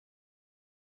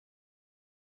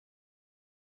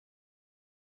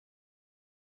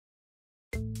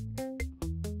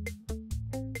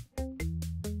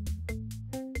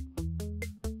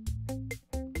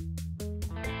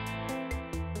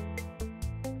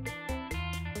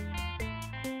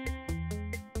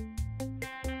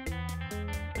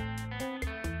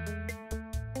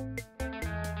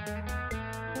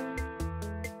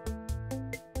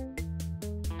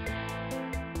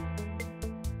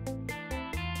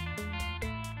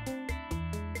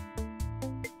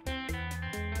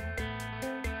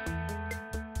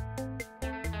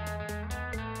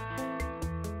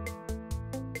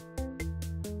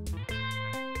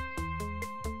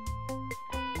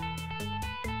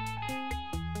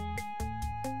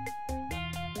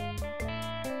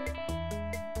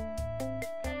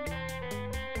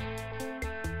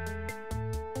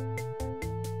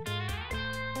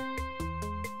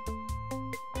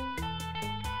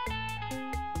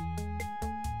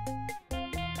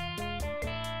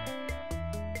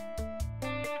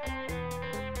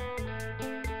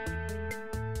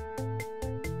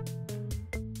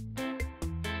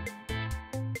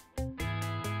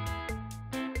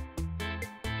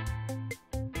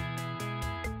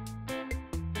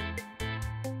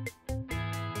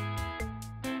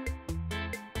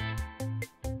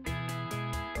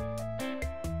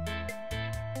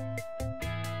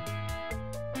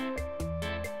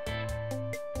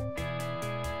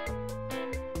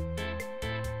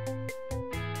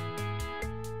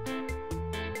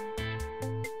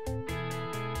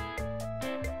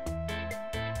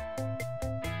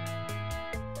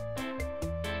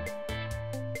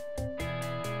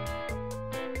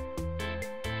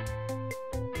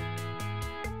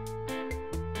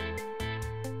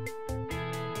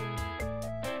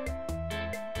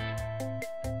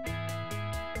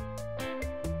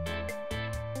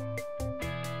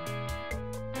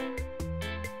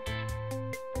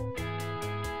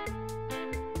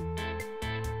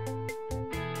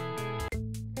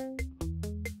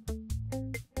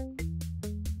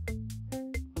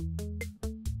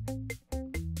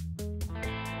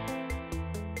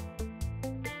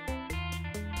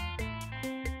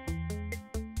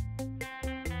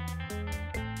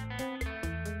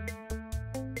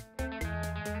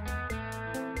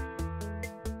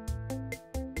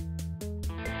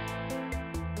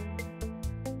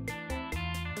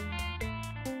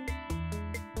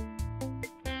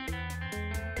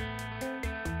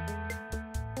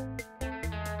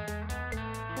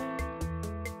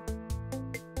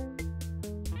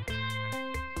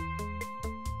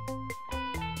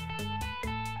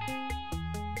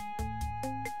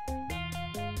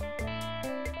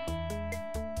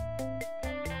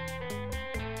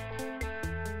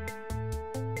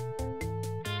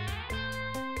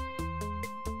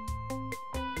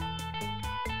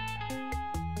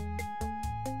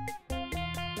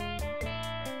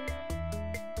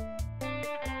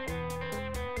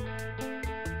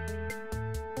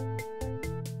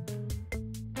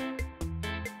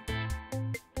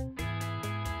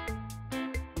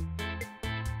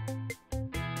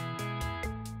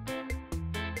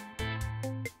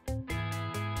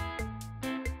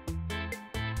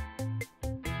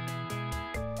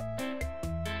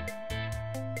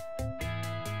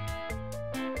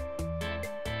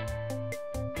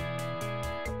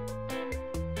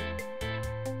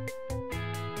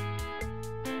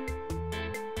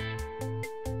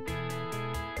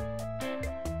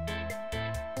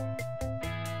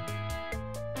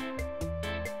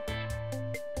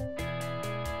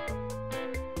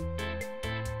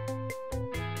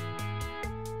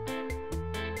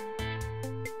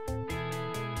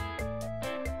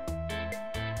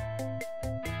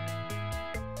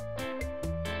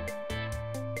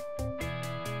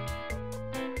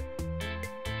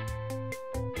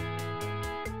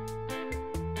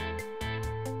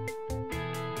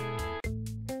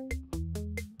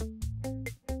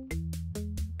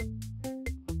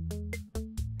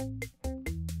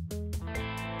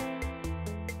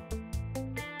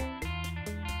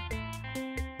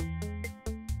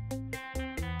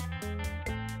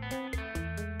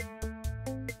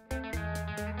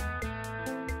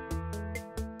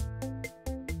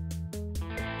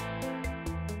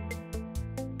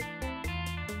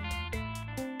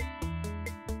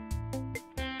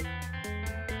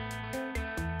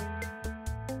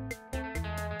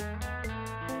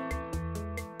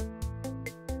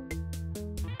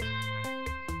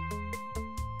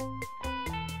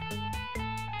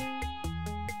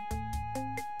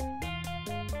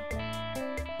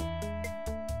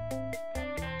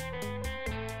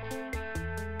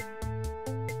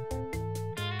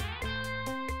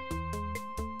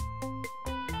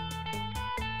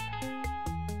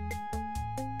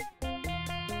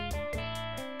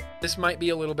This might be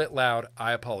a little bit loud.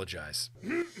 I apologize.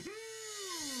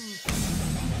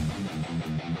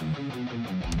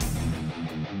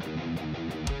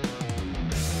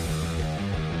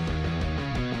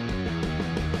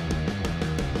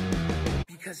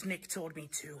 Because Nick told me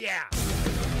to. Yeah.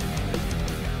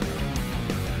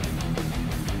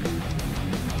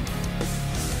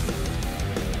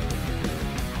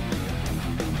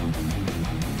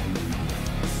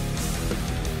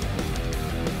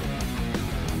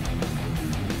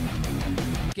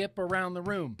 Skip around the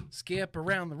room. Skip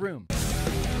around the room.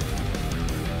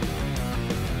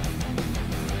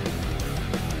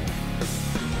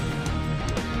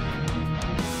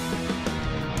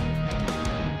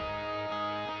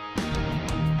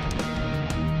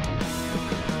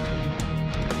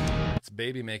 It's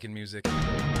baby making music.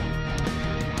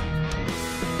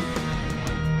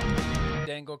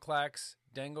 Dangle clacks.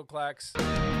 Dangle clacks.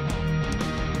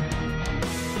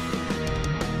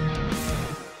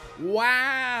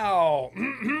 Wow.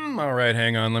 All right,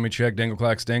 hang on. Let me check. Dangle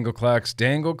clacks, dangle clacks,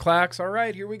 dangle clacks. All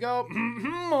right, here we go.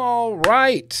 All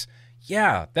right.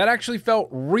 Yeah, that actually felt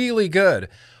really good.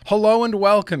 Hello and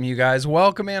welcome, you guys.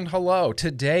 Welcome and hello.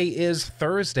 Today is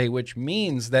Thursday, which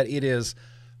means that it is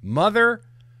Mother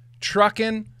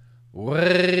Truckin'.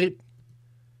 Okay,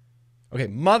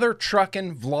 Mother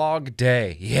Truckin' Vlog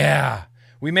Day. Yeah,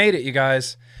 we made it, you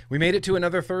guys. We made it to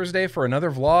another Thursday for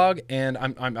another vlog, and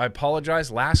I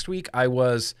apologize. Last week, I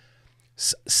was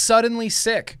suddenly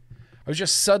sick. I was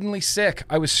just suddenly sick.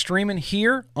 I was streaming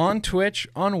here on Twitch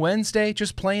on Wednesday,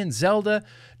 just playing Zelda,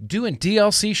 doing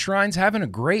DLC shrines, having a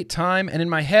great time, and in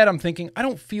my head, I'm thinking, I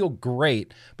don't feel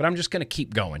great, but I'm just going to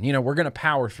keep going. You know, we're going to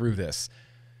power through this.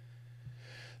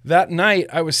 That night,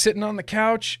 I was sitting on the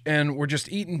couch, and we're just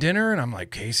eating dinner, and I'm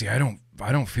like, Casey, I don't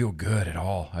feel good at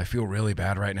all. I feel really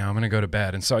bad right now. I'm going to go to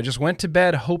bed. And so I just went to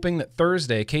bed hoping that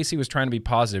Thursday, Casey was trying to be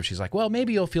positive. She's like, well,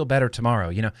 maybe you'll feel better tomorrow.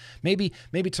 You know, maybe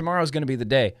tomorrow's going to be the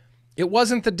day. It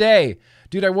wasn't the day.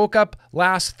 Dude, I woke up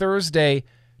last Thursday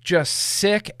just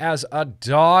sick as a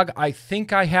dog. I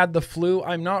think I had the flu.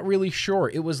 I'm not really sure.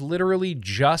 It was literally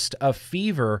just a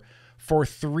fever for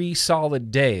 3 solid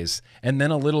days, and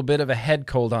then a little bit of a head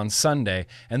cold on Sunday,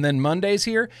 and then Monday's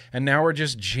here, and now we're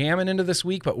just jamming into this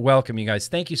week. But welcome, you guys.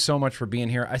 Thank you so much for being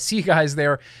here. I see you guys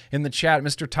there in the chat.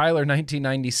 Mr. Tyler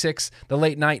 1996, the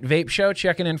Late Night Vape Show,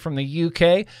 checking in from the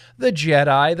UK. The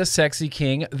Jedi, the Sexy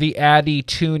King, the Addy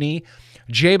Tooney,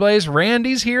 J Blaze,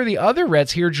 Randy's here, the other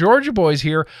Reds here, Georgia Boy's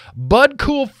here, Bud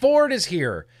Cool Ford is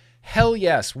here. Hell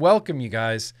yes. Welcome, you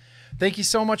guys. Thank you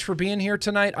so much for being here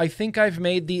tonight. I think I've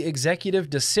made the executive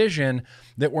decision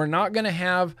that we're not going to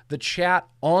have the chat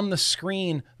on the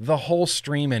screen the whole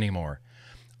stream anymore.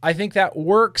 I think that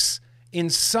works in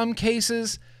some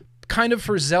cases, kind of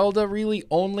for Zelda really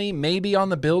only, maybe on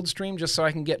the build stream just so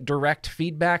I can get direct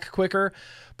feedback quicker.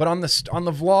 But on the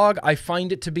vlog, I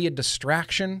find it to be a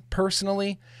distraction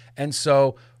personally. And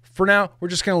so for now, we're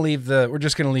just going to leave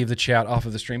the chat off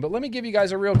of the stream. But let me give you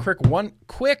guys a real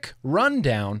quick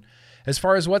rundown as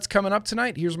far as what's coming up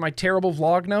tonight. Here's my terrible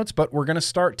vlog notes, but we're going to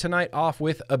start tonight off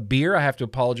with a beer. I have to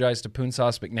apologize to Poon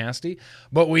Sauce McNasty,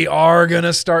 but we are going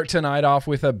to start tonight off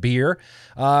with a beer.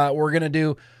 We're going to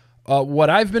do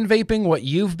what I've been vaping, what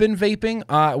you've been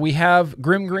vaping. We have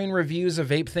GrimmGreen reviews, a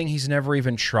vape thing he's never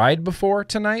even tried before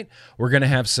tonight. We're going to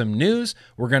have some news.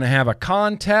 We're going to have a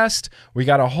contest. We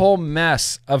got a whole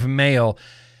mess of mail.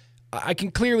 I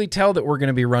can clearly tell that we're going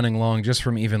to be running long just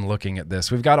from even looking at this.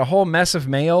 We've got a whole mess of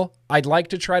mail. I'd like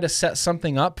to try to set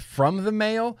something up from the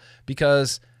mail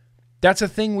because that's a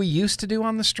thing we used to do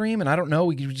on the stream, and I don't know,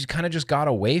 we just kind of just got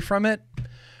away from it.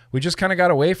 We just kind of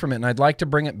got away from it, and I'd like to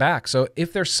bring it back. So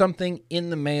if there's something in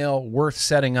the mail worth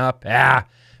setting up,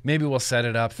 maybe we'll set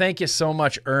it up. Thank you so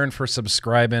much, Ern, for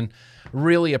subscribing.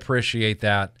 Really appreciate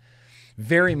that.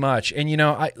 Very much. And, you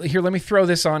know, here, let me throw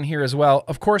this on here as well.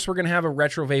 Of course, we're going to have a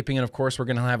retro vaping, and of course, we're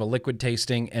going to have a liquid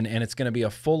tasting, and it's going to be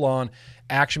a full-on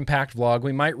action-packed vlog.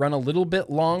 We might run a little bit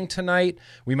long tonight.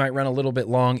 We might run a little bit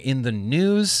long in the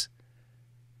news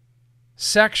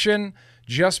section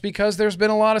just because there's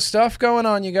been a lot of stuff going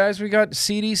on, you guys. We got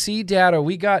CDC data.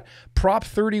 We got Prop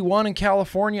 31 in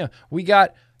California. We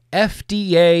got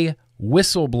FDA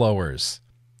whistleblowers.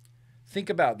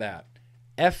 Think about that.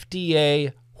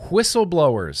 FDA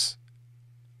whistleblowers.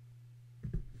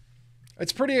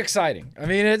 It's pretty exciting. I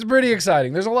mean, it's pretty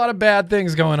exciting. There's a lot of bad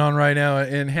things going on right now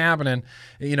and happening,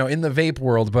 you know, in the vape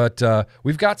world, but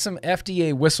we've got some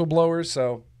FDA whistleblowers,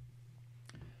 so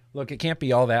look, it can't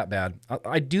be all that bad.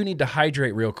 I do need to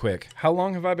hydrate real quick. How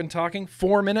long have I been talking?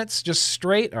 4 minutes, just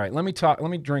straight? All right, let me talk.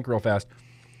 Let me drink real fast.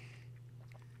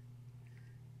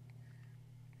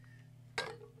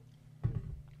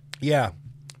 Yeah.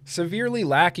 severely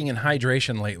lacking in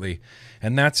hydration lately,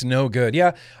 and that's no good.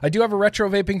 Yeah, I do have a retro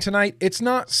vaping tonight. It's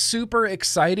not super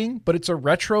exciting, but it's a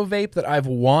retro vape that I've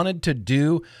wanted to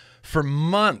do for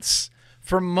months.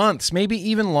 Maybe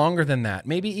even longer than that.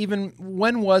 Maybe even,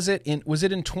 when was it? Was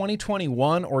it in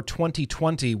 2021 or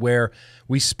 2020 where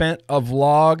we spent a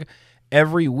vlog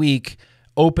every week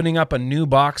opening up a new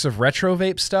box of retro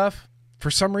vape stuff? For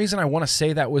some reason, I want to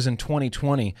say that was in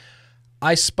 2020.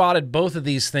 I spotted both of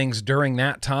these things during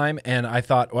that time, and I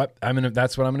thought, what?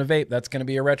 That's what I'm gonna vape. That's gonna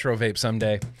be a retro vape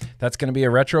someday. That's gonna be a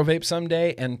retro vape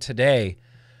someday. And today,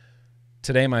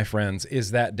 my friends,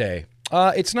 is that day.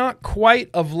 It's not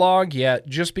quite a vlog yet,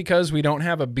 just because we don't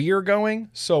have a beer going.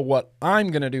 So what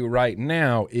I'm gonna do right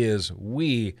now is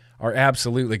we are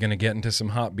absolutely gonna get into some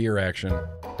hot beer action.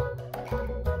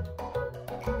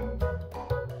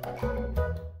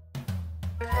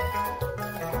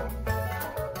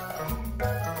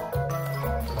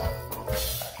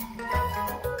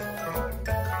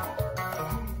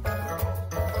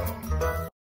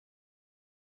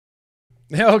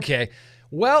 Okay,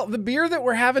 well, the beer that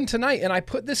we're having tonight, and I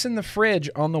put this in the fridge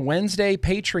on the Wednesday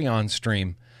Patreon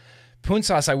stream.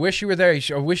 Poonsauce, I wish you were there.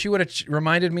 I wish you would have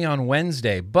reminded me on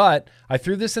Wednesday, but I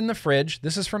threw this in the fridge.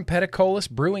 This is from Peticolas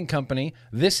Brewing Company.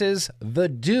 This is the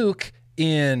Duke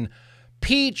in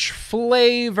peach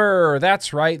flavor.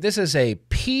 That's right. This is a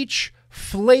peach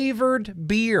flavored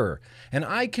beer, and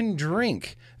I can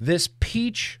drink this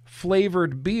peach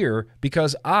flavored beer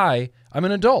because I'm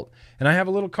an adult. And I have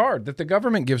a little card that the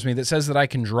government gives me that says that I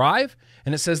can drive,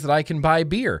 and it says that I can buy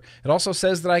beer. It also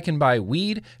says that I can buy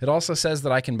weed. It also says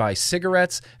that I can buy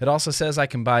cigarettes. It also says I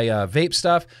can buy vape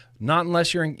stuff, not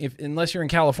unless you're in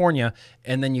California,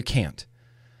 and then you can't.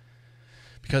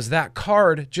 Because that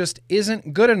card just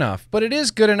isn't good enough. But it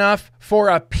is good enough for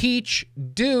a Peach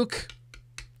Duke,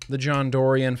 the John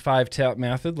Dorian 5-tap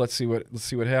method. Let's see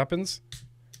what happens.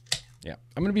 Yeah,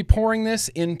 I'm going to be pouring this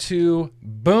into,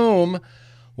 boom,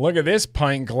 look at this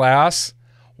pint glass.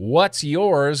 What's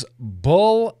yours?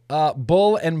 Bull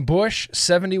and Bush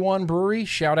 71 Brewery.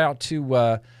 Shout out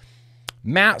to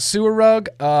Matt Sewerrug.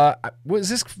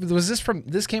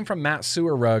 This came from Matt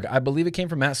Sewerrug. I believe it came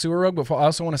from Matt Sewerrug, but I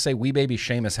also want to say Wee Baby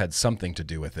Seamus had something to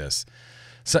do with this.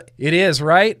 So it is,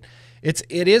 right?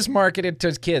 It is marketed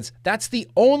to kids. That's the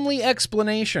only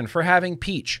explanation for having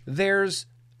peach.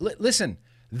 Listen,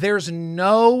 there's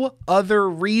no other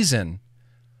reason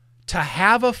to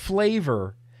have a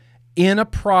flavor in a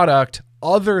product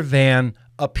other than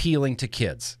appealing to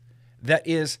kids. That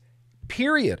is,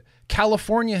 period.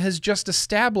 California has just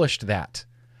established that.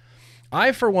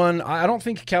 For one, I don't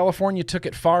think California took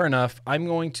it far enough. I'm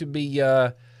going to be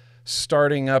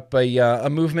starting up a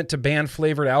movement to ban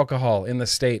flavored alcohol in the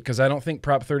state because I don't think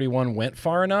Prop 31 went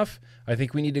far enough. I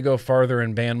think we need to go farther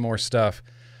and ban more stuff.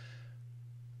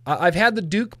 I've had the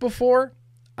Duke before.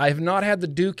 I have not had the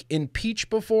Duke in peach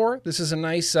before. This is a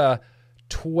nice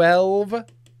 12.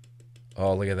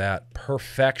 Oh, look at that.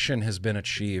 Perfection has been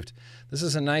achieved. This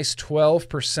is a nice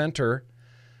 12%er.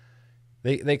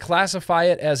 They classify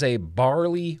it as a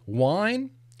barley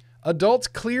wine. Adults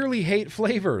clearly hate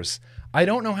flavors. I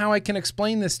don't know how I can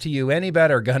explain this to you any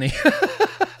better, Gunny.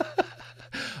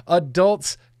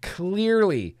 Adults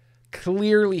clearly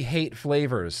hate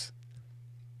flavors.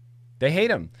 They hate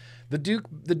them. The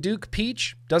Duke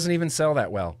Peach doesn't even sell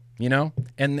that well, you know?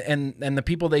 And the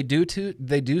people they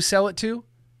do sell it to,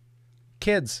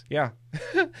 kids. Yeah.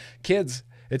 Kids.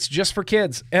 It's just for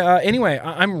kids. Anyway,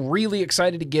 I'm really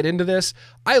excited to get into this.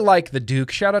 I like the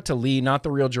Duke. Shout out to Lee, not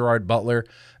the real Gerard Butler,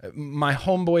 my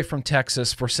homeboy from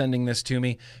Texas, for sending this to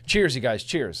me. Cheers, you guys.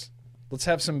 Cheers. Let's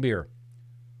have some beer.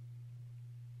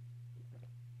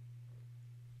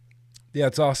 Yeah,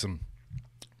 it's awesome.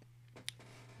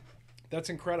 That's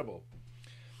incredible.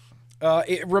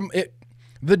 The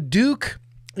Duke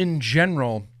in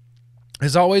general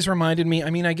has always reminded me, I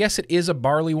mean, I guess it is a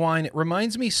barley wine. It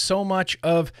reminds me so much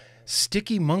of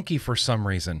Sticky Monkey for some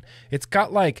reason. It's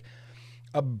got like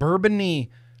a bourbony,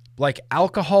 like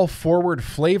alcohol forward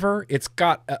flavor. It's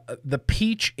got the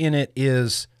peach in it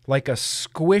is like a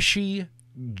squishy,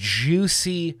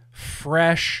 juicy,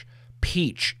 fresh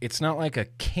peach. It's not like a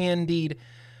candied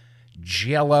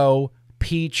jello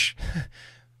peach.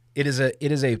 It is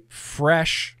a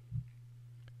fresh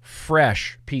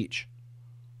peach.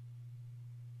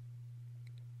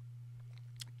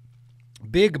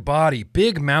 Big body,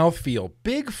 big mouthfeel,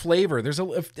 big flavor. It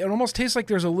almost tastes like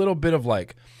there's a little bit of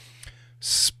like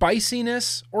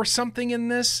spiciness or something in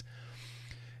this.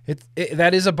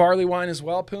 That is a barley wine as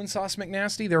well, Poonsauce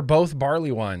McNasty. They're both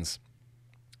barley wines.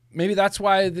 Maybe that's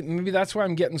why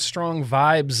I'm getting strong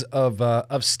vibes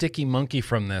of Sticky Monkey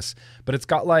from this. But it's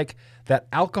got like that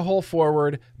alcohol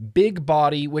forward, big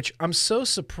body, which I'm so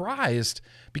surprised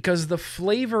because the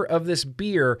flavor of this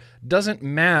beer doesn't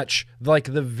match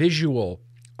like the visual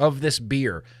of this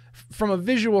beer. From a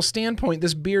visual standpoint,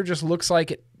 this beer just looks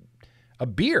like a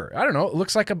beer. I don't know. It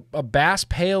looks like a Bass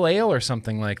Pale Ale or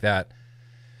something like that.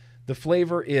 The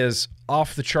flavor is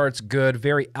off the charts good,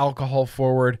 very alcohol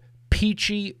forward,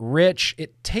 peachy, rich.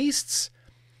 It tastes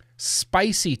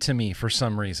spicy to me for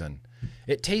some reason.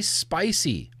 It tastes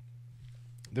spicy.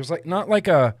 There's like not like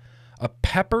a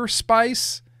pepper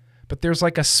spice, but there's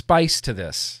like a spice to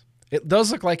this. It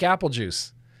does look like apple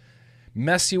juice.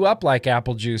 Mess you up like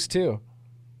apple juice too.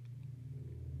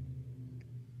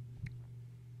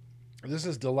 This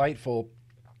is delightful.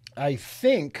 I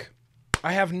think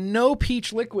I have no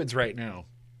peach liquids right now.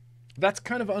 That's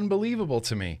kind of unbelievable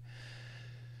to me.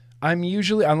 I'm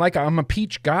a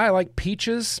peach guy. I like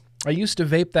peaches. I used to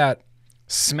vape that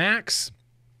Smacks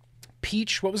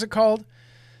peach. What was it called?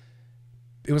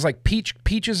 It was like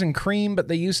peaches and cream, but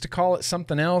they used to call it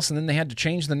something else, and then they had to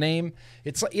change the name.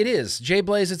 It is Jay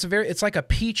Blaze. It's like a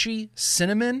peachy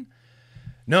cinnamon.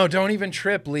 No, don't even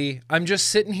trip, Lee. I'm just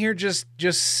sitting here just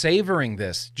savoring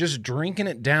this, just drinking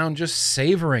it down, just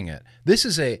savoring it. This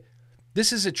is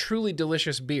a truly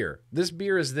delicious beer. This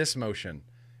beer is this motion.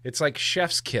 It's like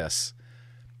chef's kiss.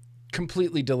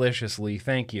 Completely delicious, Lee.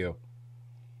 Thank you.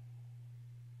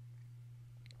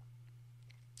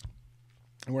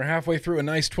 We're halfway through a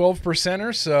nice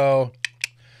 12%er, so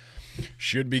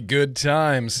should be good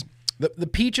times. The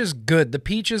peach is good. The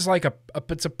peach is like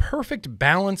it's a perfect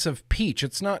balance of peach.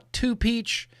 It's not too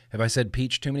peach. Have I said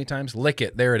peach too many times? Lick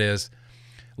It. There it is.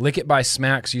 Lick It by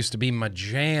Smacks used to be my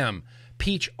jam.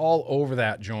 Peach all over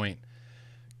that joint.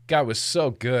 God, it was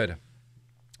so good.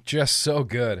 Just so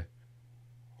good.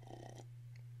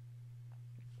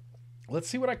 Let's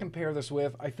see what I compare this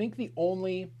with. I think the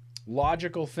only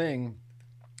logical thing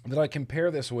that I compare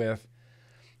this with,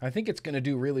 I think it's going to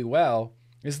do really well,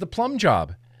 is the Plum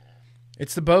Job.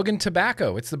 It's the Bogan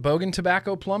Tobacco. It's the Bogan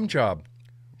Tobacco Plum Job.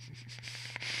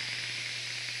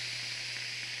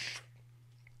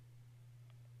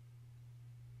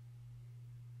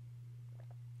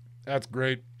 That's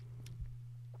great.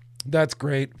 That's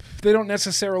great. They don't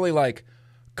necessarily like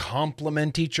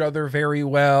complement each other very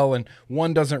well, and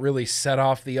one doesn't really set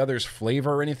off the other's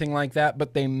flavor or anything like that,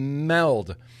 but they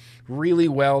meld really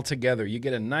well together. You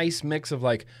get a nice mix of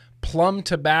like plum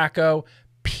tobacco,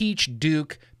 peach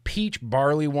duke, peach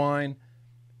barley wine.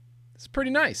 It's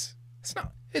pretty nice.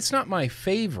 It's not my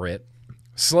favorite.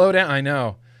 Slow down. I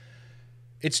know.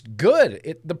 It's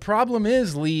good. The problem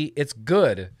is, Lee, it's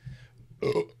good.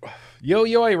 Yo,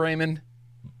 Raymond.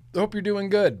 Hope you're doing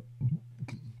good.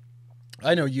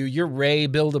 I know you. You're Ray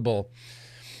Buildable.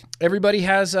 Everybody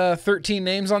has 13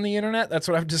 names on the internet. That's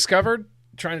what I've discovered.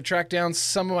 Trying to track down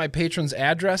some of my patrons'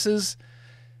 addresses.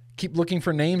 Keep looking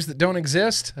for names that don't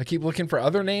exist. I keep looking for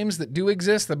other names that do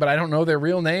exist, but I don't know their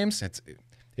real names.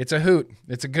 It's a hoot.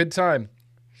 It's a good time.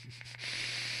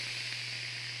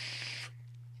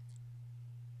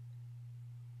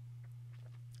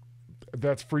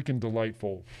 That's freaking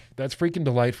delightful. That's freaking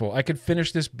delightful. I could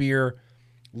finish this beer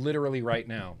literally right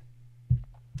now.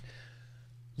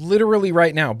 Literally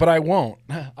right now, but I won't.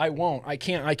 I won't. I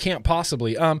can't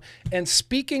possibly. And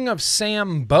speaking of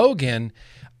Sam Bogan,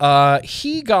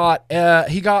 he got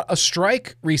a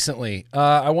strike recently.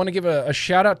 I want to give a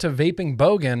shout out to Vaping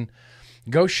Bogan.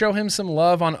 Go show him some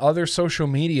love on other social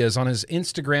medias, on his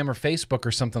Instagram or Facebook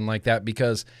or something like that,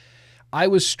 because I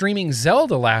was streaming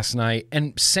Zelda last night,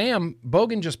 and Sam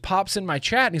Bogan just pops in my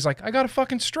chat, and he's like, I got a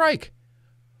fucking strike.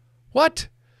 What?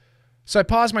 So I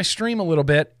paused my stream a little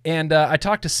bit, and I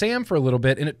talked to Sam for a little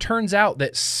bit, and it turns out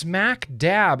that smack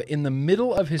dab in the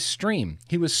middle of his stream,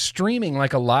 he was streaming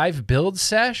like a live build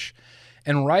sesh,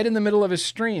 and right in the middle of his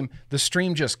stream, the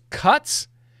stream just cuts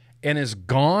and is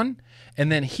gone,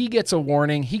 and then he gets a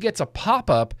warning. He gets a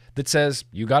pop-up that says,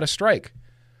 you got a strike.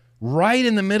 Right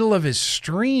in the middle of his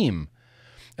stream.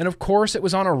 And of course, it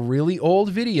was on a really old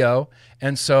video,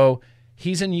 and so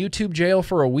he's in YouTube jail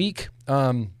for a week,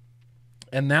 and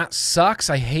that sucks.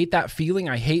 I hate that feeling.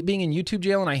 I hate being in YouTube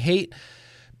jail, and I hate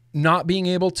not being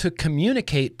able to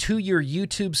communicate to your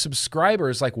YouTube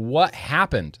subscribers like what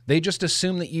happened. They just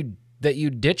assume that you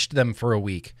ditched them for a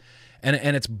week, and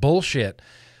it's bullshit.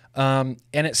 And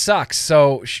it sucks.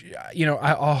 So, you know,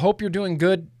 I hope you're doing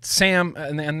good, Sam,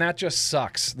 and that just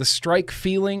sucks. The strike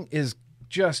feeling is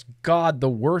just, God, the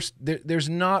worst. There's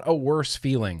not a worse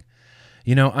feeling.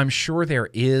 You know, I'm sure there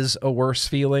is a worse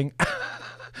feeling.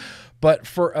 But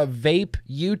for a vape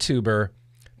YouTuber,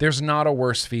 There's not a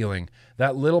worse feeling.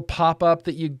 That little pop-up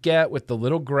that you get with the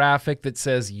little graphic that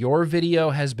says your video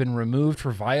has been removed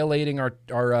for violating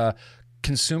our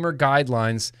consumer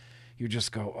guidelines, you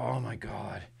just go, oh my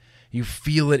God. You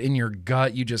feel it in your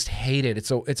gut. You just hate it.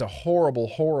 It's a horrible,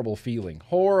 horrible feeling.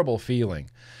 Horrible feeling.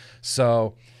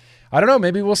 So I don't know.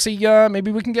 Maybe we'll see.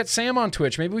 Maybe we can get Sam on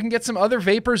Twitch. Maybe we can get some other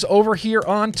vapors over here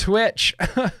on Twitch.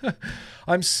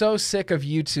 I'm so sick of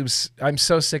YouTube. I'm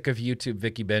so sick of YouTube,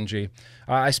 Vicky Benji.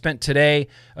 I spent today,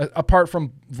 apart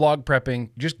from vlog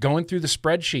prepping, just going through the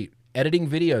spreadsheet, editing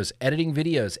videos, editing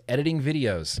videos, editing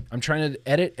videos. I'm trying to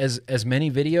edit as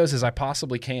many videos as I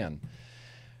possibly can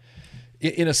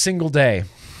in a single day.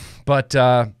 But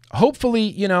hopefully,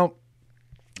 you know,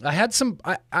 I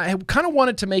kind of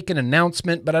wanted to make an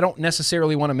announcement, but I don't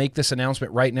necessarily want to make this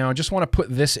announcement right now. I just want to put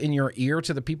this in your ear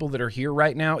to the people that are here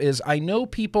right now is I know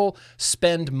people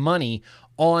spend money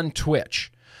on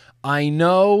Twitch. I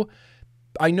know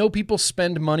people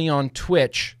spend money on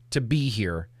Twitch to be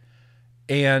here.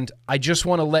 And I just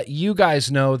want to let you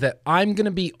guys know that I'm going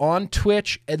to be on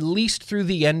Twitch at least through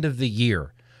the end of the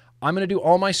year. I'm going to do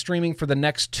all my streaming for the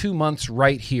next 2 months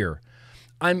right here.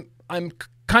 I'm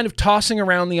kind of tossing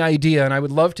around the idea, and I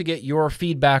would love to get your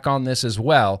feedback on this as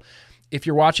well. If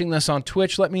you're watching this on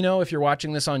Twitch, let me know. If you're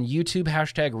watching this on YouTube,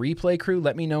 hashtag replay crew,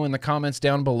 let me know in the comments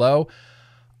down below.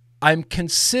 I'm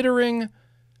considering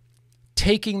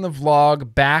taking the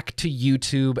vlog back to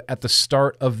YouTube at the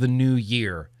start of the new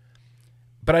year.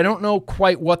 But I don't know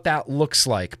quite what that looks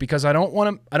like because I don't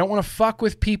want to fuck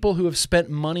with people who have spent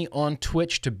money on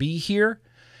Twitch to be here.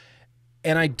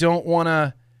 And I don't want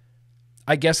to,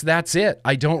 I guess that's it.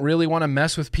 I don't really want to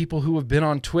mess with people who have been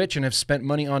on Twitch and have spent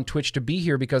money on Twitch to be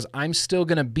here because I'm still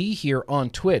going to be here on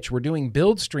Twitch. We're doing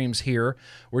build streams here.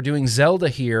 We're doing Zelda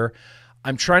here.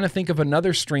 I'm trying to think of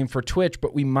another stream for Twitch,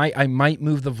 but I might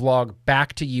move the vlog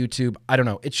back to YouTube. I don't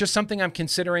know. It's just something I'm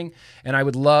considering, and I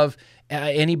would love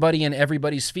anybody and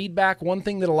everybody's feedback. One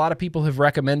thing that a lot of people have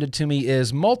recommended to me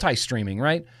is multi-streaming,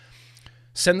 right?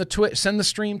 Send the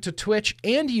stream to Twitch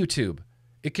and YouTube.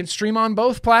 It can stream on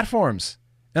both platforms.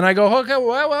 And I go, okay,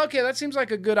 well, okay, that seems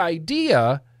like a good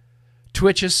idea.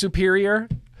 Twitch is superior.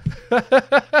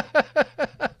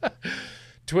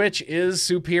 Twitch is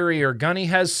superior. Gunny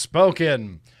has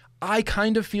spoken. I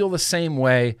kind of feel the same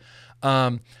way,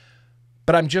 but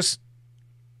I'm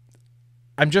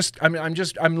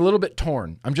a little bit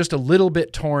torn. I'm just a little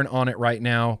bit torn on it right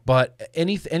now. But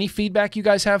any feedback you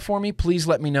guys have for me, please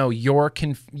let me know your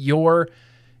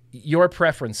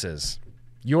preferences.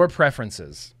 Your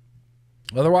preferences.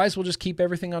 Otherwise, we'll just keep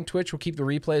everything on Twitch. We'll keep the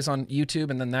replays on YouTube,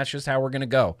 and then that's just how we're going to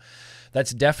go.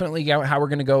 That's definitely how we're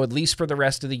going to go, at least for the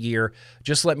rest of the year.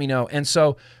 Just let me know. And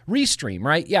so, restream,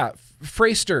 right? Yeah,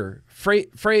 Frayster.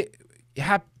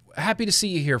 Happy to see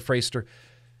you here, Frayster.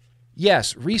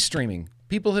 Yes, restreaming.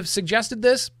 People have suggested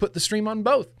this. Put the stream on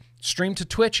both. Stream to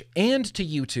Twitch and to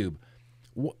YouTube.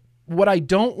 What I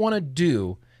don't want to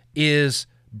do is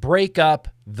break up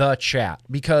the chat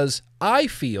because I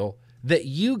feel that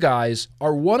you guys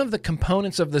are one of the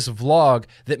components of this vlog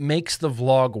that makes the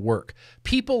vlog work.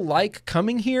 People like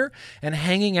coming here and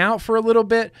hanging out for a little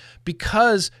bit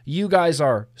because you guys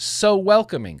are so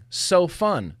welcoming, so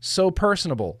fun, so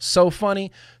personable, so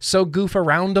funny, so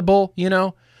goof-aroundable, you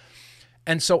know?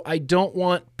 And so I don't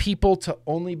want people to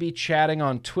only be chatting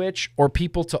on Twitch or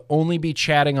people to only be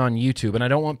chatting on YouTube. And I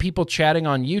don't want people chatting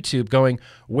on YouTube going,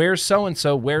 where's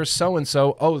so-and-so, where's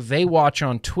so-and-so? Oh, they watch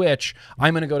on Twitch.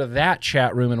 I'm going to go to that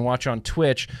chat room and watch on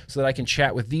Twitch so that I can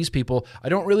chat with these people. I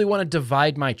don't really want to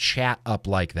divide my chat up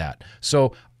like that.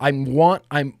 So I'm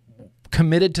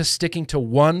committed to sticking to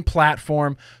one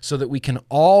platform so that we can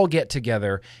all get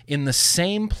together in the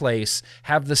same place,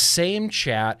 have the same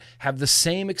chat, have the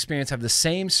same experience, have the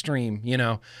same stream, you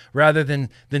know, rather than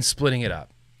splitting it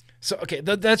up. So, okay,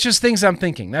 that's just things I'm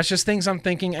thinking. That's just things I'm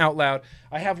thinking out loud.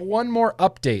 I have one more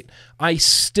update. I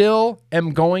still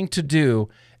am going to do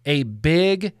a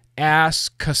big ass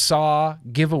CASA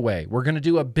giveaway. We're going to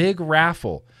do a big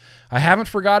raffle. I haven't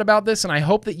forgot about this, and I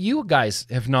hope that you guys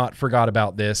have not forgot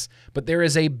about this, but there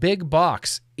is a big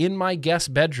box in my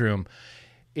guest bedroom.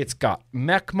 It's got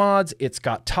mech mods, it's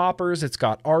got toppers, it's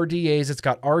got RDAs, it's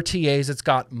got RTAs, it's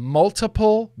got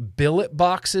multiple billet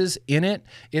boxes in it,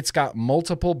 it's got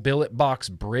multiple billet box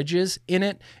bridges in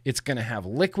it, it's going to have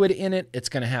liquid in it, it's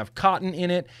going to have cotton in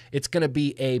it, it's going to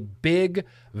be a big,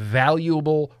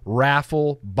 valuable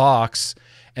raffle box.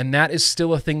 And that is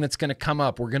still a thing that's going to come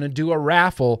up. We're going to do a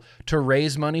raffle to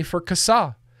raise money for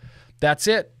CASA. That's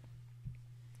it.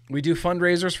 We do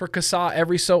fundraisers for CASA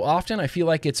every so often. I feel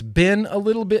like it's been a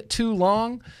little bit too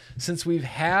long since we've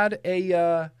had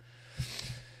a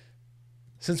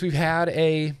since we've had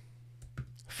a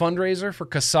fundraiser for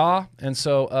CASA, and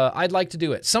so I'd like to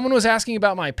do it. Someone was asking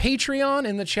about my Patreon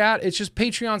in the chat. It's just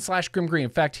Patreon/GrimmGreen. In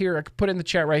fact, here, I could put in the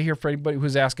chat right here for anybody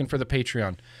who's asking for the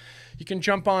Patreon. You can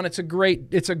jump on. It's a great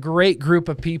group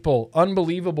of people.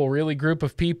 Unbelievable, really, group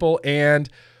of people. And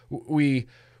we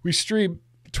stream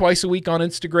twice a week on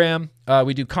Instagram.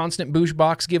 We do constant Boosh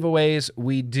Box giveaways.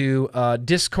 We do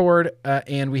Discord,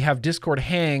 and we have Discord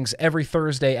hangs every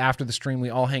Thursday after the stream. We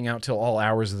all hang out till all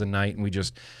hours of the night, and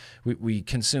we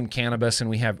consume cannabis, and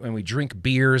we drink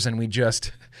beers, and we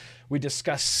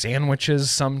discuss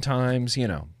sandwiches sometimes, you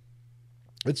know.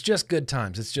 It's just good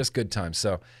times. It's just good times.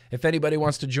 So if anybody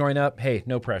wants to join up, hey,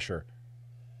 no pressure.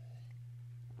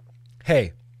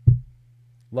 Hey,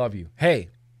 love you. Hey,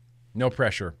 no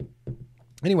pressure.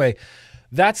 Anyway,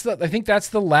 I think that's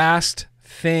the last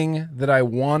thing that I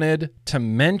wanted to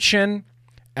mention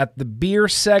at the beer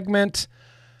segment.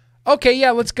 Okay,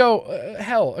 yeah, let's go.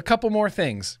 Hell, a couple more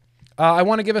things. I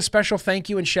want to give a special thank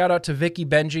you and shout out to Vicky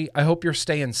Benji. I hope you're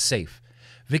staying safe.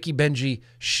 Vicky Benji,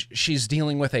 she's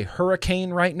dealing with a hurricane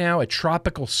right now, a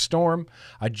tropical storm.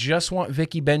 I just want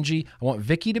Vicky Benji. I want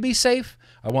Vicky to be safe.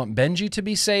 I want Benji to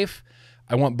be safe.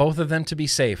 I want both of them to be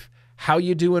safe. How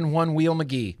you doing, One Wheel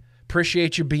McGee?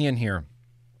 Appreciate you being here.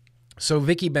 So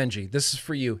Vicky Benji, this is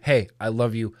for you. Hey, I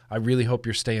love you. I really hope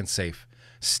you're staying safe.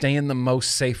 Staying the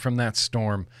most safe from that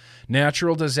storm.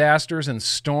 Natural disasters and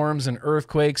storms and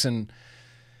earthquakes, and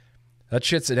that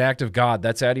shit's an act of God.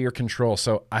 That's out of your control.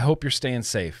 So I hope you're staying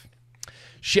safe.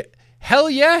 Hell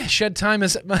yeah, Shed Time.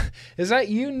 Is that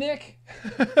you, Nick?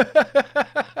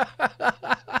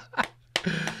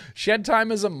 Shed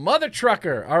Time is a mother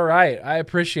trucker. All right, I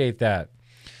appreciate that.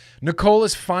 Nicole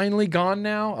is finally gone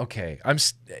now. Okay, I'm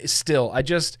still. I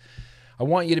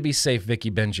want you to be safe,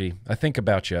 Vicky Benji. I think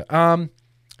about you.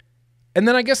 And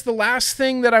then I guess the last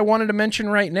thing that I wanted to mention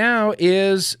right now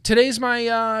is today's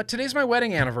my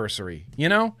wedding anniversary. You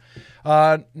know,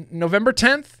 November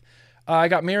 10th, I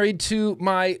got married to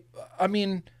my,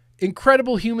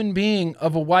 incredible human being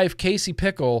of a wife, Casey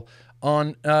Pickle,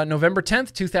 on November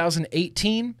 10th,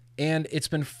 2018. And it's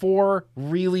been 4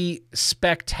 really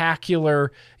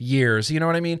spectacular years. You know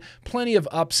what I mean? Plenty of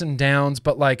ups and downs,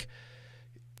 but like,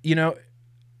 you know,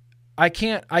 I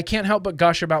can't help but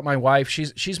gush about my wife.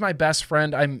 She's my best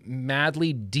friend. I'm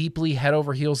madly, deeply, head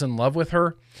over heels in love with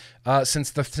her since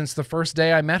the first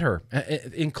day I met her,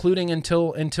 including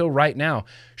until right now.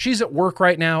 She's at work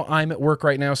right now. I'm at work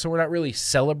right now, so we're not really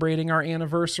celebrating our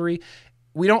anniversary.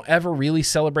 We don't ever really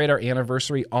celebrate our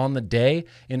anniversary on the day.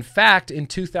 In fact, in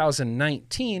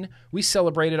 2019, we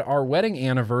celebrated our wedding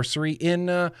anniversary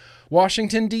in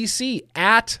Washington, D.C.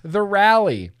 at the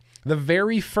rally. The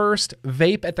very first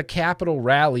Vape at the Capitol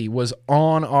rally was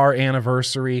on our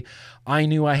anniversary. I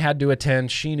knew I had to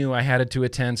attend. She knew I had to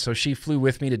attend, so she flew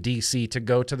with me to D.C. to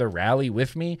go to the rally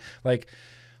with me. Like,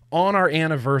 on our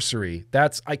anniversary,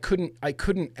 I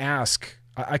couldn't ask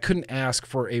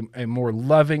for a more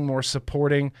loving, more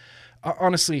supporting,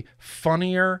 honestly,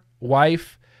 funnier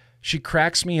wife. She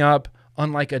cracks me up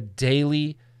on like a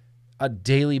daily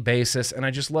basis, and I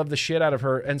just love the shit out of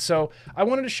her. And so I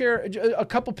wanted to share a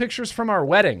couple pictures from our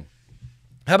wedding.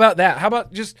 How about that? How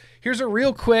about just here's a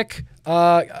real quick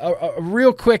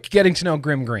getting to know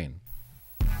GrimmGreen.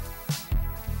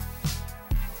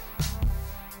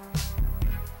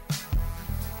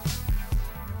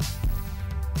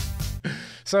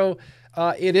 So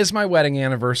it is my wedding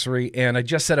anniversary, and I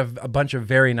just said a bunch of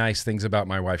very nice things about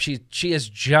my wife. She is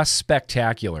just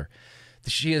spectacular.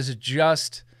 She is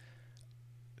just,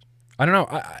 I don't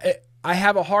know. I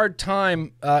have a hard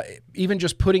time even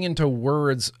just putting into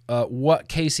words what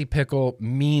Casey Pickle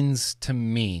means to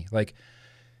me. Like,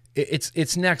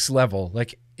 it's next level.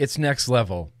 Like, it's next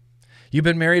level. You've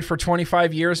been married for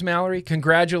 25 years, Mallory.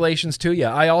 Congratulations to you.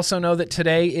 I also know that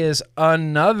today is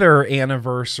another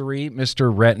anniversary,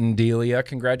 Mr. Rettendelia.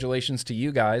 Congratulations to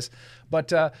you guys.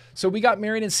 But so we got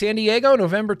married in San Diego,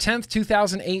 November 10th,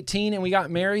 2018, and we got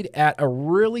married at a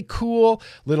really cool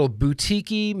little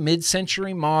boutique-y,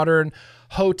 mid-century modern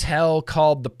hotel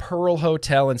called the Pearl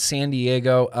Hotel in San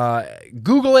Diego.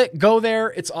 Google it. Go there.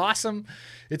 It's awesome.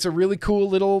 It's a really cool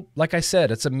little, like I said,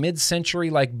 it's a mid-century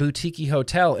like boutique-y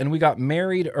hotel, and we got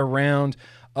married around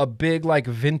a big like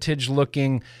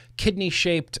vintage-looking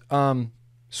kidney-shaped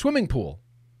swimming pool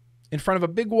in front of a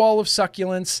big wall of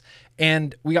succulents,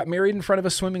 and we got married in front of a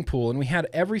swimming pool, and we had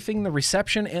everything, the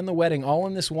reception and the wedding, all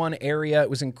in this one area. It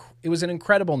was an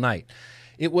incredible night.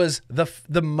 It was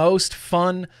the most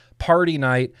fun party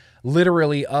night,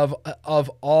 literally, of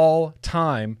all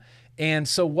time. And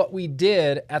so what we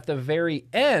did at the very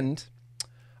end,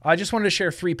 I just wanted to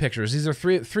share 3 pictures. These are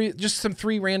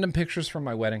three random pictures from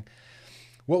my wedding.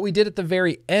 What we did at the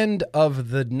very end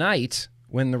of the night,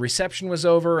 when the reception was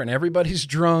over and everybody's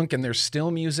drunk and there's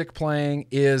still music playing,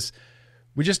 is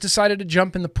we just decided to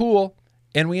jump in the pool,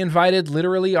 and we invited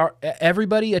literally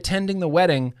everybody attending the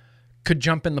wedding could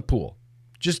jump in the pool.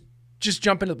 Just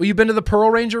jump in. You been to the Pearl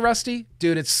Ranger, Rusty?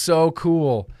 Dude, it's so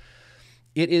cool.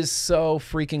 It is so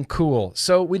freaking cool.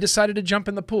 So we decided to jump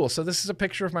in the pool. So this is a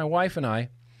picture of my wife and I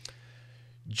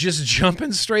just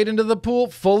jumping straight into the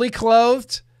pool, fully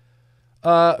clothed,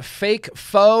 fake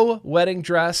faux wedding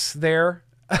dress there.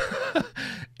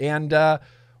 And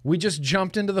we just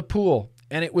jumped into the pool,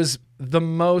 and it was the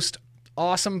most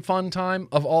awesome fun time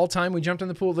of all time. We jumped in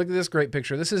the pool. Look at this great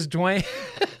picture. This is Dwayne.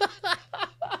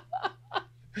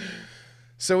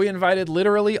 So we invited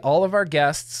literally all of our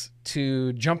guests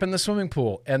to jump in the swimming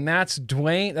pool. And that's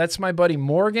Dwayne. That's my buddy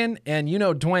Morgan. And you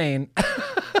know Dwayne.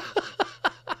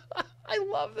 I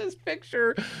love this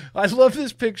picture. I love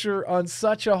this picture on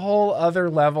such a whole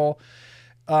other level.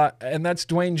 And that's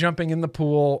Dwayne jumping in the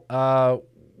pool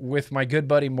with my good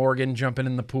buddy Morgan jumping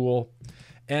in the pool.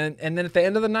 And then at the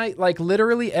end of the night, like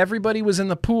literally everybody was in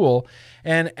the pool.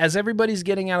 And as everybody's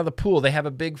getting out of the pool, they have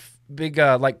a big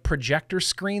like projector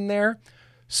screen there.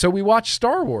 So we watched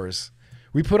Star Wars.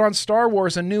 We put on Star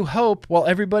Wars A New Hope while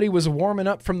everybody was warming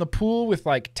up from the pool with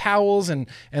like towels and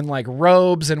like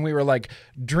robes. And we were like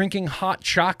drinking hot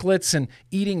chocolates and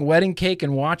eating wedding cake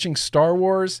and watching Star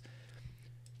Wars.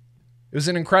 It was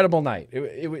an incredible night.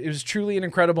 It was truly an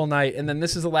incredible night. And then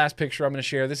this is the last picture I'm going to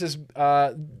share. This is,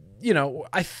 you know,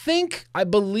 I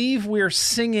believe we're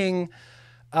singing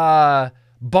Bon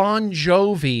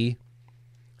Jovi.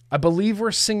 I believe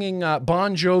we're singing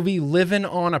Bon Jovi, Livin'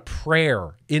 on a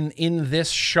Prayer in this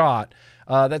shot.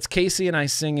 That's Casey and I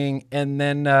singing. And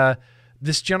then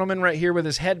this gentleman right here with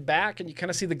his head back, and you kind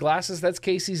of see the glasses. That's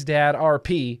Casey's dad,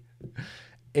 RP.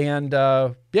 And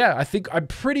yeah, I'm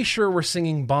pretty sure we're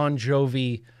singing Bon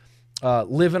Jovi,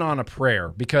 Livin' on a Prayer,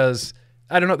 because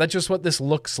I don't know. That's just what this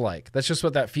looks like. That's just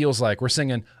what that feels like. We're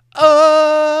singing,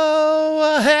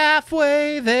 oh,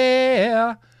 halfway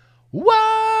there.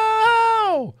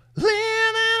 Whoa,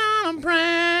 living on a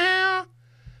prayer.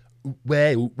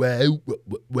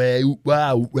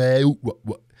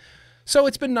 So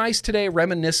it's been nice today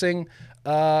reminiscing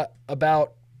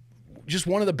about just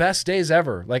one of the best days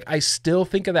ever. Like, I still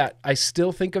think of that. I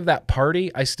still think of that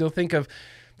party. I still think of,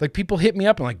 like, people hit me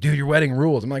up and like, dude, your wedding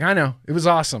ruled. I'm like, I know. It was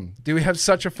awesome. Dude, we have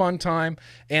such a fun time.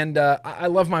 And I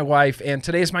love my wife. And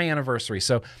today's my anniversary.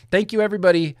 So thank you,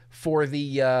 everybody, for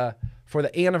the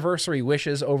anniversary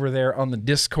wishes over there on the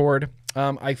Discord.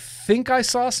 I think I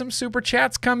saw some super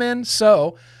chats come in.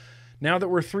 So now that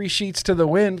we're 3 sheets to the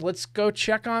wind, let's go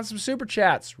check on some super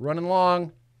chats. Running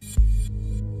long.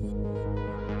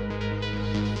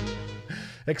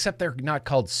 Except they're not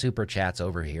called super chats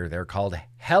over here. They're called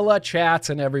hella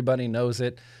chats, and everybody knows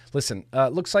it. Listen,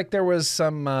 looks like there was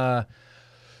some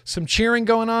cheering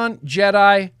going on.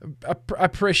 Jedi,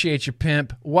 appreciate you,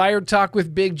 pimp. Wired Talk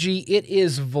with Big G. It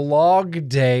is vlog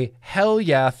day. Hell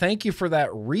yeah. Thank you for that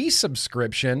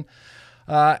resubscription.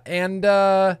 And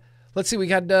let's see. We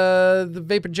had the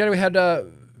Vape and Jedi. We had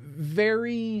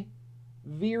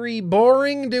very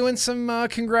boring doing some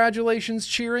congratulations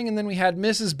cheering. And then we had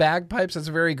Mrs. Bagpipes. That's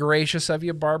very gracious of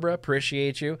you, Barbara.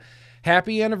 Appreciate you.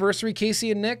 Happy anniversary, Casey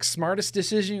and Nick. Smartest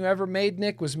decision you ever made,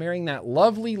 Nick, was marrying that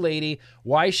lovely lady.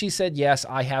 Why she said yes,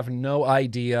 I have no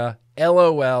idea.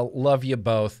 LOL. Love you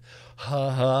both.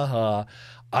 Ha ha ha.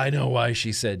 I know why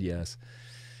she said yes.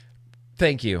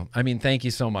 Thank you. I mean, thank you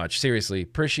so much. Seriously.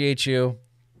 Appreciate you.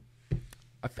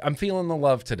 I'm feeling the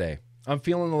love today. I'm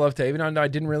feeling the love today. Even though I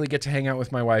didn't really get to hang out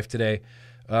with my wife today,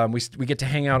 we get to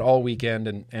hang out all weekend,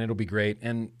 and it'll be great.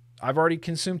 And I've already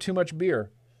consumed too much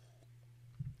beer.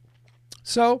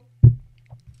 So,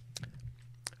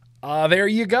 there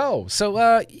you go.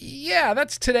 So, yeah,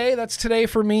 that's today. That's today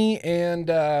for me,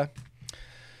 and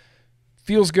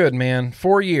feels good, man.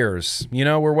 4 years. You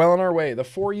know, we're well on our way. The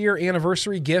 4-year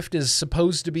anniversary gift is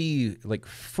supposed to be like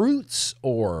fruits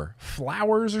or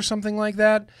flowers or something like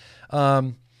that.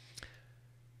 I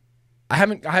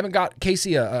haven't got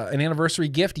Casey an anniversary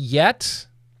gift yet.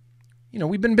 You know,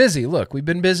 we've been busy. Look, we've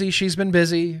been busy. She's been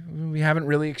busy. We haven't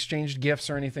really exchanged gifts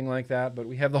or anything like that, but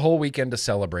we have the whole weekend to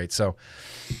celebrate. So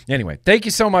anyway, thank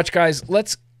you so much, guys.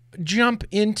 Let's jump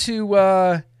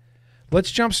straight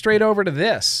over to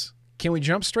this. Can we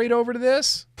jump straight over to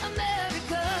this?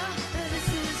 America,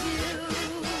 this is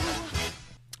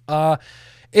you.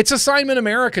 It's Assignment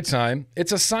America time.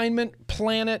 It's Assignment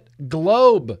Planet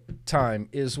Globe time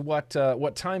is what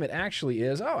time it actually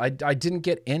is. Oh, I didn't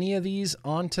get any of these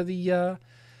onto the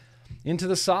into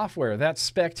the software. That's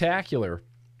spectacular.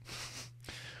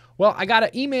 Well, I got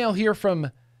an email here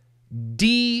from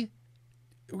we're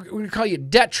going to call you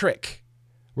Detrick.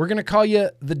 We're going to call you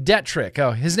the Detrick.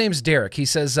 Oh, his name's Derek. He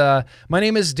says, my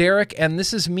name is Derek, and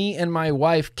this is me and my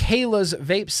wife, Kayla's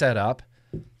vape setup.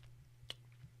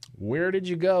 Where did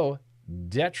you go,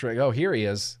 Detrick? Oh, here he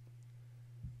is.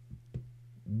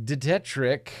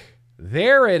 Detrick.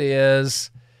 There it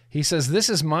is. He says, this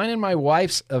is mine and my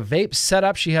wife's vape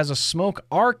setup. She has a Smoke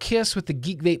R-Kiss with the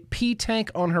Geek Vape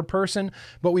P-Tank on her person,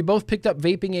 but we both picked up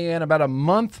vaping again about a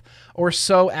month or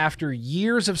so after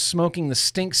years of smoking the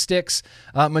stink sticks.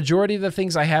 Majority of the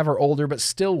things I have are older, but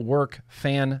still work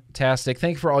fantastic.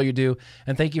 Thank you for all you do,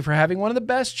 and thank you for having one of the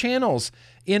best channels,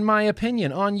 in my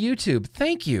opinion, on YouTube.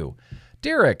 Thank you,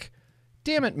 Derek.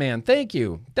 Damn it, man. Thank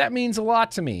you. That means a lot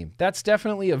to me. That's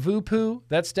definitely a Voopoo.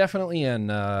 That's definitely an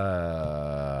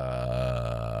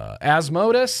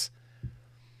Asmodus.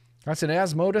 That's an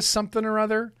Asmodus something or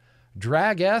other.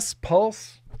 Drag S,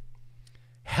 Pulse.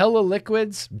 Hella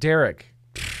Liquids. Derek.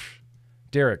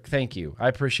 Derek, thank you. I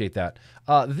appreciate that.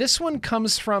 This one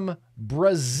comes from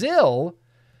Brazil.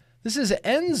 This is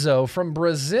Enzo from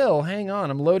Brazil. Hang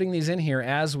on. I'm loading these in here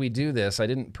as we do this. I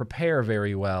didn't prepare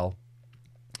very well.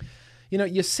 You know,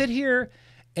 you sit here,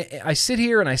 I sit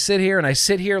here and I sit here and I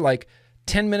sit here like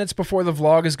 10 minutes before the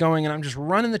vlog is going, and I'm just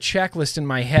running the checklist in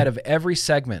my head of every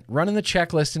segment, running the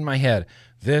checklist in my head.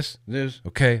 This,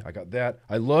 okay, I got that.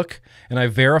 I look and I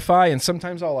verify, and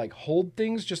sometimes I'll like hold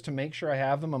things just to make sure I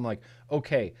have them. I'm like,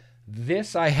 okay,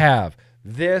 this I have,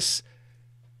 this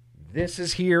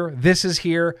is here, this is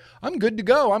here. I'm good to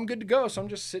go, I'm good to go. So I'm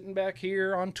just sitting back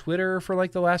here on Twitter for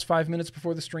like the last 5 minutes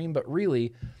before the stream, but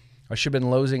really, I should have been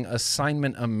loading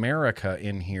Assignment America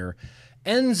in here.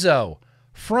 Enzo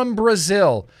from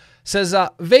Brazil says,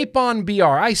 Vape on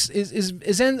BR. Is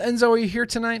Enzo, are you here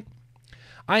tonight?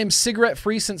 I am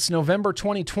cigarette-free since November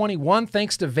 2021,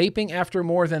 thanks to vaping after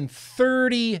more than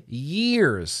 30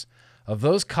 years of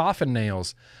those coffin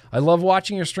nails. I love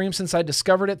watching your stream since I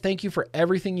discovered it. Thank you for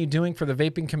everything you're doing for the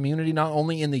vaping community, not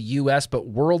only in the US, but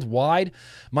worldwide.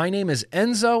 My name is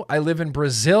Enzo. I live in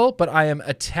Brazil, but I am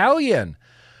Italian.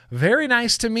 Very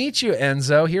nice to meet you,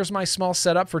 Enzo. Here's my small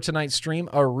setup for tonight's stream.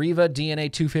 A Riva DNA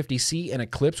 250C and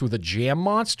Eclipse with a Jam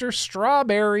Monster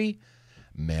strawberry.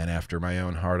 Man after my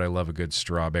own heart. I love a good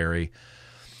strawberry.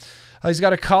 He's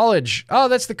got a College. Oh,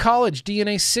 that's the College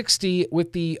DNA 60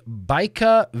 with the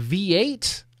Byka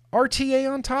V8 RTA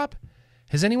on top.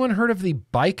 Has anyone heard of the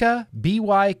Byka?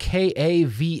 B-Y-K-A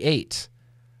V8.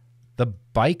 The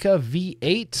Byka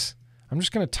V8? I'm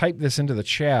just going to type this into the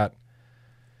chat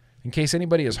in case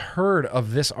anybody has heard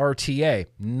of this RTA.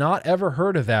 Not ever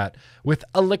heard of that. With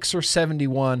Elixir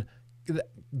 71.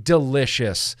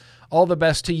 Delicious. All the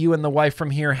best to you and the wife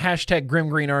from here. Hashtag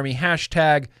GrimmGreen Army.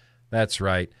 Hashtag, that's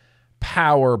right,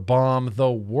 Power Bomb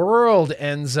the World,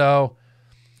 Enzo.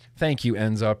 Thank you,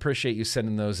 Enzo. Appreciate you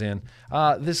sending those in.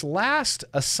 This last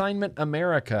Assignment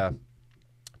America,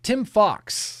 Tim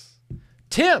Fox.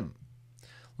 Tim.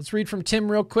 Let's read from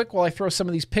Tim real quick while I throw some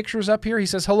of these pictures up here. He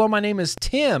says, hello, my name is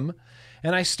Tim,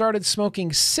 and I started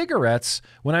smoking cigarettes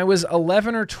when I was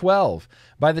 11 or 12.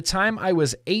 By the time I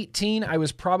was 18, I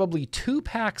was probably 2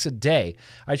 packs a day.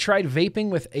 I tried vaping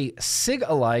with a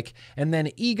cig-alike and then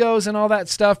egos and all that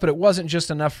stuff, but it wasn't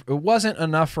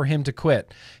enough for him to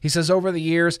quit. He says over the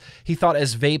years, he thought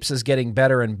as vapes is getting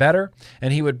better and better,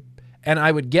 and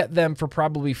I would get them for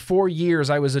probably 4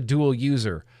 years. I was a dual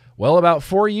user. Well, about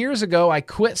 4 years ago, I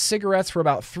quit cigarettes for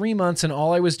about 3 months, and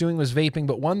all I was doing was vaping.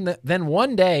 But then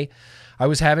one day, I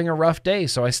was having a rough day,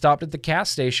 so I stopped at the gas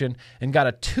station and got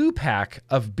a 2-pack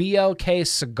of BLK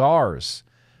cigars.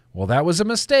 Well, that was a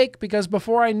mistake, because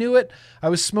before I knew it, I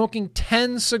was smoking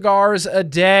 10 cigars a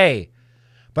day.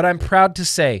 But I'm proud to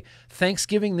say,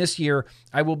 Thanksgiving this year,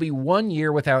 I will be 1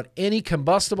 year without any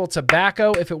combustible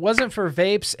tobacco. If it wasn't for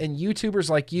vapes and YouTubers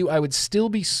like you, I would still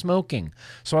be smoking.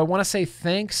 So I want to say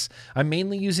thanks. I'm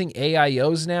mainly using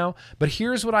AIOs now, but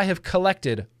here's what I have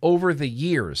collected over the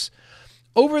years.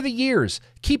 Over the years,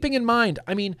 keeping in mind,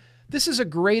 I mean, this is a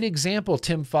great example,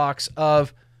 Tim Fox,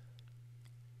 of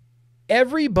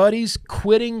everybody's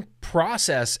quitting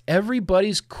process,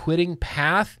 everybody's quitting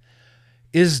path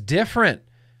is different.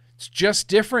 It's just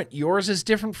different. Yours is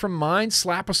different from mine.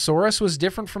 Slaposaurus was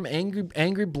different from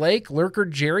Angry Blake. Lurker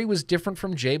Jerry was different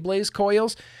from J-Blaze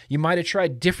Coils. You might have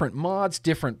tried different mods,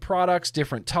 different products,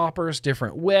 different toppers,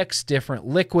 different wicks, different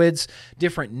liquids,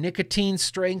 different nicotine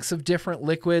strengths of different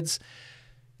liquids.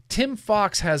 Tim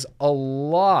Fox has a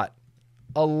lot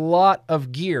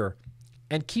of gear.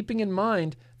 And keeping in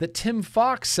mind that Tim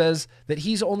Fox says that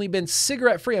he's only been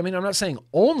cigarette-free. I mean, I'm not saying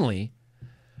only,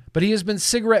 but he has been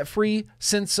cigarette-free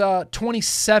since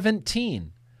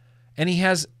 2017, and he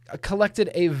has collected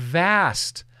a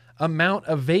vast amount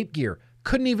of vape gear.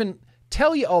 Couldn't even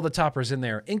tell you all the toppers in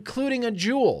there, including a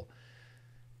Juul,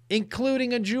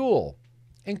 including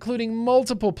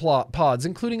multiple pods,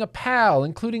 including a PAL,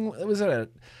 including,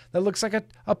 that looks like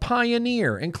a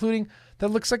Pioneer, including that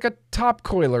looks like a top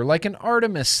coiler, like an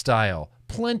Artemis style,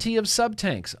 plenty of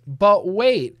sub-tanks. But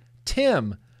wait,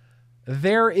 Tim,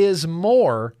 there is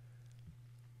more.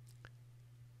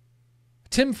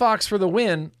 Tim Fox for the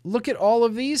win. Look at all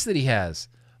of these that he has.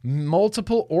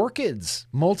 Multiple Orchids,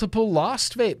 multiple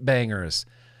Lost Vape bangers,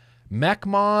 mech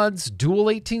mods, dual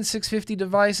 18650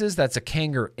 devices. That's a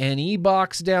Kanger NE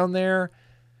box down there.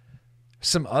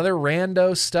 Some other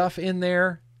rando stuff in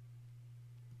there.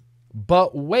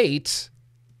 But wait,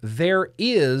 there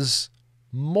is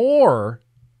more.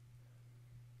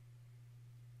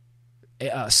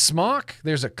 Smock,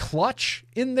 there's a clutch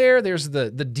in there. There's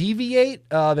the Deviate.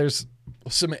 There's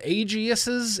some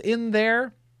Aegiuses in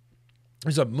there.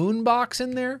 There's a Moonbox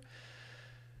in there.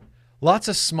 Lots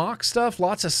of Smock stuff,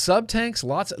 lots of sub-tanks,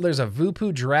 there's a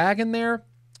Voopoo Drag in there.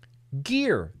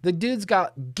 Gear. The dude's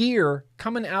got gear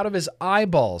coming out of his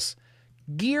eyeballs.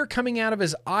 Gear coming out of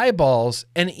his eyeballs,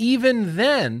 and even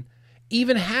then,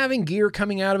 even having gear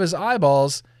coming out of his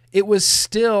eyeballs, it was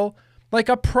still like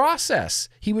a process.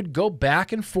 He would go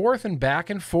back and forth and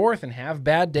have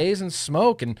bad days and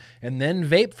smoke and then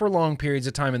vape for long periods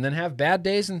of time and then have bad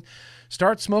days and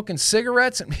start smoking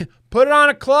cigarettes and put it on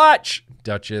a clutch.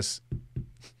 Duchess.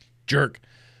 Jerk.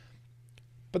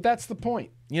 But that's the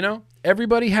point, you know?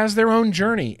 Everybody has their own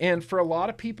journey. And for a lot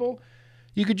of people,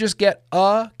 you could just get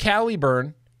a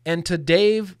Caliburn, and to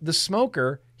Dave, the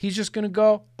smoker, he's just going to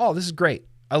go, oh, this is great.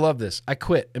 I love this. I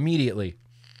quit immediately.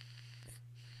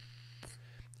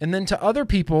 And then to other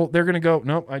people, they're going to go,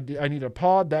 nope, I need a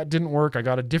pod. That didn't work. I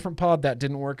got a different pod. That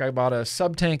didn't work. I bought a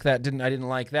sub-tank. I didn't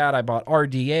like that. I bought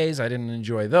RDAs. I didn't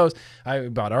enjoy those. I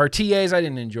bought RTAs. I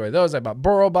didn't enjoy those. I bought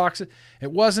Boro boxes.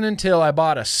 It wasn't until I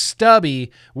bought a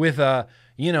stubby with a,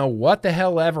 you know, what the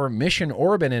hell ever Mission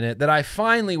Orbit in it that I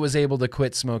finally was able to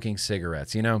quit smoking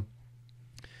cigarettes, you know?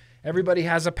 Everybody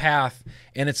has a path,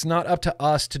 and it's not up to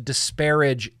us to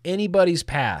disparage anybody's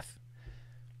path.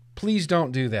 Please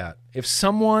don't do that. If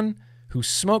someone who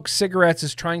smokes cigarettes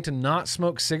is trying to not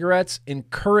smoke cigarettes,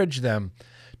 encourage them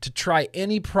to try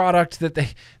any product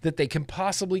that they can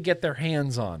possibly get their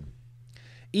hands on.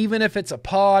 Even if it's a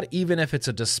pod, even if it's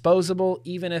a disposable,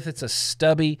 even if it's a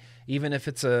stubby, even if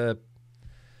it's a,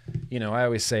 you know, I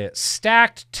always say it,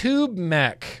 stacked tube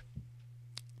mech.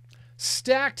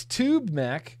 Stacked tube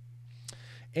mech.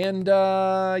 And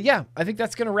yeah, I think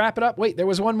that's going to wrap it up. Wait, there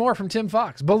was one more from Tim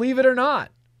Fox. Believe it or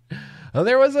not. Oh,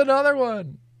 there was another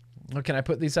one. Oh, can I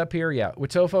put these up here? Yeah.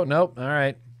 Witofo? Nope. All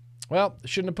right. Well,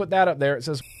 shouldn't have put that up there. It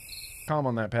says com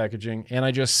on that packaging. And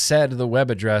I just said the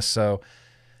web address. So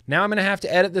now I'm going to have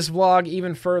to edit this vlog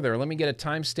even further. Let me get a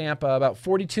timestamp about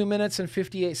 42 minutes and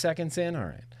 58 seconds in. All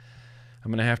right.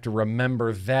 I'm going to have to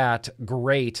remember that.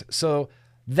 Great. So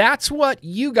that's what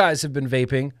you guys have been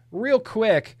vaping. Real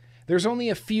quick, there's only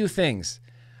a few things.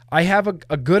 I have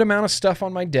a good amount of stuff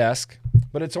on my desk,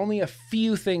 but it's only a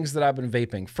few things that I've been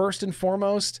vaping. First and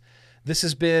foremost, this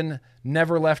has been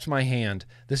never left my hand.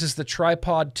 This is the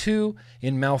Tripod 2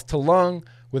 in mouth to lung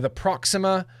with a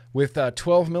Proxima with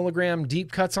 12 milligram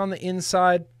deep cuts on the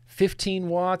inside, 15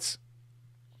 watts.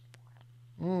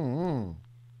 12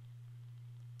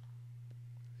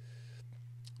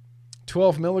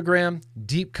 milligram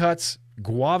deep cuts,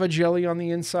 guava jelly on the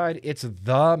inside. It's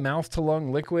the mouth to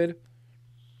lung liquid.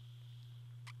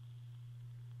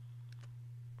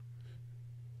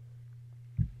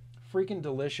 Freaking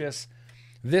delicious.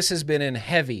 This has been in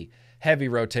heavy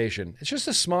rotation. It's just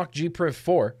a Smock G-Priv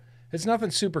 4. It's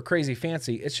nothing super crazy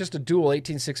fancy. It's just a dual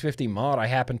 18650 mod I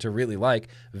happen to really like.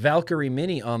 Valkyrie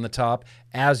Mini on the top,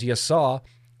 as you saw,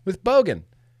 with Bogan.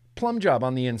 Plum job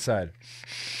on the inside.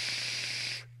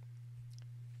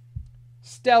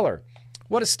 Stellar.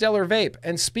 What a stellar vape.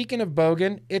 And speaking of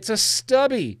Bogan, it's a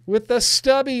stubby with the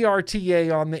stubby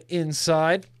RTA on the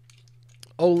inside.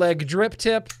 Oleg drip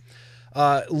tip.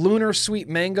 Lunar Sweet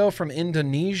Mango from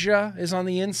Indonesia is on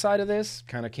the inside of this.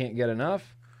 Kind of can't get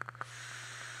enough.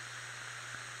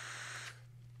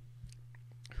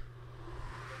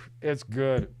 It's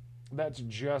good. That's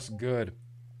just good.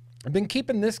 I've been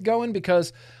keeping this going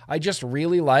because I just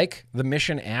really like the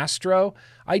Mission Astro.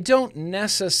 I don't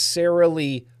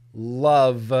necessarily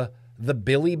love the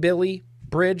Billy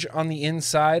bridge on the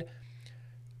inside.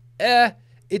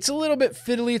 It's a little bit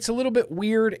fiddly, it's a little bit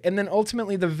weird, and then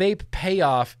ultimately the vape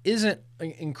payoff isn't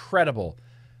incredible.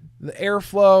 The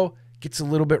airflow gets a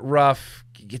little bit rough,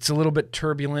 It's a little bit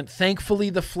turbulent. Thankfully,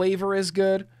 the flavor is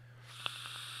good.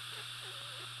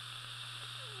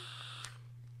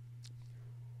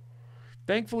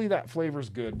 Thankfully, that flavor's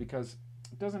good because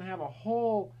it doesn't have a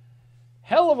whole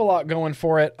hell of a lot going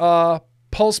for it. Pulse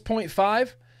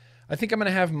 0.5. I think I'm going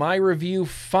to have my review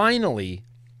finally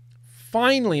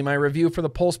my review for the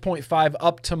Pulse 0.5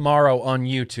 up tomorrow on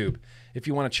YouTube if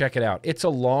you want to check it out. It's a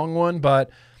long one, but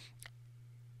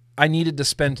I needed to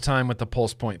spend time with the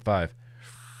Pulse 0.5.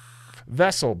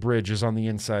 Vessel bridge is on the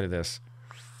inside of this.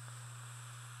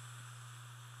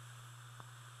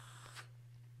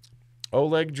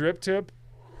 Oleg drip tip.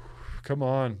 Come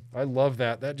on. I love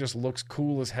that. That just looks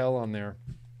cool as hell on there.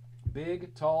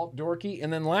 Big, tall, dorky.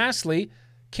 And then lastly,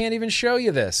 can't even show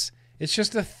you this. It's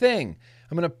just a thing.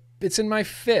 It's in my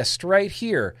fist right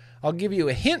here. I'll give you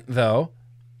a hint though.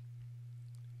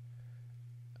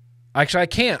 Actually,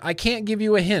 I can't give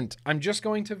you a hint. I'm just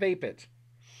going to vape it.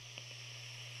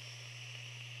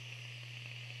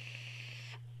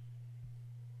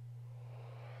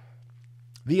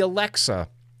 The Alexa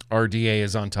RDA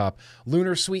is on top.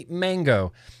 Lunar Sweet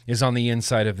Mango is on the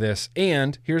inside of this.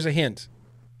 And here's a hint.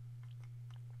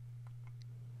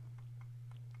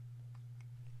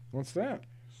 What's that?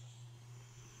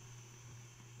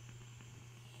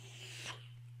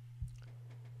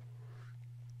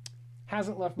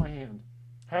 Hasn't left my hand.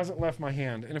 Hasn't left my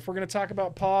hand. And if we're going to talk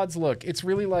about pods, look, it's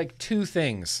really like two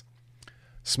things.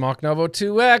 Smock Novo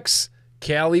 2X,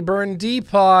 Caliburn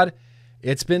D-Pod.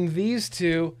 It's been these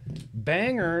two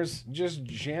bangers just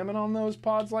jamming on those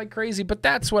pods like crazy. But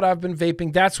that's what I've been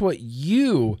vaping. That's what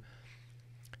you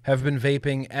have been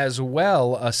vaping as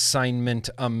well, Assignment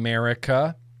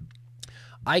America.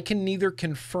 I can neither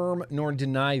confirm nor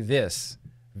deny this,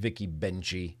 Vicky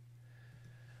Benji.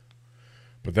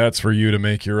 But that's for you to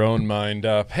make your own mind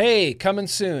up. Hey, coming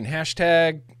soon.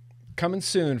 Hashtag coming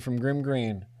soon from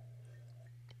GrimmGreen.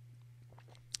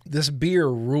 This beer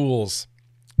rules.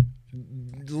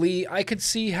 Lee, I could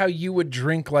see how you would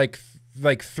drink like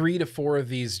 3 to 4 of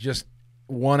these just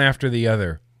one after the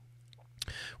other.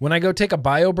 When I go take a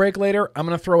bio break later, I'm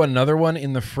going to throw another one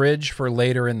in the fridge for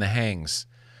later in the hangs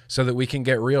so that we can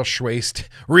get real schwasty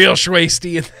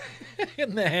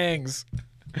in the hangs.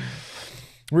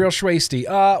 Real schwasty.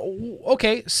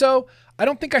 Okay, so I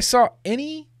don't think I saw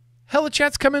any hella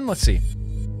chats come in. Let's see.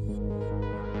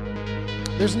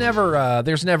 There's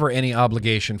never any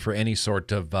obligation for any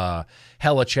sort of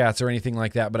hella chats or anything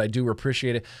like that, but I do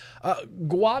appreciate it.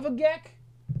 Guava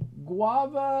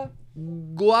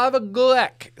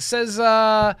Glek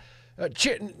says,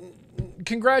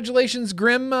 congratulations,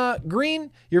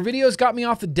 Green. Your videos got me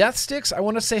off the death sticks. I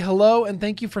want to say hello and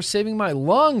thank you for saving my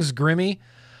lungs, Grimmy.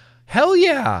 Hell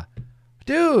yeah.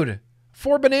 Dude,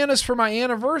 4 bananas for my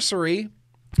anniversary.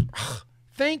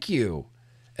 Thank you.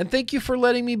 And thank you for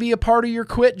letting me be a part of your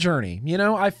quit journey. You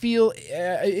know, I feel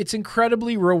it's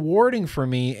incredibly rewarding for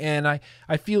me, and I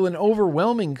feel an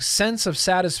overwhelming sense of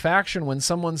satisfaction when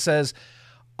someone says,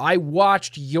 I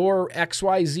watched your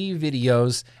XYZ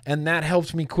videos, and that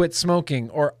helped me quit smoking,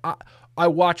 or I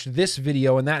watched this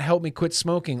video, and that helped me quit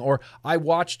smoking, or I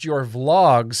watched your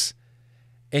vlogs,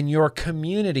 and your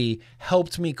community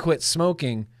helped me quit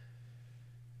smoking.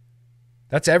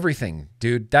 That's everything,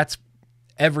 dude. That's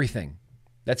everything.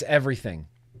 That's everything.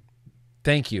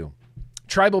 Thank you.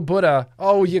 Tribal Buddha.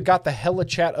 Oh, you got the hella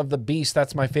chat of the beast.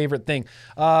 That's my favorite thing.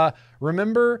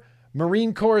 Remember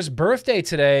Marine Corps' birthday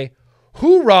today.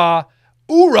 Hoorah.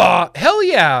 Oorah. Hell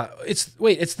yeah. It's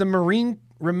the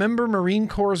remember Marine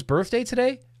Corps' birthday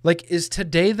today? Like, is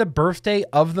today the birthday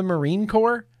of the Marine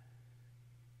Corps?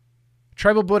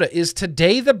 Tribal Buddha, is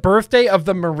today the birthday of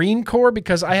the Marine Corps?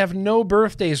 Because I have no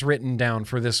birthdays written down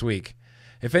for this week.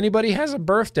 If anybody has a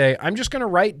birthday, I'm just going to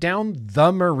write down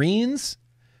the Marines,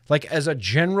 like as a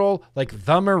general, like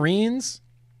the Marines.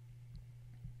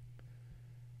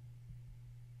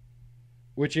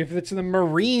 Which if it's the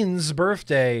Marines'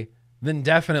 birthday, then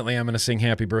definitely I'm going to sing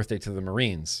happy birthday to the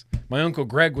Marines. My Uncle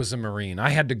Greg was a Marine. I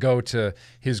had to go to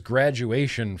his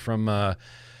graduation from the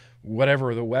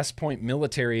West Point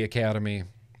Military Academy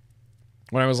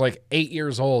when I was like 8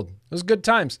 years old. It was good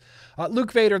times.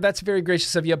 Luke Vader, that's very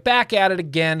gracious of you. Back at it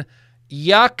again.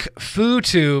 Yuck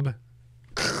FooTube.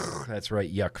 That's right,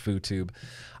 Yuck FooTube.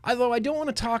 Although I don't want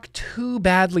to talk too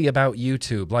badly about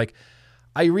YouTube. Like,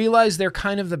 I realize they're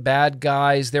kind of the bad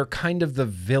guys. They're kind of the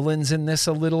villains in this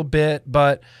a little bit.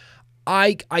 But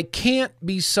I can't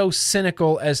be so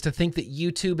cynical as to think that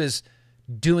YouTube is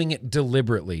doing it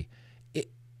deliberately.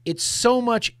 It's so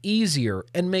much easier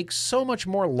and makes so much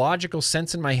more logical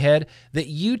sense in my head that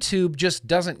YouTube just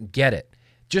doesn't get it.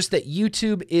 Just that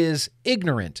YouTube is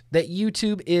ignorant, that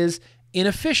YouTube is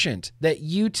inefficient, that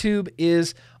YouTube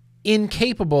is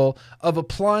incapable of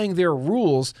applying their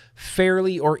rules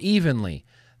fairly or evenly.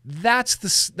 That's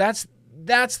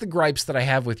the gripes that I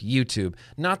have with YouTube.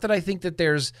 Not that I think that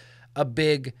there's a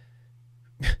big,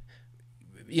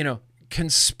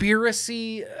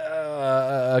 conspiracy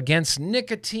against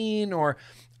nicotine, or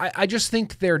I just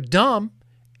think they're dumb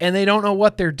and they don't know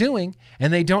what they're doing,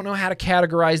 and they don't know how to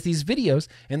categorize these videos,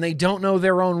 and they don't know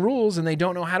their own rules, and they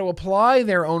don't know how to apply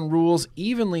their own rules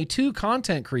evenly to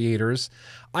content creators.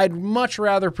 I'd much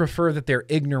rather prefer that they're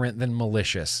ignorant than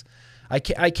malicious. I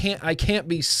can't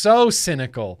be so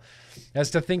cynical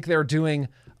as to think they're doing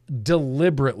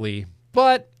deliberately,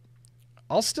 but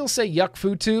I'll still say yuck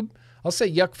food tube. I'll say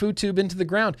yuck food tube into the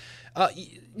ground.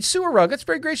 Sewer Rug, that's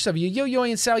very gracious of you. Yo-yo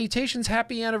and salutations.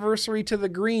 Happy anniversary to the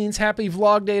Greens. Happy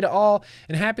vlog day to all.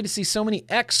 And happy to see so many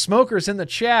ex-smokers in the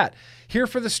chat. Here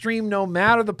for the stream no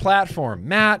matter the platform.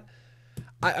 Matt,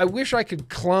 I wish I could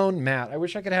clone Matt. I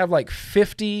wish I could have like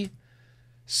 50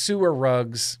 Sewer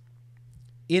Rugs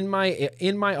in my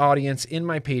audience, in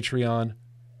my Patreon.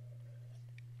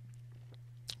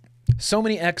 So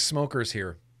many ex-smokers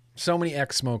here. So many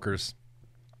ex-smokers.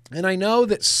 And I know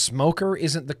that smoker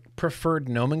isn't the preferred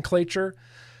nomenclature,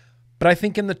 but I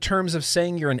think in the terms of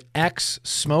saying you're an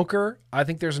ex-smoker, I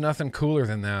think there's nothing cooler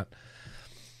than that.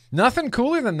 Nothing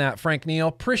cooler than that, Frank Neal.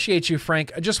 Appreciate you,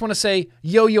 Frank. I just want to say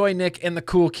yo-yo Nick and the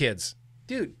cool kids.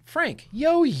 Dude, Frank,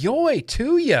 yo-yo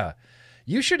to ya.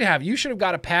 You should have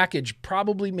got a package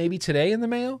probably maybe today in the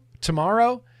mail,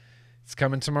 tomorrow. It's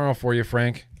coming tomorrow for you,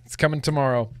 Frank. It's coming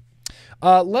tomorrow.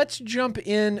 Let's jump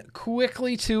in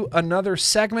quickly to another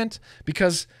segment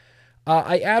because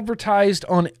I advertised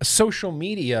on social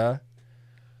media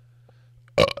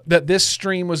that this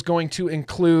stream was going to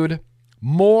include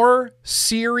more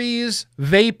series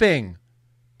vaping.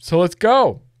 So let's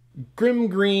go.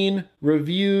 GrimmGreen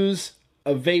reviews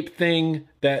a vape thing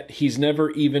that he's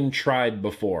never even tried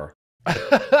before.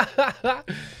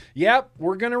 Yep,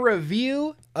 we're going to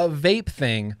review a vape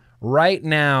thing right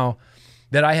now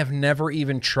that I have never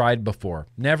even tried before.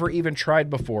 Never even tried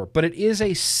before. But it is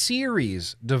a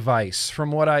series device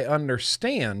from what I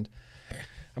understand.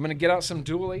 I'm going to get out some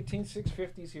dual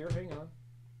 18650s here. Hang on.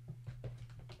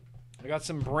 I got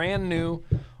some brand new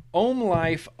Ohm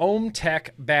Life Ohm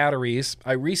Tech batteries.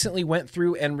 I recently went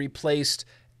through and replaced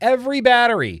every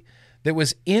battery that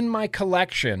was in my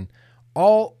collection.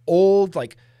 All old,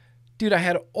 like... Dude, I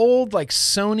had old like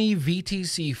Sony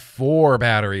VTC4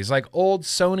 batteries, like old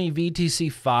Sony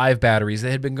VTC5 batteries.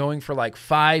 They had been going for like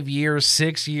 5 years,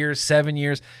 6 years, 7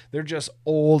 years. They're just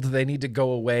old. They need to go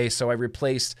away. So I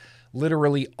replaced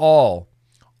literally all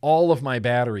of my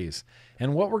batteries.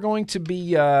 And what we're going to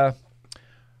be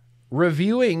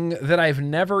reviewing that I've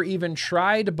never even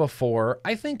tried before,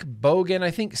 I think Bogan, I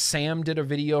think Sam did a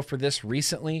video for this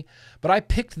recently, but I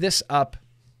picked this up.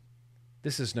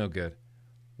 This is no good.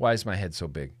 Why is my head so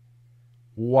big?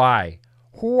 Why?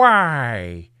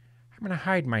 Why? I'm going to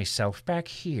hide myself back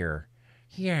here.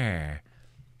 Yeah.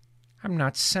 I'm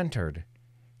not centered.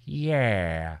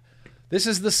 Yeah. This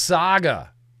is the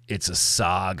Saga. It's a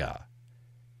saga.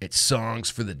 It's songs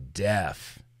for the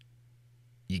deaf.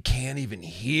 You can't even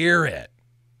hear it.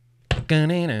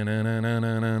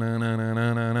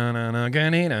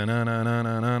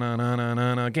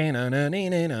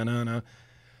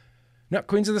 No,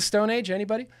 Queens of the Stone Age,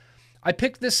 anybody? I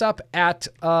picked this up at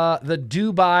the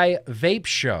Dubai Vape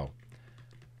Show.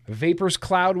 Vapors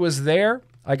Cloud was there.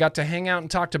 I got to hang out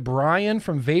and talk to Brian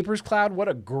from Vapors Cloud. What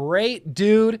a great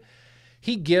dude.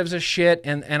 He gives a shit,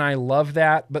 and I love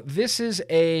that. But this is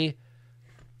a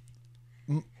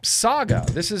saga.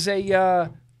 This is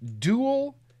a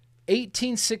dual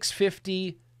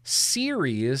 18650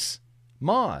 series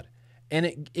mod.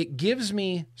 And it gives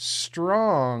me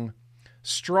strong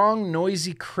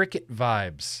noisy cricket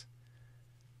vibes.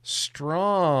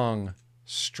 Strong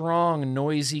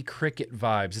noisy cricket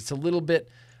vibes. It's a little bit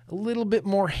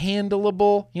more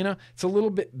handleable, you know. It's a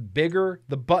little bit bigger.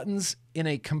 The button's in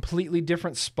a completely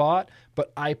different spot,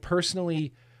 but I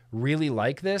personally really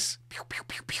like this. Pew, pew,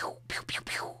 pew, pew, pew, pew,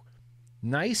 pew.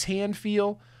 Nice hand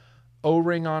feel.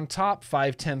 O-ring on top,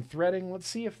 510 threading. Let's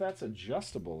see if that's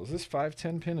adjustable. Is this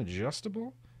 510 pin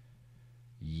adjustable?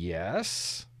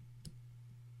 Yes.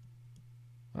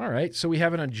 All right, so we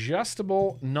have an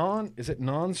adjustable is it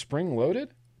non-spring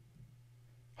loaded?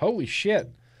 Holy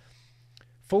shit.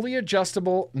 Fully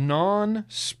adjustable,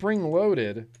 non-spring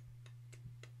loaded.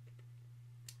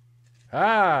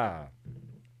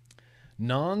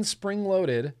 Non-spring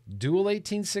loaded, dual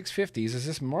 18650s. Is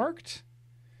this marked?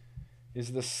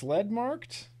 Is the sled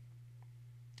marked?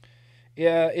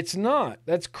 Yeah, it's not.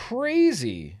 That's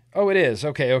crazy. Oh, it is.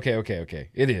 Okay.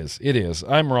 It is.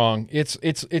 I'm wrong. It's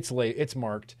late. It's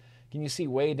marked. Can you see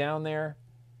way down there?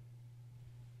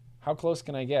 How close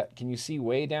can I get? Can you see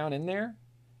way down in there?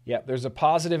 Yeah, there's a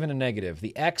positive and a negative.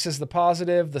 The X is the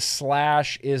positive, the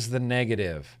slash is the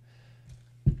negative.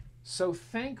 So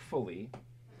thankfully,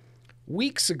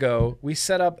 weeks ago, we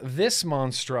set up this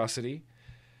monstrosity,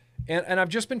 and I've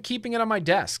just been keeping it on my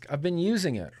desk. I've been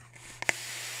using it.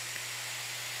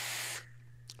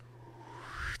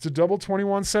 It's a double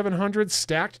 21700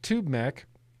 stacked tube mech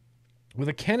with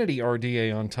a Kennedy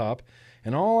RDA on top.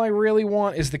 And all I really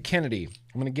want is the Kennedy.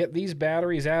 I'm going to get these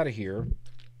batteries out of here.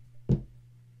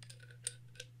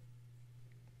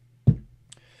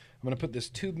 I'm going to put this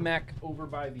tube mech over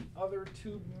by the other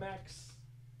tube mechs.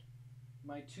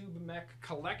 My tube mech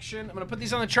collection. I'm going to put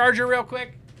these on the charger real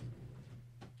quick.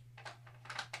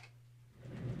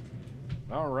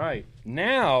 All right.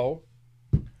 Now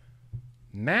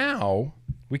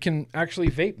we can actually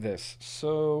vape this.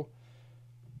 So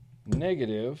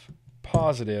negative,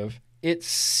 positive. It's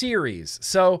series.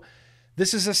 So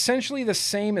this is essentially the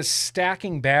same as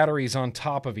stacking batteries on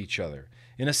top of each other.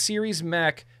 In a series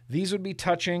mech, these would be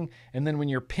touching, and then when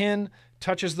your pin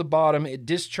touches the bottom, it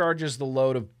discharges the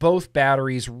load of both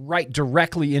batteries right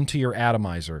directly into your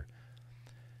atomizer.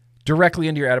 Directly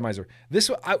into your atomizer. This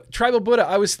Tribal Buddha,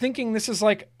 I was thinking this is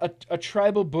like a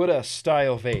Tribal Buddha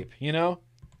style vape, you know?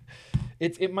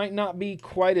 It might not be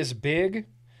quite as big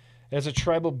as a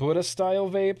Tribal Buddha style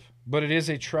vape, but it is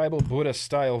a Tribal Buddha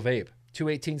style vape.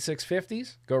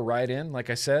 218-650s, go right in, like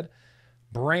I said.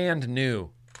 Brand new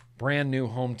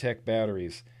Home Tech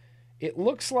batteries. It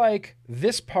looks like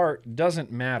this part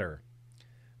doesn't matter.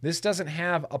 This doesn't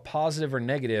have a positive or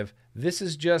negative. This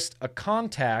is just a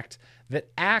contact that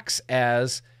acts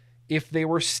as if they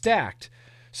were stacked.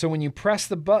 So when you press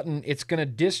the button, it's going to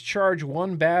discharge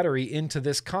one battery into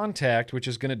this contact, which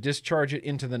is going to discharge it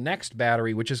into the next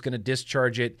battery, which is going to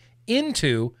discharge it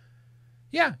into,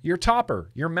 yeah, your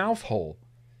topper, your mouth hole.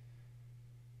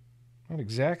 Not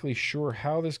exactly sure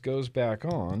how this goes back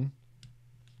on.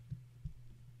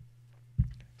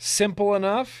 Simple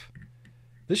enough.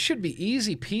 This should be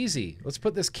easy peasy. Let's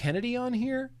put this Kennedy on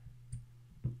here.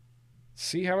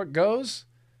 See how it goes?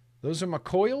 Those are my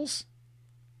coils.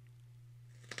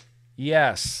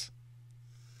 Yes.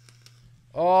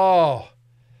 Oh,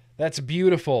 that's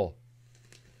beautiful.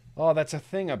 Oh, that's a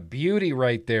thing of beauty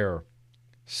right there.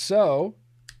 So,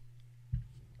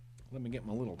 let me get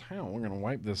my little towel. We're going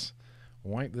to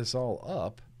wipe this all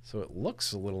up so it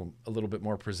looks a little bit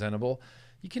more presentable.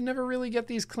 You can never really get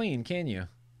these clean, can you?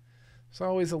 There's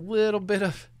always a little bit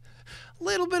of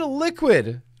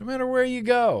liquid, no matter where you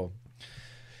go.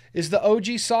 Is the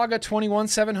OG Saga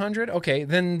 21700? Okay,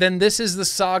 then this is the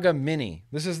Saga Mini.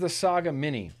 This is the Saga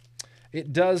Mini.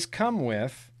 It does come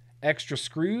with extra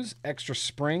screws, extra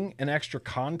spring, an extra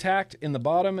contact in the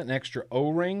bottom, an extra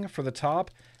O-ring for the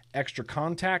top, extra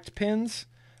contact pins,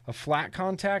 a flat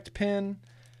contact pin,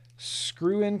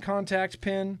 screw-in contact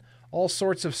pin, all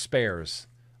sorts of spares.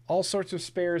 All sorts of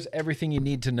spares, everything you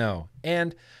need to know.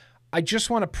 And I just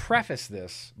want to preface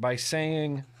this by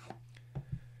saying,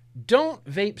 don't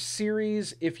vape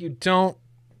series if you don't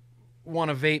want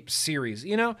to vape series.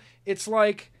 You know, it's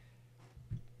like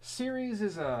series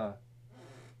is a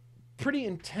pretty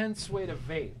intense way to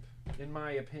vape, in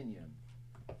my opinion.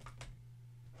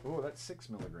 Oh, that's 6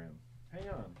 milligram. Hang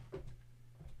on.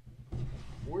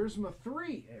 Where's my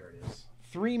 3? There it is.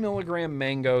 3 milligram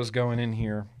mangoes going in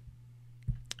here.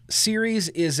 Series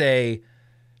is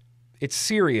it's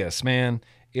serious, man.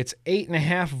 It's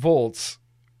 8.5 volts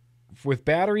with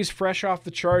batteries fresh off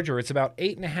the charger. It's about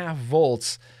 8.5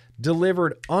 volts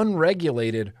delivered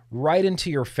unregulated right into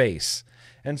your face.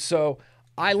 And so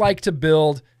I like to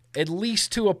build at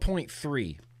least to a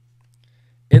 0.3.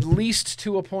 At least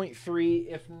to a 0.3,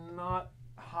 if not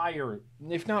higher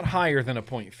than a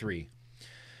 0.3.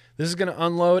 This is going to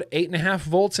unload 8.5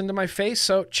 volts into my face.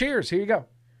 So cheers. Here you go.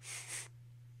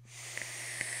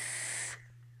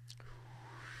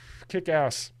 Kick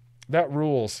ass. That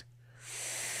rules.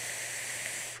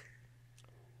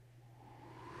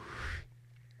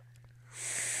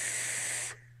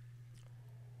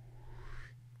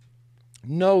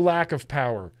 No lack of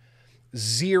power.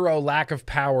 Zero lack of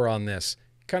power on this.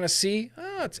 Kind of see?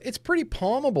 Oh, it's pretty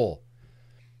palmable.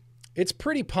 It's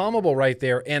pretty palmable right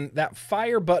there. And that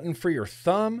fire button for your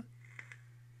thumb,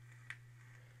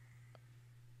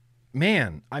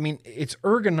 man, I mean, it's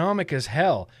ergonomic as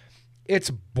hell. It's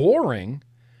boring.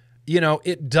 You know,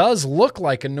 it does look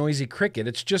like a noisy cricket.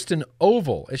 It's just an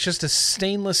oval. It's just a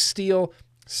stainless steel.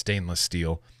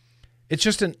 It's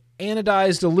just an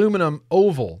anodized aluminum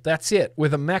oval. That's it,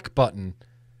 with a mech button.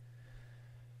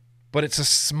 But it's a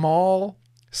small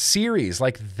series.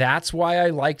 Like, that's why I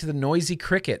liked the Noisy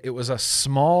Cricket. It was a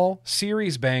small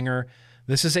series banger.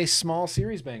 This is a small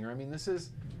series banger. I mean, this is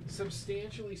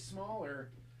substantially smaller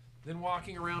than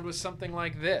walking around with something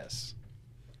like this.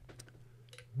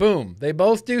 Boom. They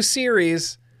both do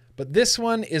series, but this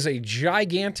one is a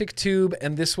gigantic tube,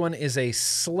 and this one is a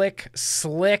slick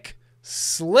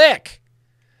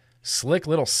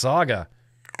little saga.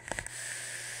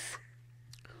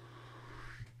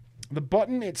 The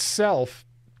button itself,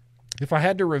 if I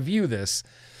had to review this,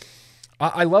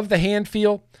 I love the hand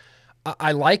feel.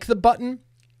 I like the button.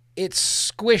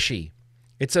 It's squishy.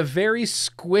 It's a very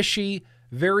squishy,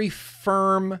 very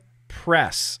firm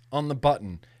press on the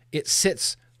button. It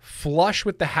sits flush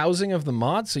with the housing of the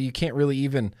mod, so you can't really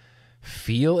even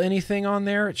feel anything on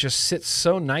there. It just sits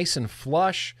so nice and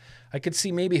flush. I could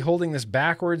see maybe holding this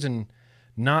backwards and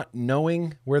not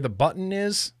knowing where the button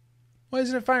is. Why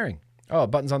isn't it firing? Oh,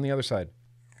 button's on the other side.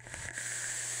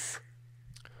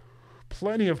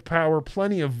 Plenty of power,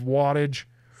 plenty of wattage.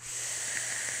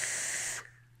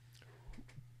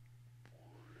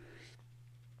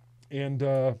 And,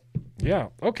 yeah,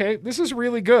 okay, this is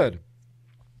really good.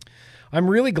 I'm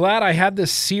really glad I had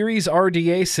this Series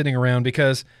RDA sitting around,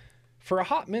 because for a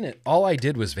hot minute, all I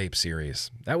did was Vape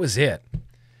Series. That was it.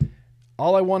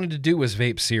 All I wanted to do was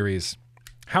Vape Series.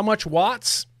 How much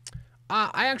watts?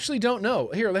 I actually don't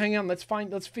know. Here, hang on. Let's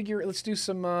do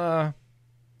some,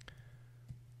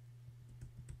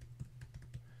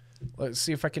 let's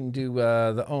see if I can do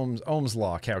the Ohm's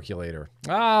Law calculator.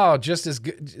 Oh, just as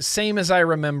good. Same as I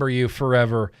remember you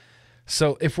forever.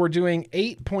 So if we're doing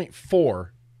 8.4,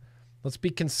 let's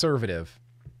be conservative.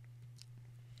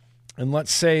 And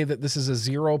let's say that this is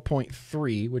a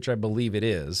 0.3, which I believe it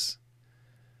is.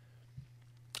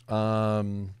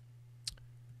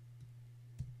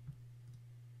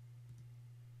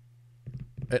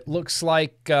 It looks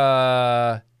like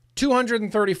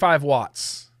 235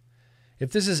 watts.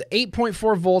 If this is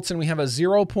 8.4 volts and we have a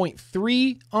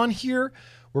 0.3 on here,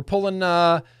 we're pulling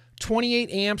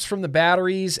 28 amps from the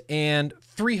batteries and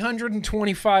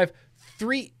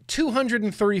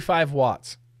 235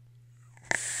 watts.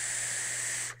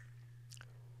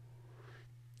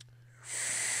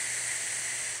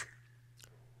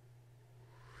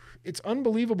 It's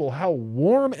unbelievable how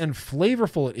warm and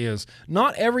flavorful it is.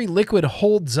 Not every liquid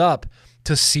holds up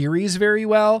to series very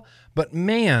well, but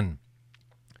man,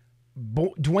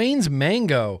 Dwayne's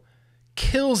Mango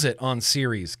kills it on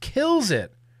series. Kills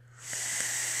it.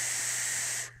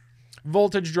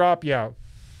 Voltage drop, yeah.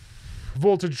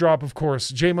 Voltage drop, of course.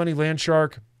 J Money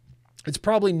Landshark. It's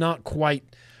probably not quite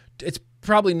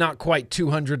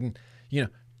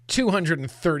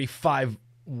 235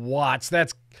 watts.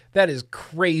 That is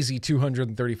crazy,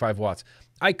 235 watts.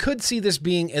 I could see this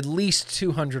being at least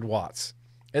 200 watts.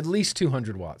 At least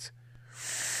 200 watts.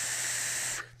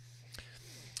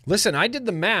 Listen, I did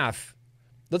the math.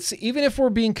 Let's see, even if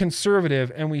we're being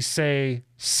conservative and we say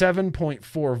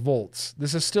 7.4 volts,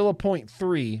 this is still a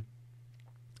 0.3.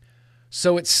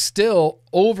 So it's still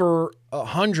over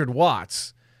 100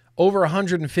 watts, over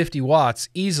 150 watts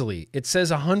easily. It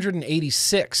says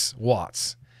 186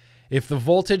 watts. If the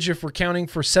voltage, if we're counting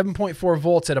for 7.4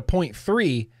 volts at a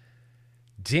 0.3,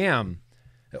 damn,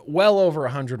 well over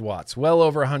 100 watts, well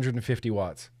over 150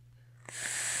 watts.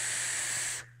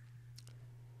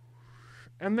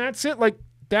 And that's it. Like,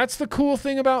 that's the cool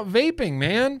thing about vaping,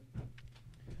 man.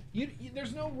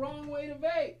 There's no wrong way to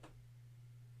vape.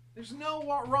 There's no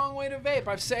wrong way to vape.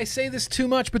 I say this too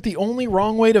much, but the only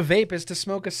wrong way to vape is to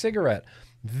smoke a cigarette.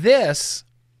 This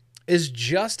is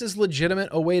just as legitimate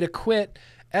a way to quit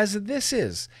as this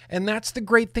is. And that's the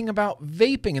great thing about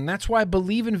vaping. And that's why I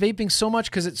believe in vaping so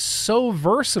much, because it's so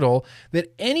versatile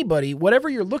that anybody, whatever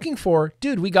you're looking for,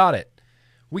 dude, we got it.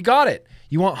 We got it.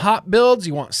 You want hot builds,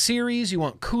 you want series, you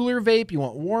want cooler vape, you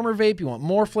want warmer vape, you want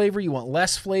more flavor, you want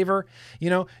less flavor,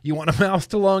 you want a mouth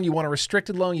to lung, you want a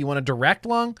restricted lung, you want a direct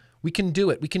lung. We can do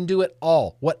it. We can do it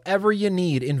all. Whatever you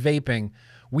need in vaping,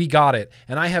 we got it.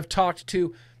 And I have talked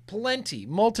to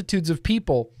multitudes of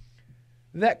people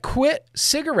that quit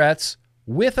cigarettes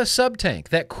with a sub-tank,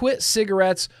 that quit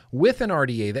cigarettes with an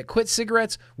RDA, that quit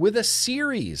cigarettes with a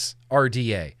series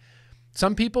RDA.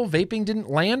 Some people, vaping didn't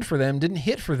land for them, didn't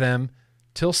hit for them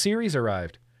till series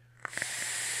arrived.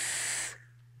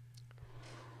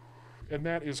 And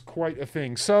that is quite a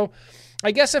thing. So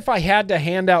I guess if I had to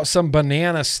hand out some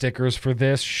banana stickers for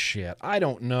this shit, I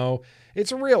don't know.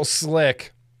 It's real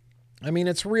slick. I mean,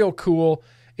 it's real cool.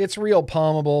 It's real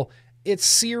palmable. It's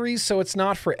series, so it's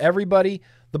not for everybody.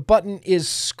 The button is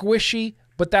squishy,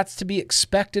 but that's to be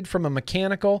expected from a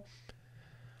mechanical.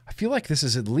 I feel like this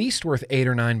is at least worth 8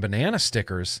 or 9 banana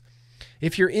stickers.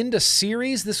 If you're into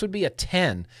series, this would be a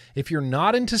 10. If you're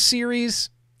not into series,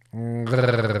 maybe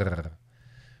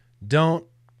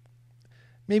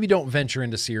don't venture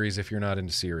into series if you're not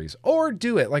into series. Or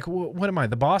do it. Like, what am I,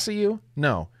 the boss of you?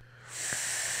 No.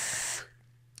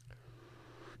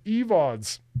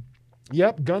 EVODs.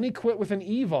 Yep, Gunny quit with an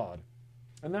EVOD.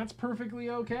 And that's perfectly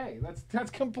okay.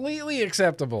 That's completely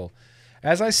acceptable.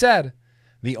 As I said,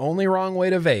 the only wrong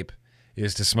way to vape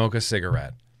is to smoke a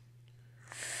cigarette.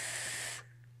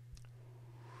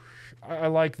 I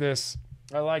like this.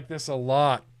 I like this a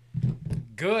lot.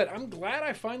 Good. I'm glad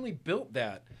I finally built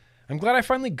that. I'm glad I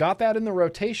finally got that in the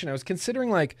rotation. I was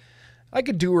considering, like, I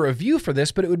could do a review for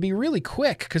this, but it would be really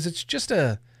quick because it's just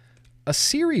a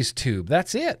series tube.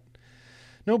 That's it.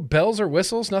 No bells or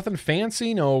whistles, nothing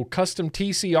fancy, no custom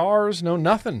TCRs, no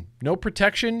nothing. No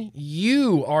protection.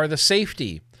 You are the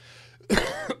safety.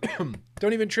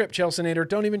 Don't even trip, Chelseanator.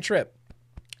 Don't even trip.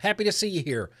 Happy to see you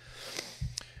here.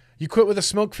 You quit with a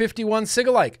Smoke 51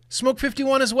 Cigalike. Smoke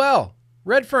 51 as well.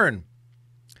 Redfern.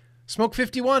 Smoke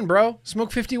 51, bro.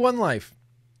 Smoke 51 life.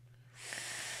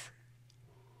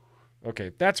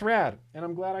 Okay, that's rad. And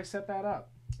I'm glad I set that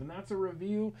up. And that's a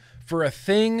review for a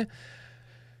thing.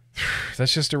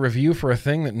 That's just a review for a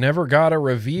thing that never got a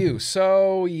review.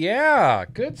 So, yeah,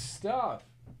 good stuff.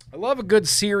 I love a good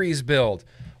series build.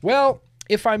 Well,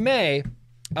 if I may,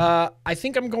 I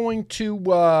think I'm going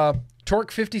to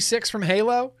Torque 56 from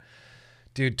Halo.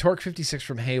 Dude, Torque 56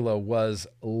 from Halo was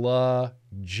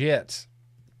legit.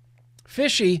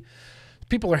 Fishy.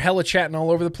 People are hella chatting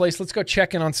all over the place. Let's go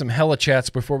check in on some hella chats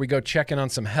before we go check in on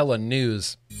some hella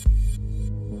news.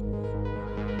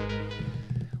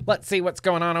 Let's see what's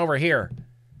going on over here.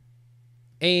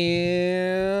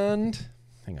 And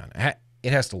hang on.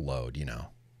 It has to load, you know.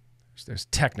 There's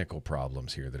technical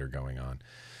problems here that are going on.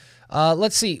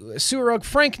 Let's see. Suarog,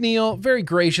 Frank Neal, very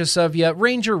gracious of you.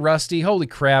 Ranger Rusty, holy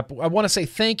crap. I want to say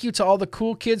thank you to all the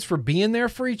cool kids for being there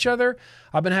for each other.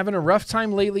 I've been having a rough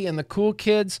time lately, and the cool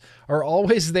kids are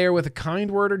always there with a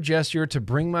kind word or gesture to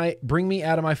bring me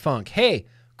out of my funk. Hey,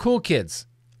 cool kids,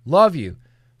 love you.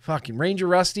 Fucking Ranger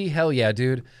Rusty, hell yeah,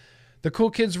 dude. The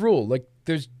cool kids rule. Like,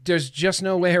 there's just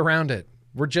no way around it.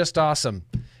 We're just awesome.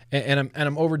 And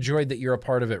I'm overjoyed that you're a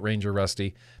part of it, Ranger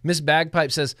Rusty. Miss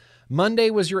Bagpipe says, Monday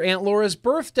was your Aunt Laura's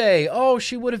birthday. Oh,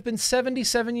 she would have been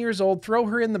 77 years old. Throw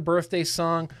her in the birthday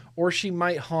song, or she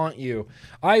might haunt you.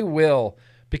 I will,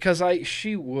 because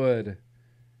she would.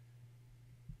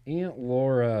 Aunt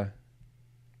Laura.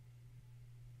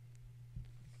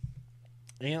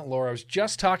 Aunt Laura. I was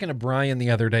just talking to Brian the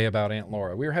other day about Aunt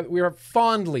Laura. We were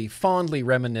fondly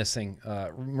reminiscing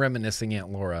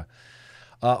Aunt Laura.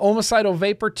 Homicidal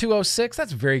Vapor 206,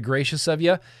 that's very gracious of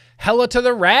you. Hella to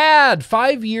the rad,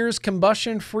 5 years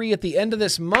combustion free at the end of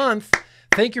this month.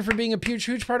 Thank you for being a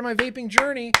huge part of my vaping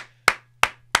journey.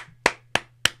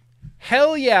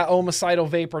 Hell yeah, Homicidal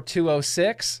Vapor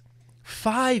 206.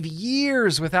 5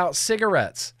 years without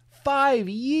cigarettes. 5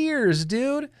 years,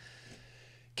 dude.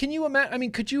 Can you imagine? I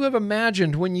mean, could you have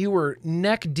imagined when you were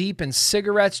neck deep in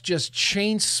cigarettes, just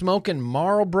chain smoking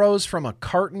Marlboros from a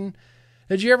carton?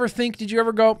 Did you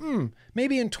ever go,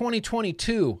 maybe in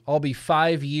 2022, I'll be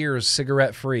 5 years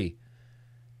cigarette free?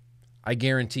 I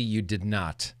guarantee you did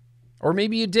not. Or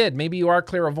maybe you did. Maybe you are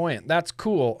clairvoyant. That's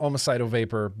cool, Homicidal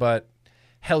Vapor, but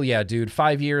hell yeah, dude.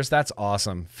 5 years, that's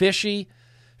awesome. Fishy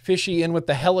in with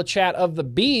the hella chat of the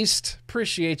beast.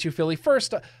 Appreciate you, Philly.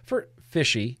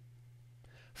 Fishy.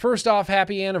 First off,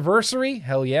 happy anniversary.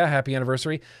 Hell yeah, happy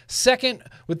anniversary. Second,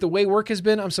 with the way work has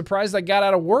been, I'm surprised I got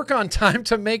out of work on time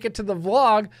to make it to the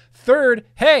vlog. Third,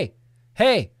 hey,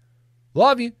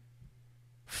 love you.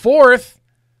 Fourth,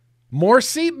 more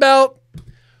seatbelt.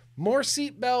 More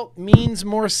seatbelt means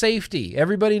more safety.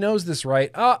 Everybody knows this,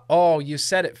 right? Oh, you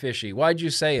said it, Fishy. Why'd you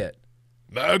say it?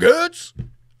 Maggots?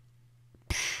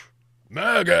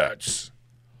 Maggots.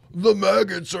 The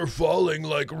maggots are falling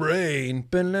like rain.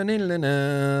 Maggots.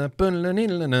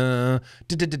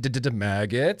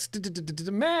 Maggots.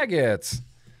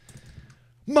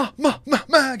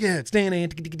 Maggots.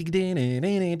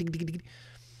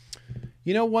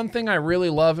 You know, one thing I really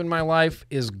love in my life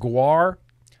is guar.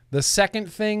 The second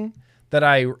thing that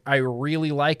I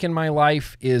really like in my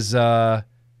life is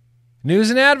news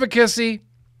and advocacy.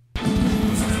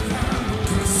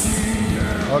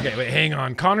 Okay, wait, hang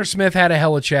on. Connor Smith had a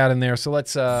hella chat in there, so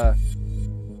let's pop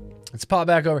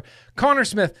back over. Connor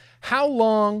Smith, how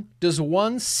long does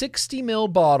one 60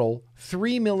 ml bottle,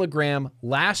 3 milligram,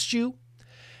 last you?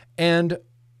 And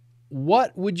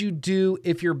what would you do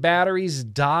if your batteries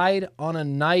died on a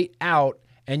night out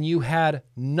and you had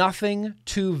nothing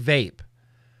to vape.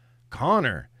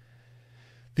 Connor,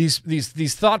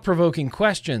 these thought-provoking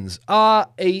questions.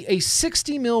 A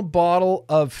 60 ml bottle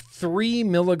of 3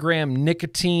 milligram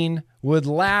nicotine would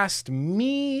last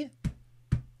me,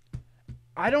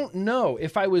 I don't know,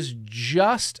 if I was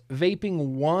just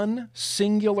vaping one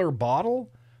singular bottle,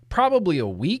 probably a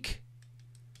week.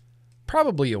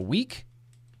 Probably a week.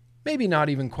 Maybe not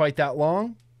even quite that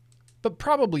long, but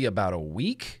probably about a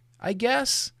week, I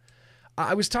guess.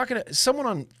 I was talking to someone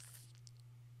on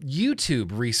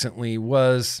YouTube recently,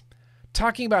 was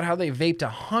talking about how they vaped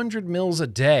 100 mils a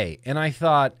day. And I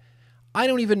thought, I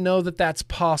don't even know that that's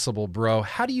possible, bro.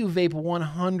 How do you vape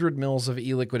 100 mils of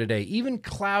e-liquid a day? Even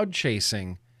cloud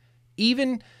chasing,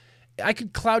 I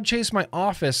could cloud chase my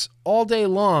office all day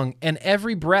long and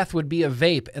every breath would be a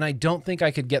vape. And I don't think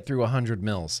I could get through 100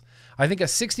 mils. I think a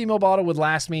 60 mil bottle would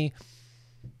last me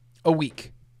a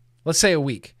week. Let's say a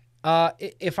week.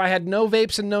 If I had no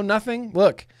vapes and no nothing,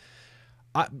 look,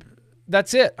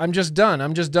 that's it. I'm just done.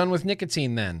 I'm just done with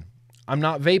nicotine then. I'm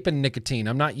not vaping nicotine.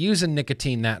 I'm not using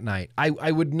nicotine that night.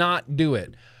 I would not do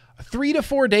it. 3 to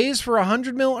 4 days for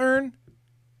 100 mil earn?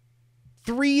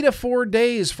 3 to 4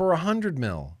 days for 100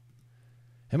 mil.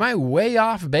 Am I way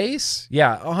off base?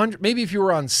 Yeah, 100. Maybe if you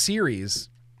were on series.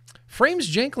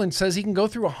 Frames Janklin says he can go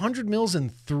through 100 mils in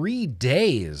 3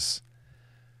 days.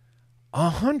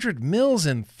 100 mils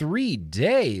in 3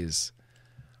 days.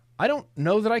 I don't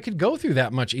know that I could go through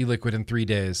that much e-liquid in 3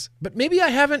 days, but maybe I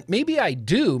haven't, maybe I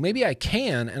do, maybe I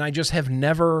can, and I just have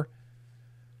never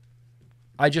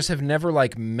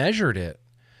like measured it.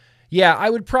 Yeah, I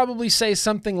would probably say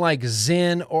something like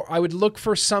Zyn, or I would look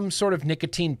for some sort of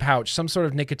nicotine pouch, some sort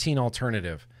of nicotine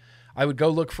alternative. I would go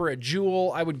look for a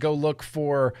Juul. I would go look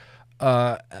for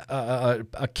a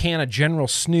can of General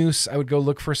Snus. I would go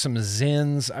look for some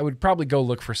Zyns. I would probably go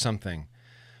look for something.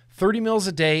 30 mils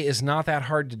a day is not that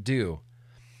hard to do.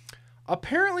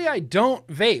 Apparently, I don't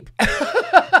vape.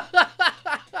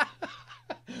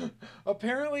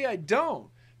 Apparently, I don't,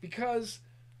 because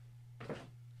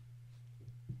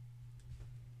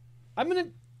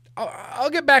I'll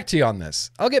get back to you on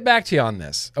this. I'll get back to you on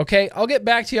this, okay? I'll get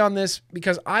back to you on this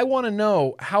because I want to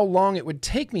know how long it would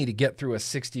take me to get through a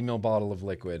 60 ml bottle of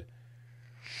liquid.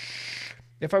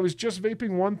 If I was just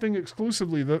vaping one thing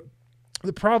exclusively,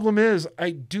 the problem is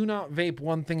I do not vape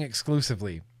one thing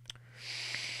exclusively.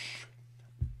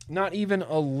 Not even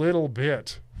a little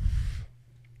bit.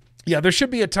 Yeah, there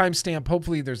should be a timestamp.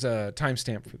 Hopefully there's a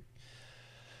timestamp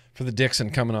for the Dixon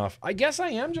coming off. I guess I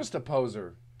am just a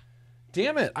poser.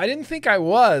 Damn it. I didn't think I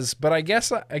was, but I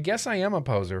guess I am a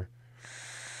poser.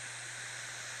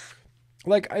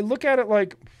 Like, I look at it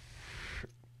like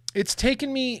it's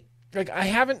taken me, like, I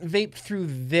haven't vaped through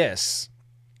this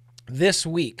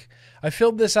week. I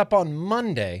filled this up on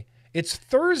Monday. It's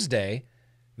Thursday.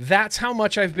 That's how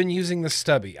much I've been using the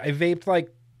stubby. I vaped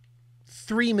like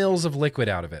 3 mils of liquid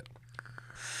out of it.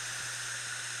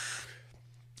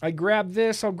 I grab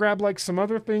this. I'll grab like some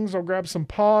other things. I'll grab some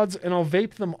pods and I'll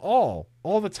vape them all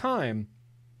the time.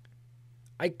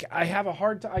 I have a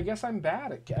hard time. I guess I'm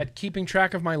bad at keeping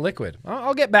track of my liquid.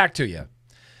 I'll get back to you.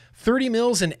 30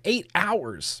 mils in 8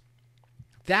 hours.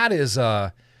 That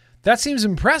seems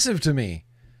impressive to me.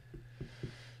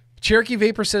 Cherokee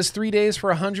Vapor says 3 days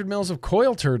for 100 mils of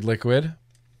coil turd liquid.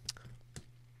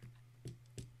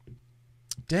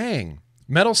 Dang.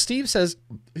 Metal Steve says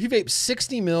he vapes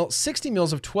 60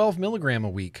 mils of 12 milligram a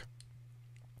week.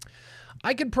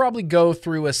 I could probably go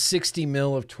through a 60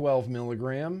 mil of 12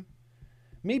 milligram.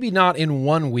 Maybe not in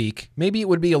 1 week. Maybe it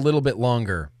would be a little bit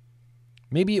longer.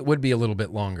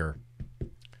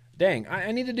 Dang,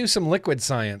 I need to do some liquid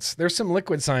science. There's some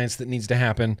liquid science that needs to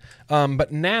happen.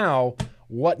 But now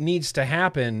what needs to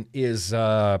happen is,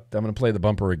 I'm going to play the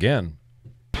bumper again.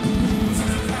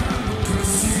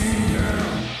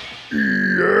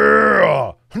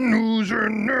 Yeah, news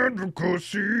and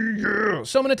advocacy, yeah.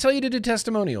 So I'm going to tell you to do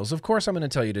testimonials. Of course I'm going to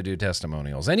tell you to do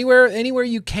testimonials. Anywhere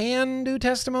you can do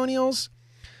testimonials,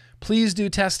 please do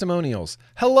testimonials.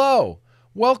 Hello,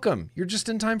 welcome. You're just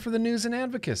in time for the news and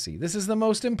advocacy. This is the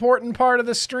most important part of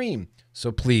the stream.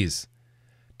 So please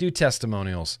do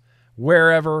testimonials.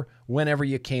 Wherever, whenever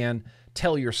you can,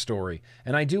 tell your story.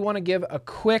 And I do want to give a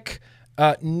quick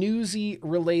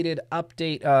newsy-related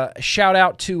update. Shout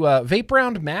out to Vape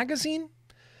Round Magazine.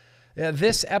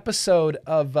 This episode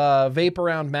of Vape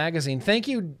Around Magazine. Thank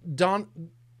you,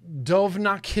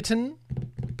 Dovna Kitten.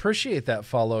 Appreciate that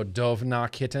follow, Dovna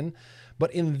Kitten.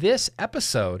 But in this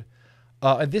episode,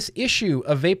 this issue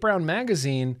of Vape Round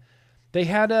Magazine, they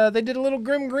did a little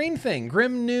GrimmGreen thing.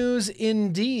 Grimm News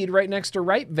Indeed right next to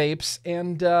Ripe Vapes.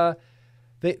 And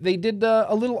They did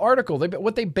a little article.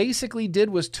 What they basically did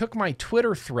was took my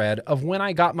Twitter thread of when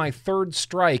I got my third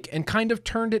strike and kind of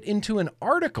turned it into an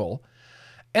article.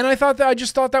 And I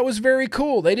just thought that was very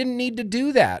cool. They didn't need to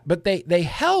do that, but they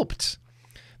helped.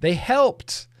 They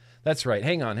helped. That's right.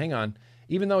 Hang on.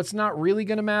 Even though it's not really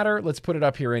going to matter, let's put it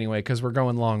up here anyway because we're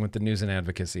going long with the news and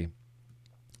advocacy.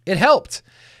 It helped.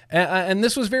 And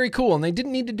this was very cool. And they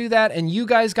didn't need to do that. And you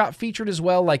guys got featured as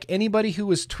well. Like anybody who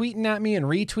was tweeting at me and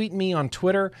retweeting me on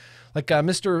Twitter, like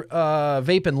Mr.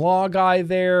 Vape and Law guy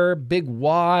there, Big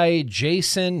Y,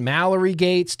 Jason, Mallory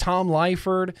Gates, Tom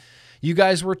Lyford. You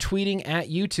guys were tweeting at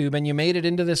YouTube and you made it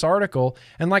into this article.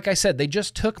 And like I said, they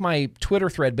just took my Twitter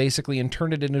thread basically and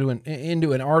turned it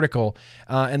into an article.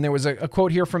 And there was a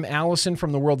quote here from Allison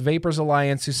from the World Vapors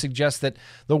Alliance who suggests that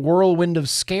the whirlwind of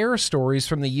scare stories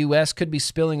from the U.S. could be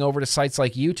spilling over to sites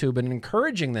like YouTube and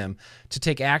encouraging them to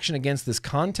take action against this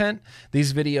content.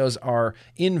 These videos are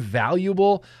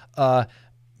invaluable.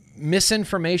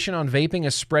 Misinformation on vaping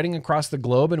is spreading across the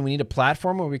globe, and we need a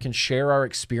platform where we can share our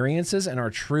experiences and our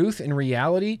truth. In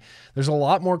reality, there's a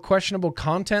lot more questionable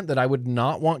content that I would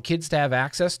not want kids to have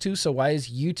access to, so why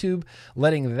is YouTube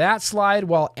letting that slide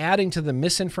while adding to the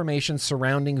misinformation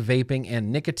surrounding vaping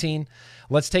and nicotine?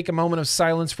 Let's take a moment of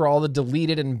silence for all the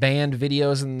deleted and banned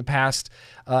videos in the past,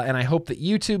 and I hope that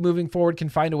YouTube moving forward can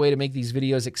find a way to make these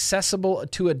videos accessible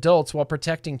to adults while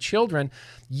protecting children.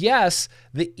 Yes,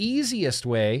 the easiest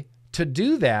way to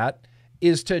do that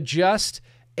is to just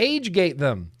age gate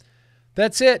them.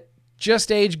 That's it.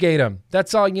 Just age gate them.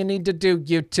 That's all you need to do,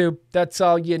 YouTube. That's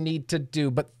all you need to do.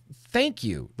 But thank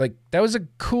you. Like, that was a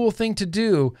cool thing to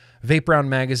do, Vape Round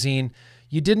Magazine.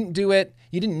 You didn't do it.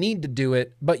 You didn't need to do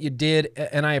it, but you did,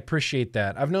 and I appreciate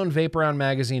that. I've known Vape Round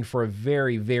Magazine for a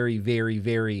very, very, very,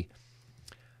 very,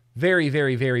 very,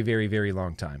 very, very, very, very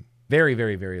long time. Very,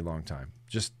 very, very long time.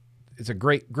 Just, it's a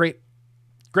great, great,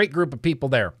 great group of people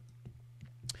there.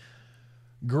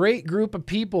 Great group of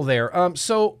people there.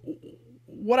 So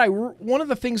one of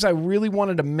the things I really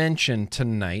wanted to mention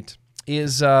tonight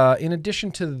is, in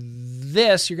addition to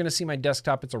this, you're going to see my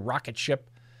desktop. It's a rocket ship.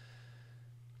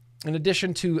 In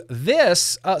addition to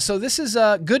this, so this is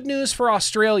good news for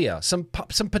Australia. Some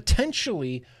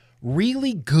potentially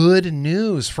really good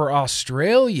news for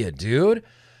Australia, dude.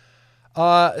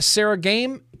 Sara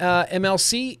Game,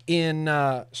 MLC in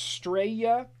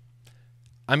Australia.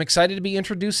 I'm excited to be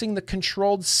introducing the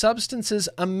Controlled Substances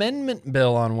Amendment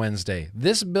Bill on Wednesday.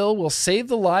 This bill will save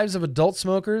the lives of adult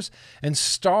smokers and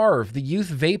starve the youth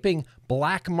vaping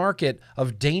black market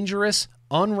of dangerous,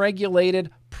 unregulated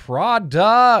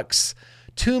products.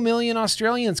 2 million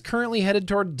Australians currently headed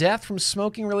toward death from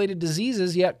smoking-related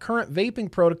diseases, yet current vaping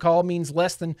protocol means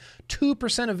less than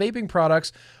 2% of vaping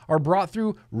products are brought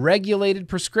through regulated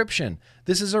prescription.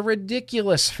 This is a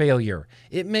ridiculous failure.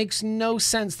 It makes no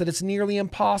sense that it's nearly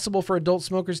impossible for adult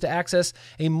smokers to access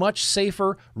a much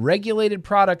safer, regulated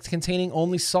product containing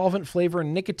only solvent flavor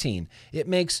and nicotine. It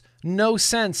makes no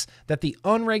sense that the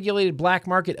unregulated black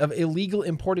market of illegal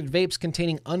imported vapes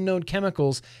containing unknown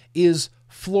chemicals is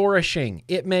flourishing.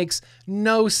 It makes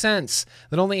no sense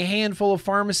that only a handful of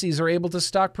pharmacies are able to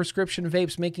stock prescription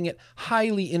vapes, making it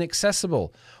highly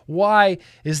inaccessible. Why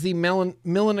is the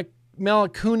Malakunis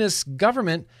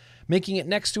government making it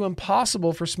next to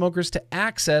impossible for smokers to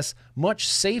access much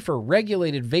safer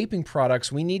regulated vaping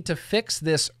products? We need to fix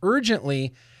this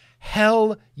urgently.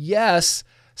 Hell yes,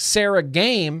 Sara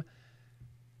Game.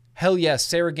 Hell yes,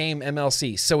 Sara Game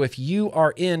MLC. So if you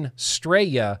are in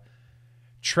Australia,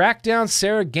 track down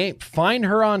Sara Game. Find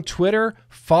her on Twitter.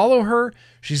 Follow her.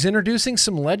 She's introducing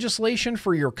some legislation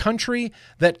for your country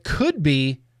that could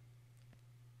be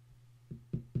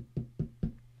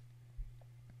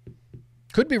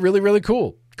really, really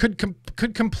cool.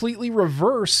 Could completely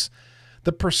reverse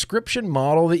the prescription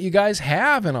model that you guys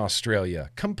have in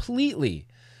Australia. Completely.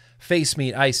 Face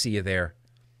meat, I see you there.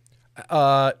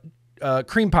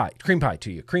 Cream pie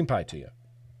to you. Cream pie to you.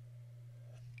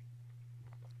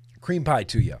 Cream pie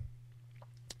to you.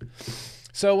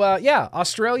 So yeah,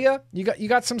 Australia, you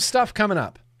got some stuff coming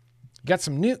up. You got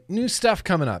some new stuff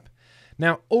coming up.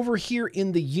 Now, over here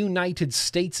in the United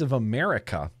States of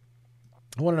America,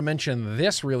 I wanted to mention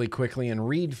this really quickly and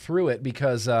read through it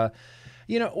because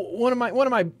you know, one of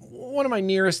my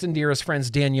nearest and dearest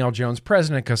friends, Danielle Jones,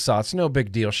 President Cassatt's, no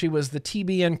big deal. She was the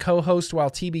TBN co-host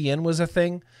while TBN was a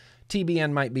thing.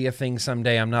 TBN might be a thing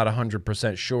someday. I'm not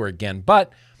 100% sure again,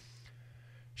 but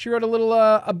she wrote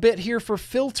a bit here for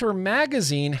Filter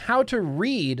Magazine, how to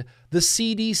read the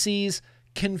CDC's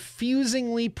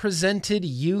confusingly presented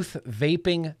youth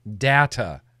vaping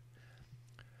data.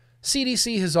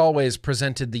 CDC has always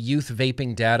presented the youth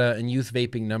vaping data and youth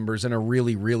vaping numbers in a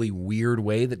really, really weird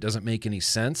way that doesn't make any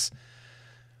sense.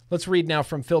 Let's read now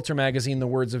from Filter Magazine the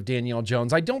words of Danielle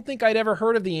Jones. I don't think I'd ever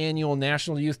heard of the annual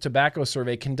National Youth Tobacco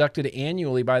Survey conducted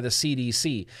annually by the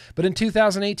CDC, but in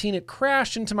 2018 it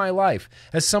crashed into my life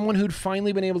as someone who'd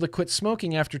finally been able to quit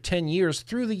smoking after 10 years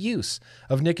through the use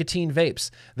of nicotine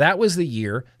vapes. That was the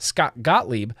year Scott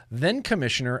Gottlieb, then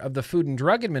Commissioner of the Food and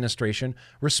Drug Administration,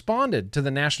 responded to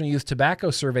the National Youth Tobacco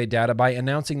Survey data by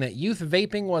announcing that youth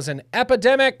vaping was an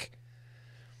epidemic.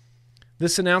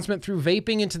 This announcement threw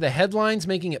vaping into the headlines,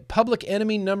 making it public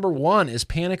enemy number one as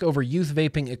panic over youth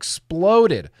vaping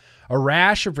exploded. A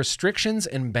rash of restrictions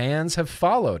and bans have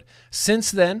followed. Since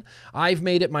then, I've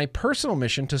made it my personal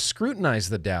mission to scrutinize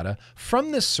the data from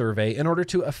this survey in order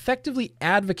to effectively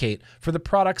advocate for the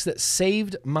products that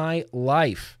saved my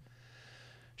life.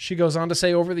 She goes on to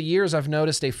say, over the years, I've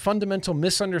noticed a fundamental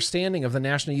misunderstanding of the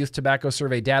National Youth Tobacco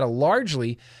Survey data,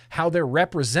 largely how they're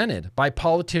represented by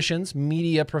politicians,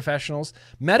 media professionals,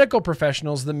 medical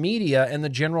professionals, the media, and the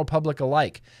general public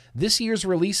alike. This year's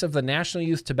release of the National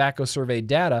Youth Tobacco Survey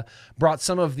data brought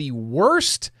some of the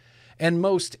worst and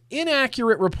most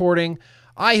inaccurate reporting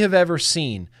I have ever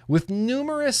seen, with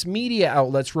numerous media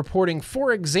outlets reporting,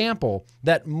 for example,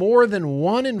 that more than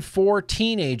 1 in 4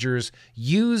 teenagers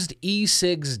used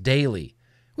e-cigs daily.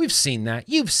 We've seen that.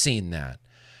 You've seen that.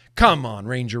 Come on,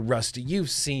 Ranger Rusty, you've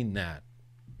seen that.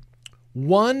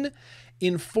 1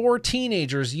 in 4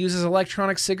 teenagers uses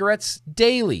electronic cigarettes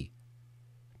daily.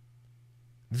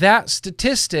 That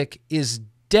statistic is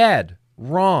dead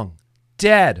wrong.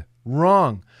 Dead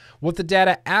wrong. What the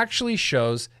data actually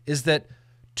shows is that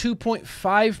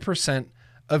 2.5%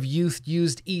 of youth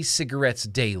used e-cigarettes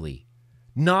daily,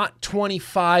 not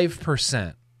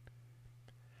 25%.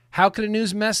 How could a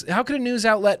news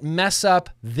outlet mess up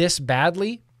this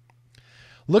badly?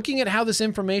 Looking at how this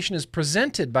information is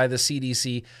presented by the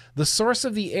CDC, the source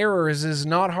of the errors is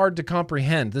not hard to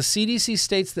comprehend. The CDC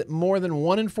states that more than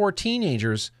 1 in 4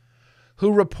 teenagers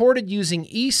who reported using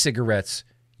e-cigarettes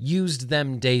used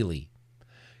them daily.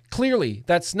 Clearly,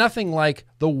 that's nothing like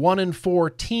the 1 in 4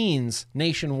 teens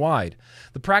nationwide.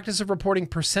 The practice of reporting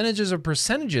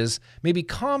percentages may be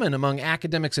common among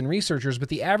academics and researchers, but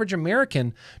the average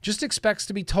American just expects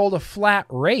to be told a flat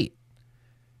rate.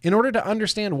 In order to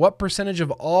understand what percentage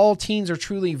of all teens are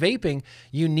truly vaping,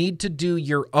 you need to do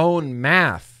your own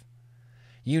math.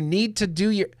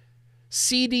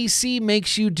 CDC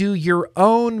makes you do your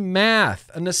own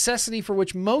math, a necessity for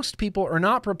which most people are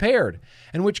not prepared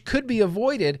and which could be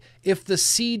avoided if the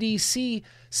CDC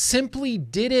simply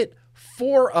did it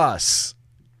for us.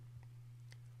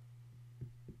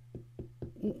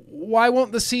 Why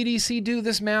won't the CDC do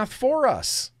this math for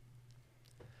us?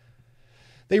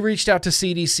 They reached out to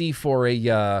CDC for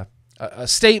a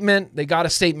statement. They got a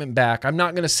statement back. I'm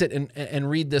not going to sit and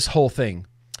read this whole thing.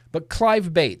 But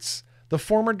Clive Bates, the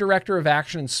former director of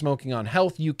Action and Smoking on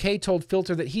Health UK, told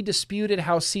Filter that he disputed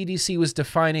how CDC was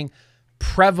defining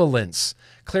prevalence,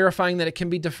 clarifying that it can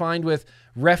be defined with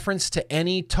reference to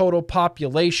any total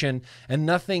population and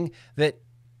nothing that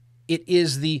it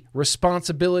is the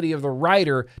responsibility of the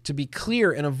writer to be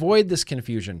clear and avoid this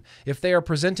confusion. If they are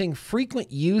presenting frequent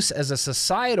use as a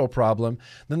societal problem,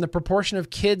 then the proportion of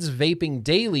kids vaping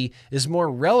daily is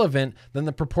more relevant than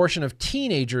the proportion of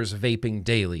teenagers vaping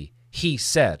daily, he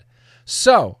said.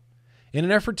 So, in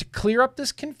an effort to clear up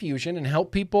this confusion and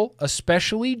help people,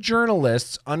 especially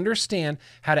journalists, understand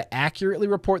how to accurately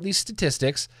report these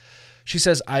statistics, she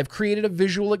says, I've created a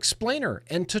visual explainer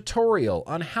and tutorial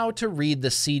on how to read the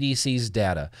CDC's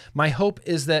data. My hope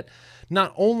is that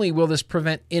not only will this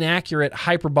prevent inaccurate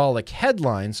hyperbolic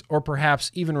headlines or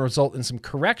perhaps even result in some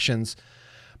corrections,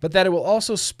 but that it will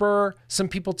also spur some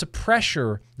people to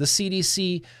pressure the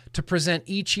CDC to present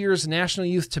each year's National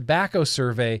Youth Tobacco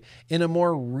Survey in a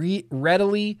more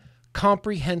readily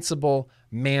comprehensible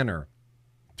manner.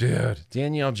 Dude,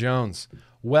 Danielle Jones,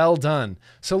 well done.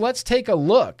 So let's take a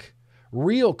look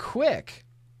real quick.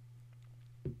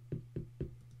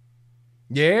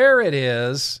 There it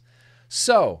is.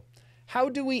 So, how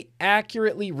do we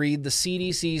accurately read the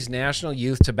CDC's National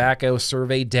Youth Tobacco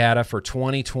Survey data for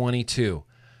 2022?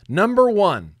 Number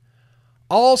 1,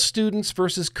 all students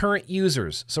versus current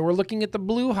users. So we're looking at the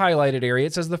blue highlighted area.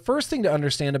 It says the first thing to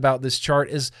understand about this chart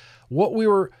is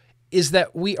that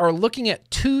we are looking at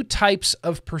 2 types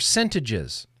of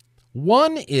percentages.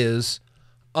 One is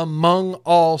among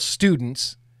all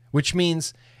students, which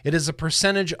means it is a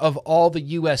percentage of all the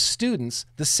U.S. students.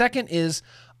 The second is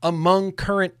among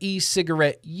current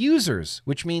e-cigarette users,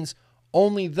 which means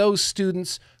only those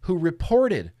students who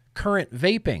reported current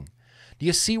vaping. Do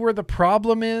you see where the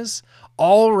problem is?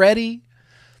 already?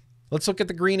 Let's look at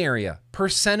the green area.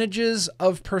 Percentages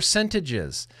of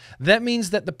percentages. That means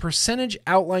that the percentage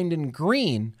outlined in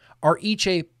green are each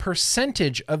a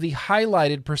percentage of the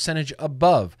highlighted percentage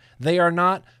above. They are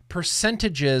not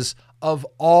percentages of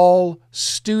all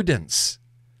students.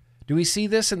 Do we see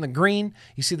this in the green?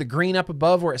 You see the green up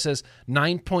above where it says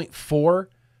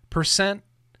 9.4%,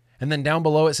 and then down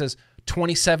below it says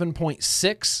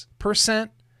 27.6%.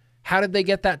 How did they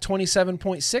get that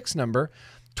 27.6 number?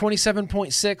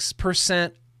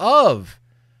 27.6% of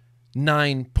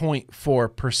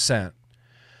 9.4%.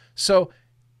 So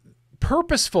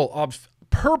purposeful.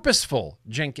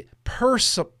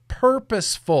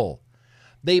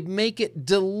 They make it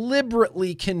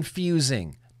deliberately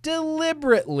confusing.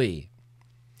 Deliberately.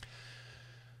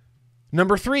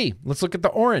 Number 3, let's look at the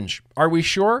orange. Are we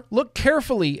sure? Look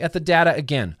carefully at the data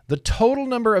again. The total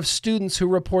number of students who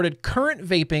reported current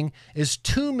vaping is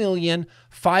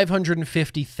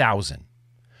 2,550,000,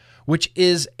 which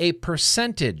is a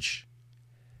percentage,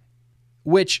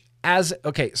 which as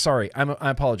a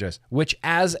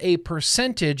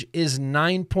percentage is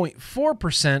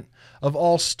 9.4% of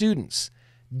all students.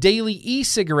 Daily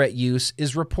e-cigarette use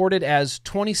is reported as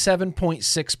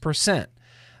 27.6%.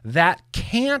 That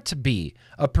can't be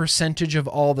a percentage of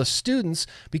all the students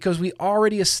because we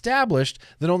already established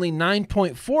that only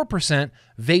 9.4%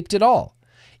 vaped at all.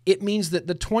 It means that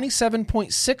the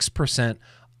 27.6%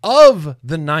 of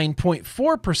the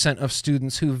 9.4% of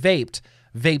students who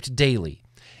vaped daily.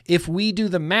 If we do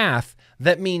the math,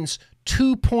 that means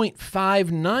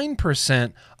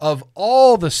 2.59% of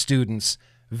all the students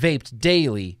vaped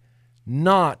daily,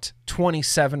 not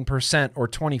 27% or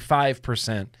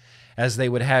 25%, as they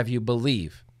would have you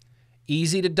believe.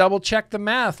 Easy to double check the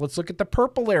math. Let's look at the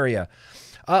purple area.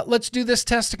 Let's do this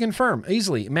test to confirm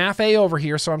easily. Math A over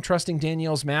here, so I'm trusting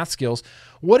Danielle's math skills.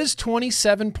 What is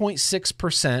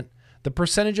 27.6%, the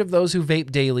percentage of those who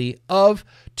vape daily, of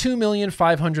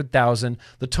 2,500,000,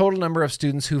 the total number of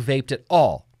students who vaped at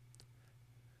all?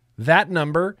 That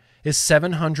number is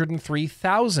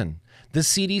 703,000. The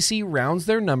CDC rounds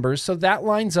their numbers, so that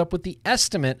lines up with the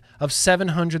estimate of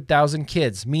 700,000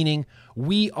 kids, meaning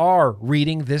we are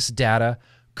reading this data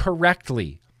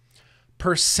correctly.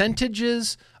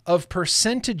 Percentages of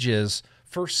percentages,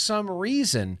 for some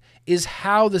reason, is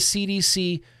how the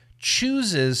CDC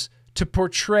chooses to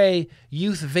portray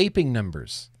youth vaping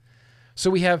numbers. So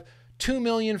we have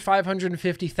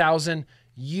 2,550,000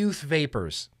 youth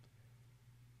vapors.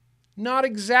 Not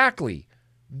exactly.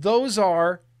 Those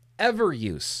are ever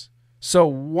use. So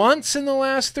once in the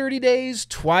last 30 days,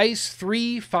 twice,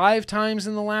 3, 5 times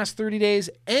in the last 30 days,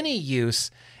 any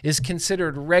use is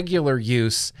considered regular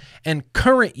use, and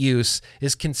current use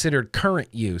is considered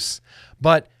current use.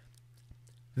 But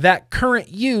that current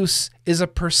use is a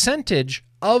percentage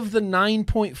of the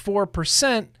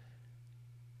 9.4%.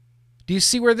 Do you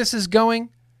see where this is going?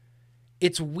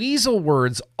 It's weasel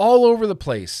words all over the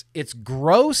place. It's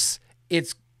gross.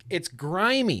 It's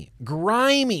grimy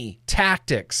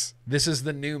tactics. This is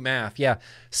the new math. Yeah,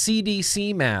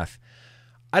 CDC math.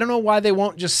 I don't know why they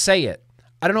won't just say it.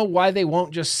 I don't know why they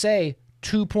won't just say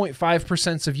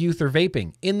 2.5% of youth are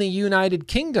vaping. In the United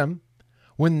Kingdom,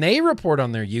 when they report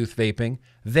on their youth vaping,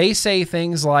 they say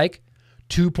things like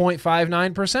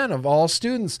 2.59% of all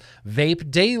students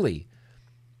vape daily.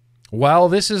 While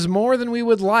this is more than we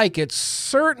would like, it's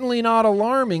certainly not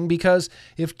alarming, because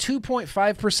if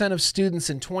 2.5% of students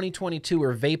in 2022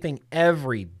 are vaping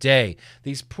every day,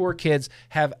 these poor kids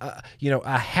have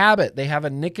a habit. They have a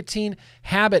nicotine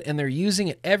habit and they're using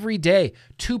it every day.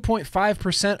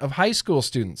 2.5% of high school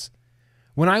students.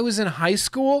 When I was in high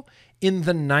school in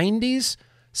the 90s,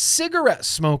 cigarette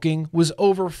smoking was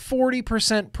over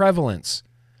 40% prevalence.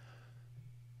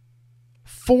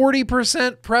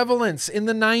 40% prevalence in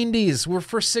the 90s were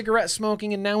for cigarette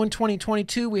smoking, and now in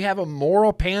 2022 we have a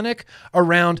moral panic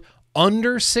around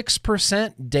under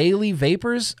 6% daily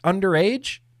vapors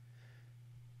underage.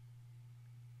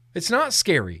 It's not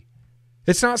scary.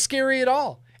 It's not scary at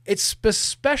all. It's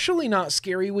especially not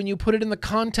scary when you put it in the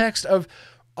context of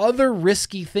other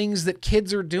risky things that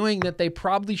kids are doing that they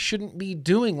probably shouldn't be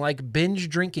doing, like binge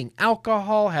drinking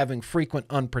alcohol, having frequent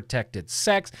unprotected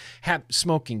sex,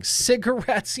 smoking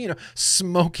cigarettes,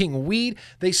 smoking weed.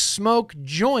 They smoke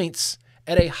joints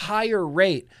at a higher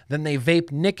rate than they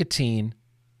vape nicotine.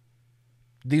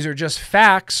 These are just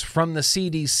facts from the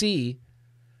CDC,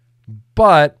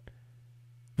 but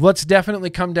let's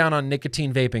definitely come down on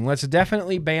nicotine vaping. Let's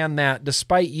definitely ban that,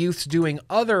 despite youths doing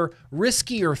other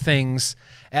riskier things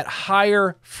at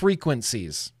higher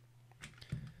frequencies.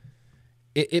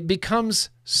 It becomes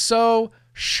so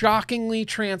shockingly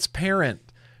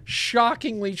transparent,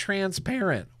 shockingly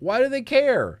transparent. Why do they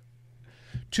care?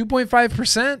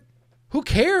 2.5%? Who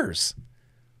cares?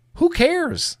 Who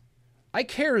cares? I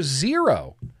care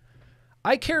zero.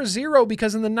 I care zero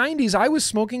because in the 90s, I was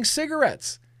smoking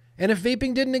cigarettes. And if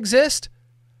vaping didn't exist,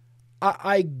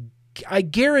 I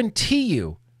guarantee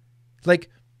you, like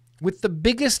with the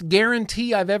biggest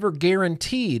guarantee I've ever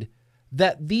guaranteed,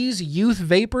 that these youth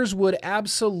vapors would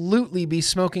absolutely be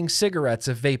smoking cigarettes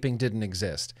if vaping didn't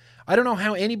exist. I don't know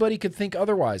how anybody could think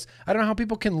otherwise. I don't know how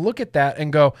people can look at that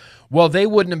and go, well, they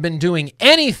wouldn't have been doing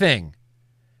anything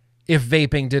if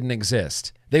vaping didn't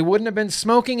exist. They wouldn't have been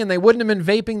smoking and they wouldn't have been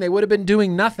vaping. They would have been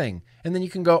doing nothing. And then you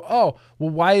can go, oh, well,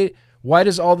 why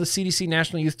does all the CDC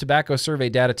National Youth Tobacco Survey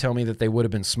data tell me that they would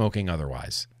have been smoking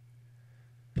otherwise?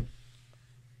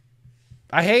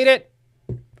 I hate it.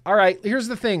 All right, here's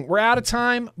the thing. We're out of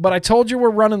time, but I told you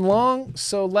we're running long,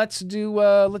 so let's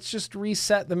just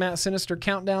reset the Matt Sinister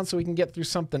countdown so we can get through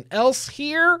something else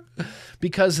here,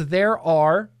 because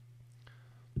there's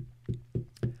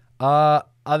some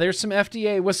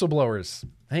FDA whistleblowers.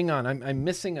 Hang on, I'm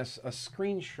missing a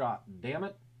screenshot, damn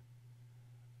it.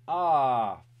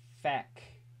 Feck.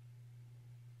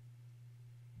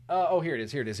 Oh, here it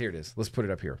is. Let's put it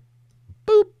up here.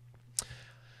 Boop.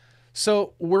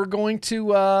 So we're going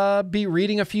to be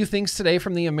reading a few things today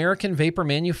from the American Vapor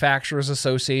Manufacturers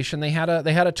Association. They had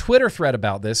a Twitter thread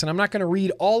about this, and I'm not going to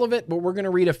read all of it, but we're going to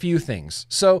read a few things.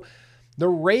 So the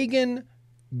Reagan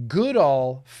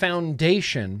Goodall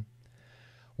Foundation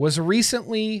was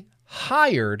recently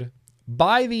hired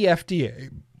by the FDA,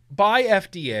 by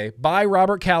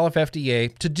Robert Califf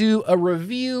FDA, to do a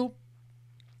review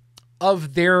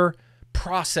of their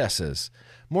processes,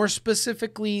 more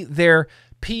specifically their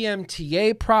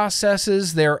PMTA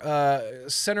processes, their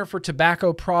Center for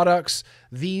Tobacco Products,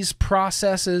 these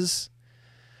processes.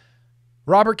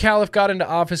 Robert Califf got into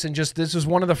office and this was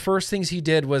one of the first things he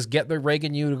did was get the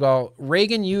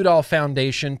Reagan-Udall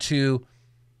Foundation to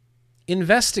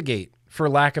investigate, for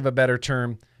lack of a better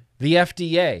term, the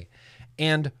FDA.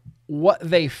 And what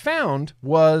they found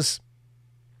was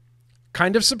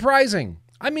kind of surprising.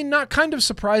 I mean, not kind of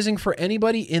surprising for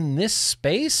anybody in this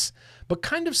space, but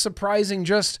kind of surprising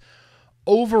just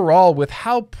overall with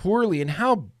how poorly and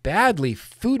how badly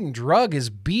Food and Drug is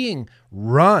being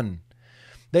run.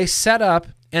 They set up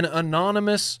an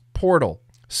anonymous portal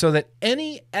so that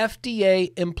any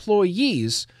FDA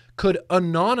employees could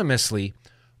anonymously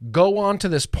go onto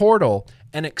this portal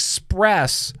and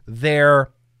express their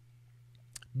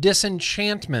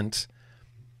disenchantment,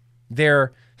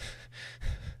 their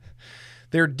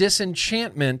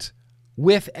disenchantment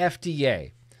with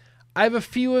FDA. I have a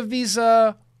few of these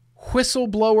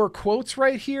whistleblower quotes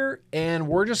right here, and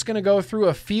we're just going to go through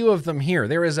a few of them here.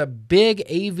 There is a big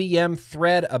AVM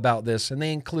thread about this, and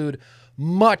they include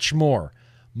much more,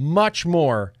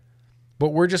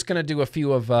 but we're just going to do a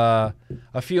few of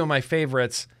my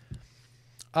favorites.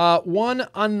 One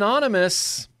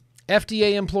anonymous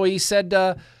FDA employee said,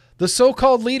 the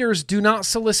so-called leaders do not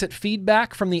solicit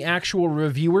feedback from the actual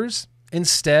reviewers.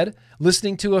 Instead,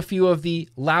 listening to a few of the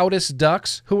loudest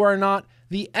ducks who are not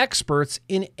the experts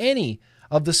in any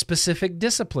of the specific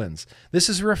disciplines. This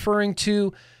is referring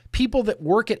to people that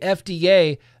work at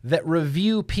FDA that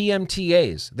review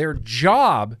PMTAs. Their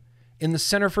job in the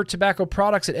Center for Tobacco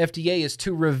Products at FDA is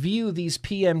to review these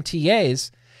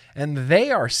PMTAs, and they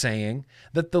are saying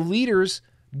that the leaders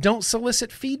don't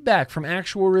solicit feedback from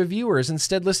actual reviewers,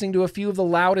 instead listening to a few of the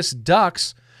loudest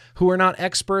ducks who are not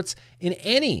experts in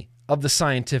any of the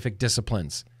scientific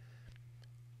disciplines.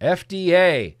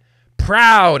 FDA,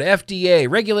 proud FDA,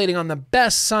 regulating on the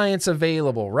best science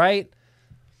available, right?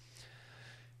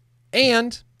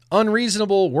 And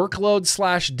unreasonable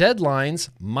workload/deadlines,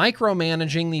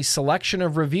 micromanaging the selection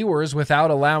of reviewers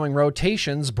without allowing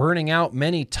rotations, burning out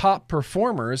many top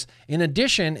performers. In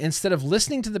addition, instead of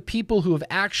listening to the people who have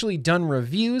actually done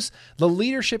reviews, the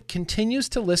leadership continues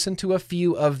to listen to a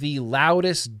few of the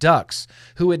loudest ducks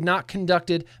who had not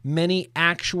conducted many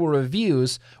actual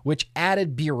reviews, which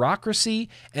added bureaucracy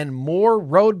and more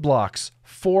roadblocks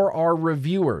for our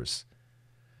reviewers.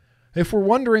 If we're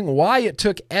wondering why it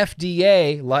took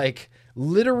FDA like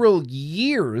literal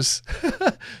years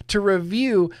to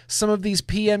review some of these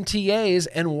PMTAs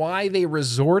and why they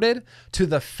resorted to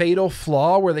the fatal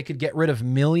flaw where they could get rid of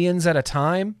millions at a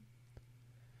time,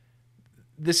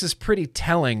 this is pretty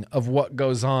telling of what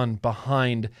goes on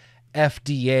behind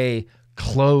FDA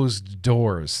closed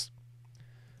doors.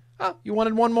 Oh, you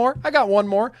wanted one more? I got one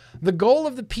more. The goal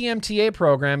of the PMTA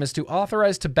program is to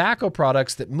authorize tobacco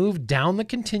products that move down the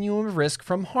continuum of risk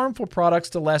from harmful products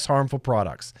to less harmful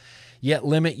products, yet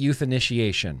limit youth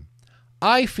initiation.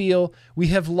 I feel we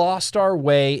have lost our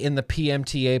way in the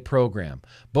PMTA program.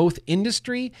 Both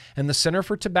industry and the Center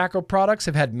for Tobacco Products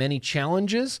have had many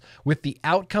challenges with the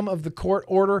outcome of the court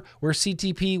order where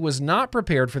CTP was not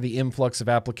prepared for the influx of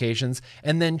applications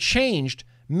and then changed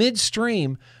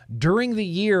midstream during the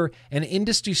year, and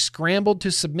industry scrambled to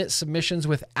submit submissions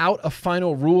without a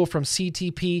final rule from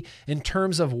CTP in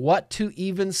terms of what to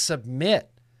even submit.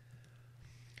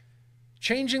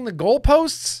 Changing the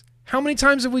goalposts? How many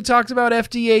times have we talked about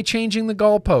FDA changing the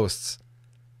goalposts?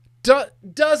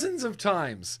 Dozens of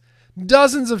times.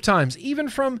 Dozens of times. Even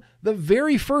from the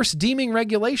very first deeming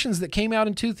regulations that came out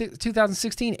in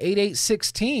 2016,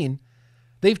 8816,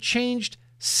 they've changed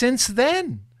since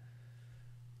then.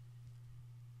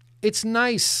 It's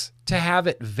nice to have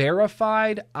it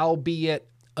verified, albeit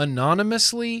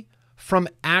anonymously, from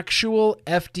actual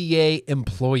FDA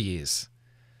employees.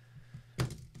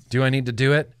 Do I need to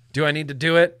do it? Do I need to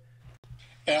do it?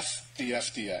 F the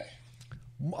FDA.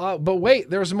 But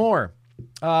wait, there's more.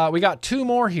 We got two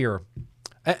more here.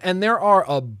 And there are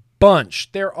a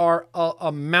bunch. There are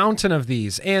a mountain of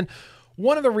these. And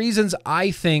one of the reasons I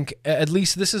think, at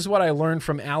least this is what I learned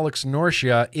from Alex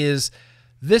Norcia, is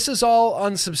this is all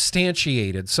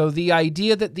unsubstantiated. So the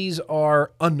idea that these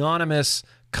are anonymous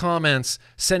comments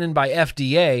sent in by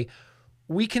FDA,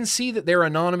 we can see that they're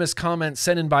anonymous comments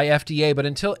sent in by FDA, but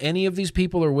until any of these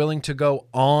people are willing to go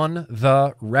on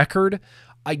the record,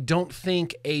 I don't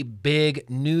think a big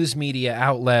news media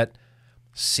outlet,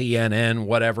 CNN,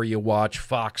 whatever you watch,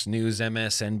 Fox News,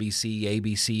 MSNBC,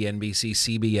 ABC,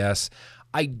 NBC, CBS,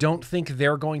 I don't think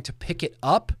they're going to pick it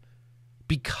up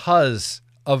because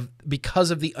of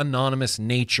the anonymous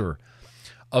nature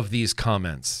of these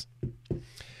comments.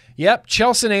 Yep,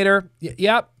 Chelsenator.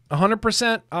 Yep.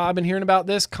 100%. I've been hearing about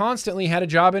this constantly. Had a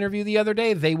job interview the other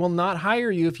day. They will not hire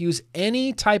you if you use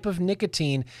any type of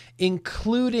nicotine,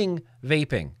 including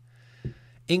vaping.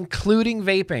 Including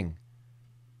vaping.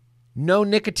 No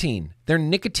nicotine. They're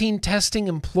nicotine testing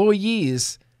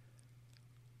employees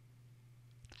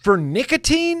for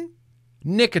nicotine?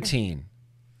 Nicotine.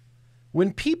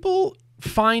 When people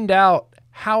find out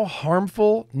how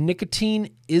harmful nicotine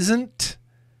isn't,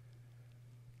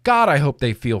 God, I hope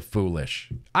they feel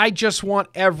foolish. I just want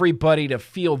everybody to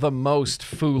feel the most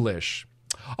foolish.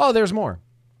 Oh, there's more.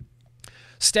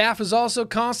 Staff is also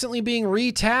constantly being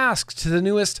retasked to the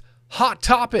newest hot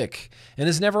topic and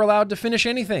is never allowed to finish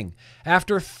anything.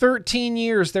 After 13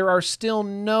 years, there are still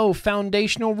no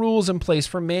foundational rules in place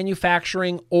for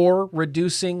manufacturing or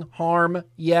reducing harm.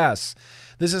 Yes.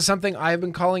 This is something I've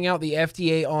been calling out the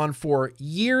FDA on for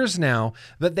years now,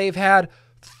 that they've had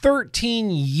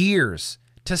 13 years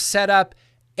to set up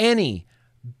any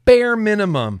bare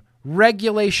minimum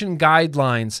regulation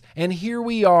guidelines. And here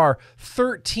we are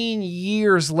 13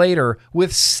 years later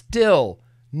with still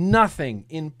nothing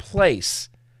in place.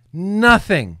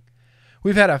 Nothing.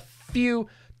 We've had a few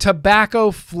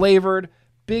tobacco flavored,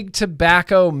 big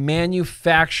tobacco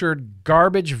manufactured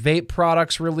garbage vape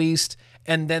products released.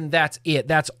 And then that's it.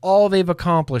 That's all they've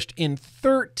accomplished in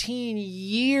 13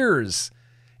 years.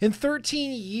 In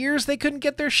 13 years, they couldn't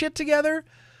get their shit together?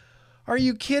 Are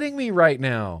you kidding me right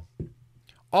now?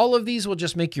 All of these will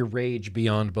just make you rage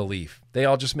beyond belief. They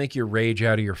all just make you rage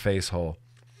out of your face hole.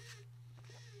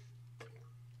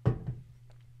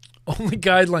 Only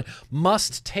guideline,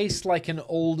 must taste like an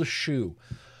old shoe.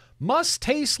 Must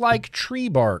taste like tree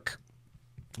bark.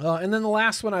 And then the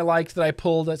last one I liked that I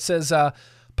pulled that says,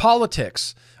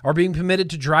 politics are being permitted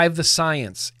to drive the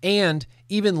science and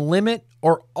even limit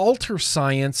or alter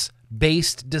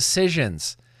science-based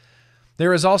decisions.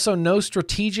 There is also no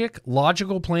strategic,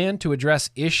 logical plan to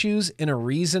address issues in a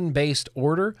reason-based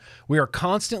order. We are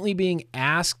constantly being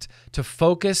asked to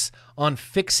focus on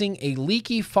fixing a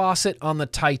leaky faucet on the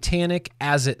Titanic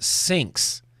as it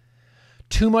sinks.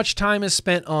 Too much time is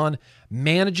spent on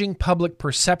managing public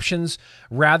perceptions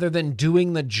rather than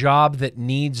doing the job that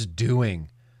needs doing.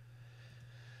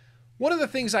 One of the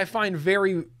things I find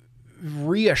very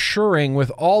reassuring with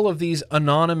all of these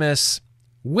anonymous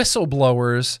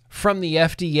whistleblowers from the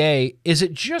FDA is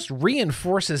it just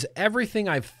reinforces everything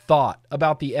I've thought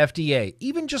about the FDA.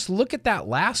 Even just look at that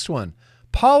last one.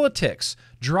 Politics,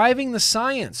 driving the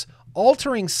science,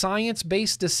 altering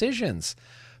science-based decisions,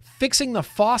 fixing the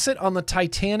faucet on the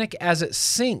Titanic as it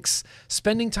sinks,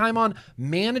 spending time on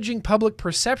managing public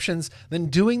perceptions than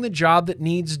doing the job that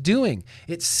needs doing.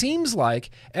 It seems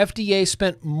like FDA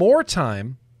spent more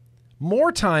time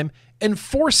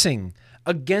enforcing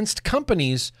against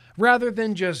companies rather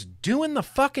than just doing the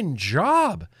fucking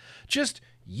job. Just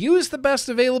use the best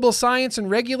available science and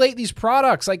regulate these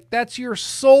products. Like, that's your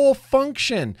sole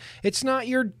function. It's not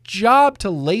your job to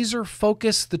laser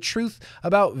focus the truth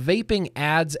about vaping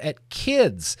ads at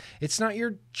kids. It's not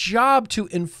your job to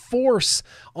enforce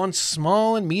on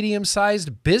small and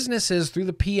medium-sized businesses through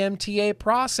the PMTA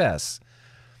process.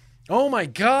 Oh my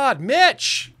God,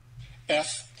 Mitch!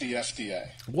 F the FDA.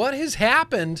 What has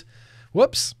happened?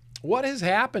 Whoops. What has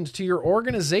happened to your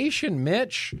organization,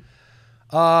 Mitch?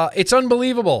 It's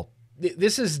unbelievable.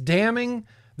 This is damning.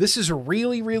 This is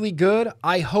really, really good.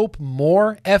 I hope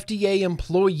more FDA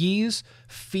employees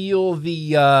feel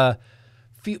the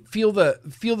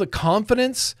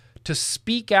confidence to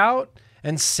speak out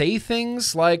and say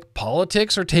things like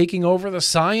politics are taking over the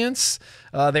science.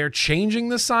 They're changing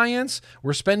the science.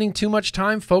 We're spending too much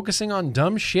time focusing on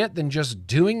dumb shit than just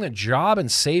doing the job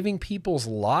and saving people's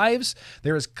lives.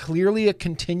 There is clearly a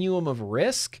continuum of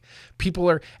risk. People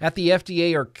are at the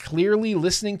FDA are clearly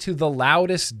listening to the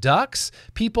loudest ducks.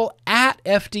 People at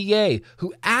FDA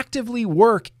who actively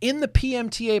work in the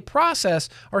PMTA process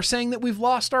are saying that we've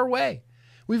lost our way.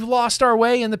 We've lost our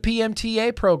way in the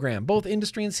PMTA program. Both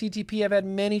industry and CTP have had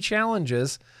many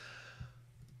challenges.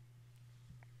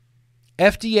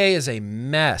 FDA is a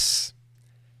mess.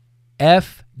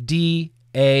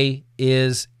 FDA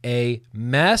is a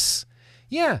mess.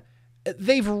 Yeah,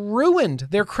 they've ruined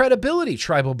their credibility,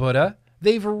 Tribal Buddha.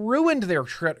 They've ruined their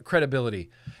credibility.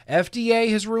 FDA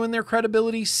has ruined their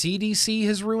credibility. CDC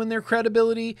has ruined their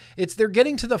credibility. They're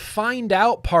getting to the find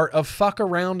out part of fuck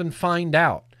around and find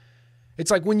out. It's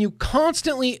like when you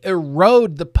constantly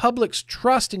erode the public's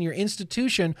trust in your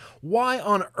institution, why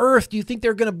on earth do you think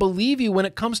they're going to believe you when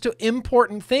it comes to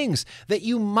important things that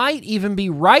you might even be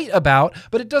right about,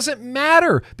 but it doesn't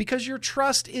matter because your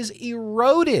trust is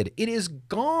eroded. It is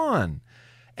gone.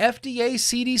 FDA,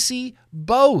 CDC,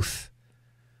 both.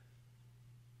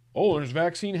 Oh, there's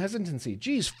vaccine hesitancy.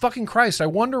 Geez, fucking Christ, I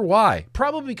wonder why.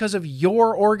 Probably because of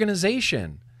your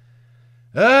organization.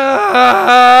 F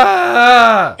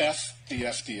the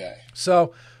FDA.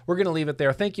 So we're going to leave it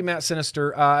there. Thank you, Matt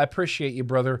Sinister. I appreciate you,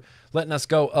 brother, letting us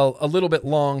go a little bit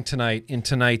long tonight in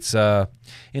tonight's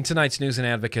news and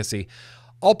advocacy.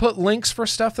 I'll put links for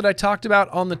stuff that I talked about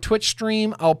on the Twitch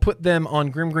stream. I'll put them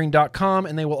on GrimmGreen.com,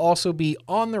 and they will also be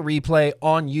on the replay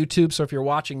on YouTube. So if you're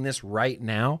watching this right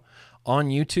now on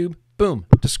YouTube, boom,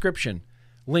 description,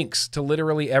 links to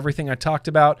literally everything I talked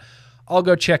about. I'll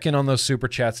go check in on those super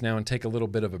chats now and take a little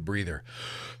bit of a breather.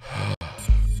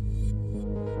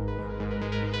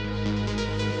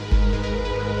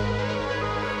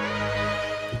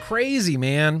 Crazy,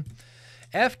 man.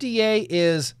 FDA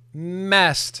is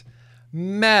messed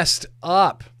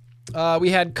up.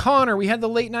 We had Connor. We had the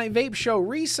Late Night Vape Show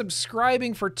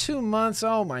resubscribing for 2 months.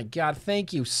 Oh, my God.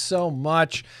 Thank you so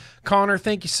much. Connor,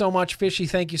 thank you so much. Fishy,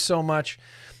 thank you so much.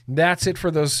 That's it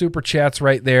for those super chats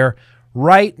right there.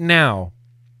 Right now,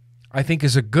 I think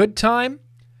is a good time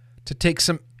to take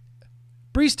some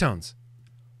breeze tones.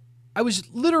 I was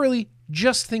literally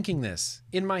just thinking this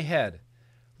in my head.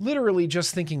 Literally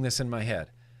just thinking this in my head.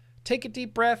 Take a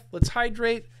deep breath. Let's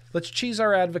hydrate. Let's cheese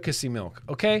our advocacy milk,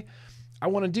 okay? I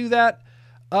want to do that.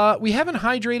 We haven't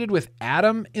hydrated with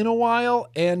Adam in a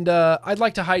while, and I'd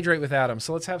like to hydrate with Adam.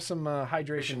 So let's have some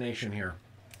Hydration Nation here.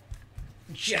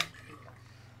 Yeah.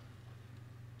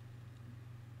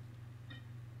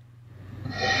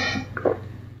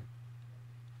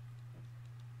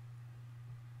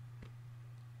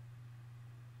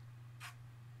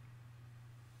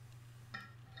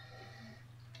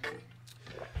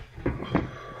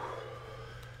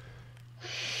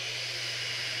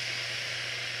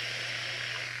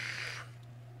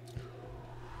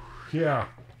 Yeah.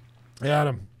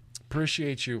 Adam,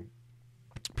 appreciate you.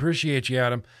 Appreciate you,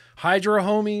 Adam. Hydra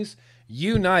homies,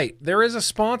 unite. There is a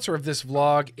sponsor of this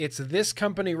vlog. It's this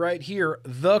company right here,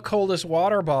 The Coldest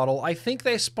Water Bottle. I think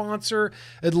they sponsor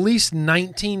at least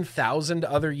 19,000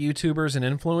 other YouTubers and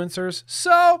influencers.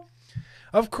 So,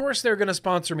 of course they're going to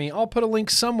sponsor me. I'll put a link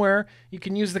somewhere. You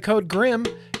can use the code Grimm.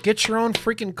 Get your own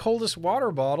freaking Coldest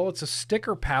Water Bottle. It's a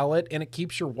sticker palette, and it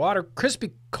keeps your water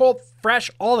crispy, cold,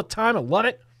 fresh all the time. I love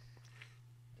it.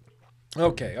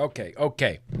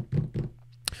 Okay.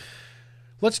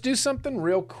 Let's do something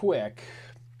real quick.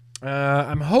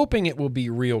 I'm hoping it will be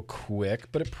real quick,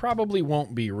 but it probably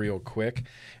won't be real quick.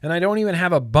 And I don't even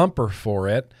have a bumper for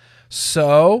it.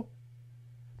 So,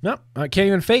 no, I can't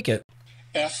even fake it.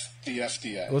 F the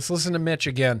FDA. Let's listen to Mitch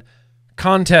again.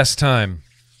 Contest time.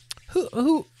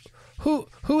 Who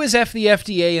is F the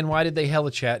FDA and why did they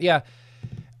hella chat? Yeah.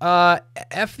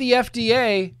 F the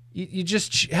FDA, you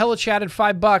just hella chatted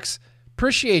 $5.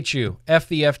 Appreciate you, F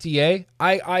the FDA.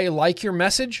 I like your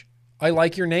message. I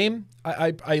like your name.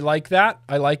 I like that.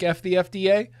 I like F the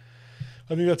FDA.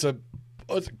 I think it's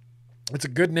a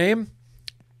good name,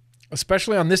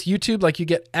 especially on this YouTube. Like you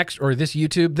get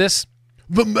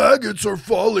the maggots are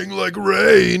falling like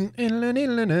rain.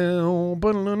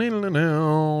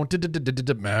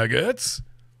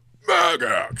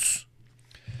 Maggots.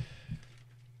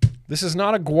 This is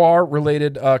not a guar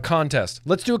related contest.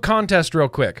 Let's do a contest real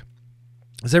quick.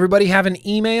 Does everybody have an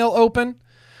email open?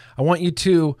 I want you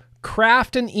to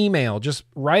craft an email. Just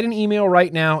write an email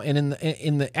right now, and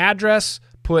in the address,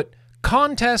 put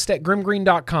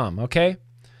contest@grimmgreen.com, okay?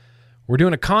 We're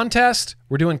doing a contest.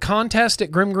 We're doing contest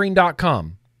at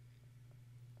grimmgreen.com.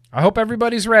 I hope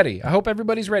everybody's ready.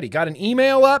 Got an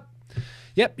email up?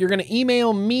 Yep, you're going to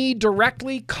email me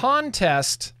directly,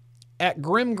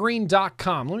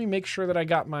 contest@grimmgreen.com. Let me make sure that I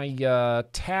got my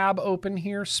tab open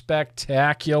here.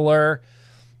 Spectacular.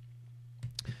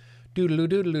 Doodle-oo,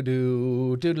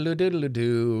 doodle-oo,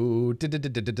 doodle-oo,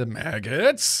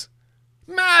 maggots.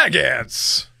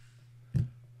 Maggots.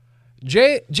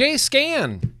 J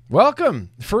Scan, welcome.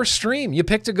 First stream. You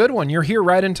picked a good one. You're here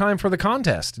right in time for the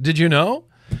contest. Did you know?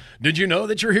 Did you know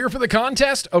that you're here for the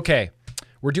contest? Okay.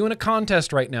 We're doing a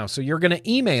contest right now. So you're going to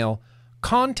email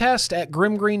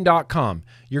contest@grimmgreen.com.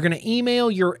 You're going to email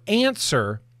your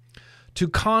answer to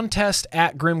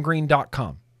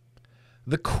contest@grimmgreen.com.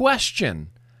 The question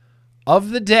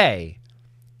of the day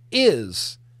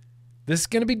is, this is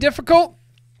going to be difficult.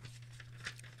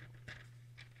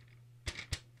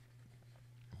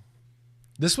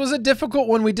 This was a difficult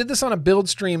one. We did this on a build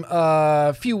stream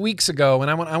a few weeks ago,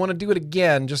 and I want to do it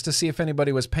again just to see if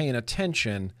anybody was paying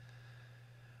attention.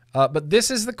 But this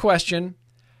is the question.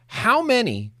 How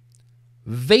many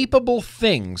vapable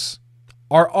things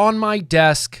are on my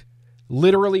desk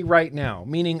literally right now?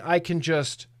 Meaning I can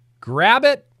just grab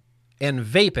it and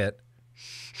vape it.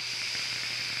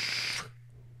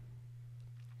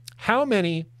 How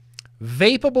many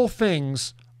vapable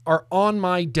things are on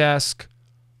my desk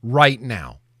right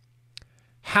now?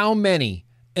 How many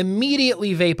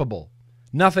immediately vapable?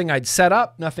 Nothing I'd set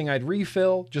up, nothing I'd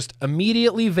refill, just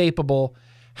immediately vapable.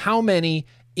 How many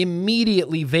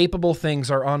immediately vapable things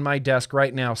are on my desk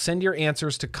right now? Send your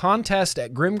answers to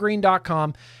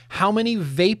contest@grimmgreen.com. How many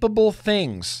vapable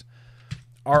things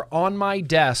are on my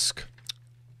desk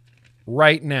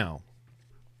right now?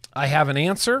 I have an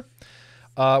answer.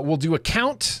 We'll do a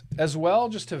count as well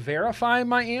just to verify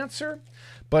my answer.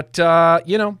 But,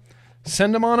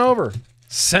 send them on over.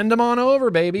 Send them on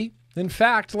over, baby. In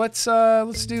fact, let's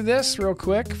do this real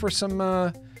quick for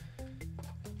some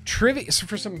trivia,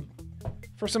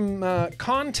 for some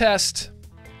contest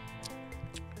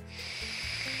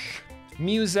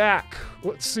music.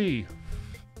 Let's see.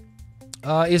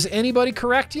 Is anybody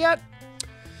correct yet?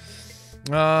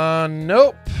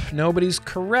 Nope. Nobody's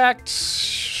correct.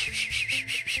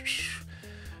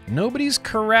 Nobody's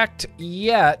correct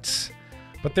yet.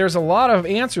 But there's a lot of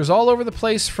answers all over the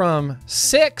place from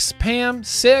 6, Pam,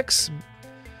 6.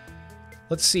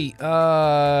 Let's see.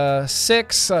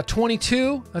 6,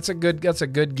 22. That's a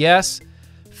good guess.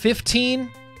 15,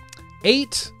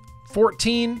 8,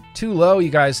 14. Too low, you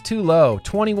guys. Too low.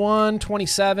 21,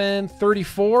 27,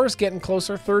 34 is getting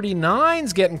closer. 39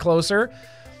 is getting closer.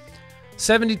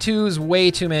 72 is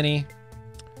way too many.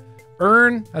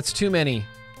 Earn, that's too many.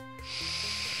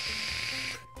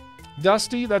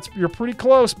 Dusty, you're pretty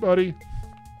close, buddy.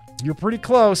 You're pretty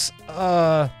close.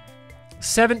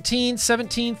 17,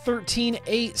 13,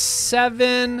 8,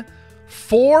 7,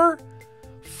 4.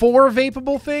 4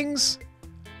 vapable things.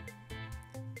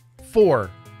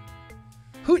 4.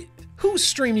 Whose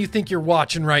stream do you think you're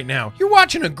watching right now? You're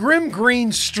watching a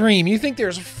GrimmGreen stream. You think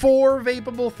there's 4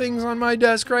 vapable things on my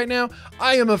desk right now?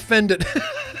 I am offended.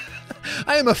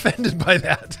 I am offended by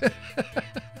that.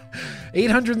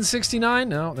 869?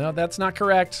 No, that's not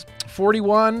correct.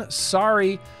 41.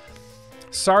 Sorry,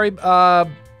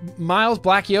 Miles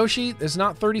Black Yoshi is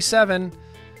not 37.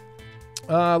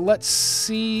 Let's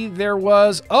see. There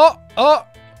was. Oh,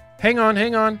 hang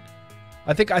on.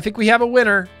 I think we have a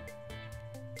winner.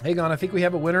 Hang on, I think we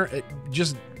have a winner. It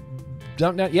just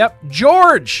dumped down. Yep,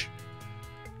 George.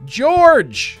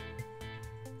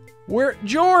 Where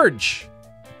George?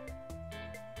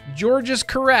 George is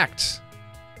correct.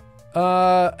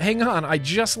 Hang on, I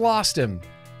just lost him.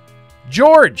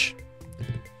 George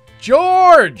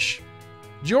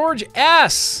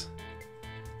S.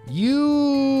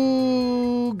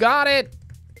 You got it.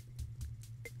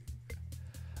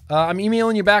 I'm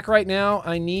emailing you back right now.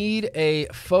 I need a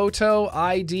photo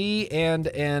ID and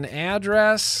an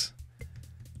address.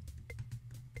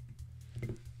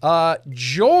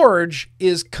 George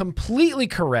is completely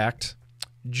correct.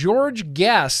 George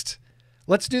guessed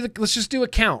let's just do a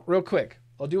count real quick.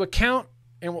 I'll do a count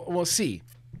and we'll see.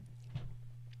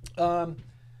 I'm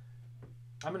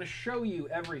going to show you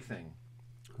everything.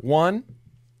 1,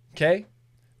 okay?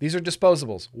 These are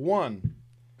disposables. 1,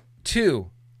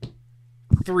 2,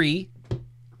 3,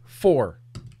 4.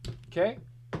 Okay?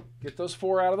 Get those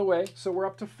 4 out of the way. So we're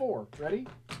up to 4. Ready?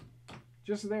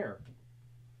 Just there.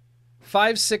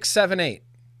 5, 6, 7, 8.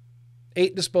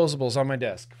 8 disposables on my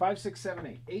desk. 5, 6, 7,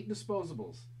 8. 8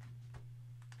 disposables.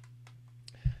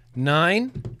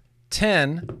 9,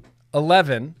 10,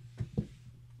 11.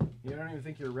 You don't even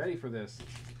think you're ready for this.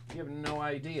 You have no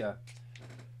idea.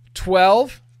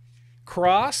 12,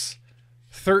 Cross.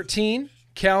 13,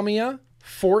 Calmia.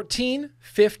 14,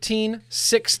 15,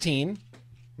 16.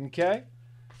 Okay?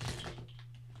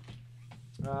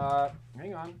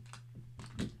 Hang on.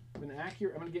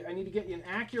 I need to get you an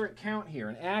accurate count here.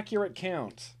 An accurate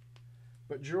count.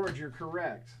 But George, you're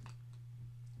correct.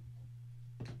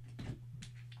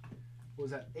 What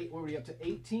was that? What were we up to?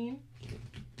 18?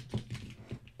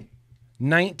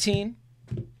 19,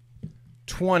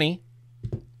 20,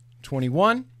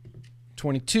 21,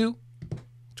 22,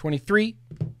 23,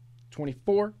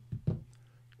 24,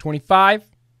 25.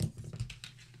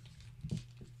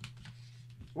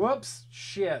 Whoops,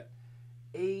 shit.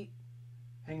 8.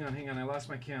 Hang on, I lost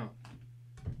my count.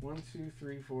 1, 2,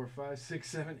 3, 4, 5, 6,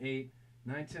 7, 8,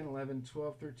 9, 10, 11,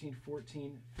 12, 13,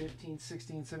 14, 15,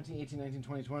 16, 17, 18, 19,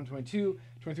 20, 21, 22,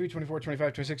 23, 24,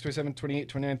 25, 26, 27, 28,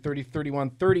 29, 30, 31,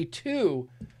 32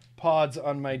 pods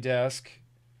on my desk.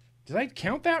 Did I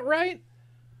count that right?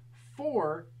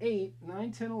 4, 8,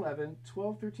 9, 10, 11,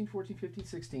 12, 13, 14, 15,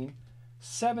 16,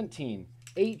 17,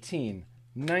 18,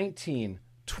 19,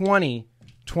 20,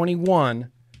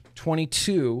 21,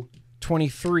 22,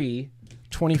 23,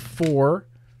 24,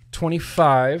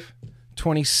 25,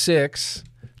 26,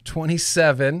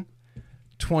 27,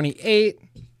 28,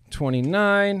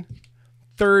 29,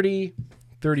 30,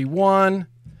 31,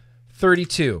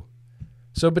 32.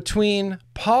 So between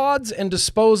pods and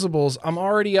disposables, I'm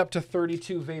already up to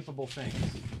 32 vapable things.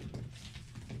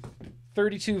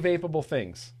 32 vapable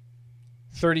things.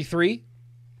 33,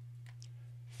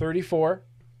 34,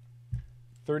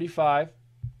 35,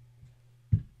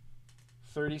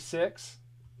 36,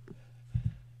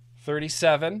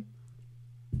 37,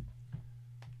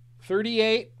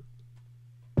 38,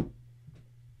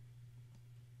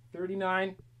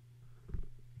 39,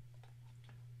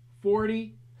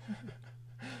 40,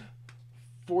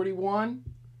 41,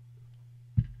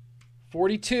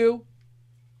 42,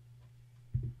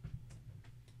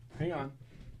 hang on,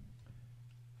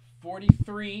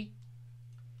 43,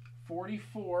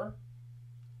 44,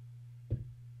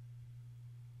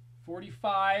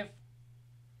 45,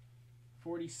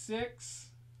 46,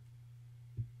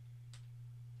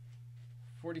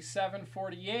 47,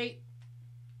 48,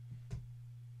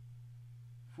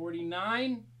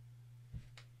 49,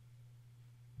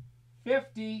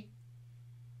 50,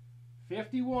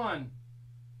 51,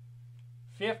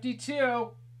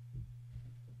 52,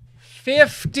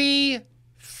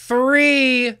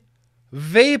 53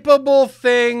 vapable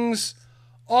things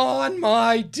on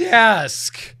my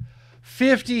desk.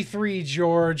 53,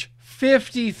 George.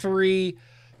 53.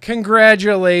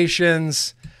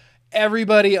 Congratulations.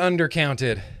 Everybody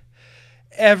undercounted.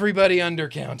 Everybody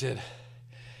undercounted.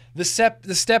 The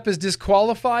step is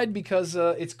disqualified because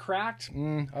it's cracked?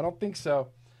 I don't think so.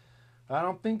 I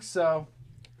don't think so.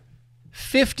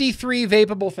 53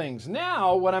 vapable things.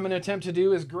 Now, what I'm going to attempt to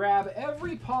do is grab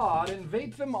every pod and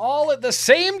vape them all at the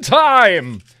same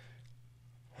time.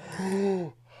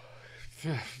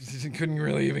 Couldn't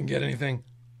really even get anything.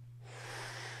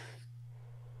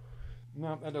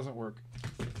 No, that doesn't work.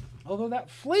 Although that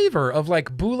flavor of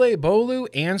like boule bolu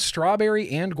and strawberry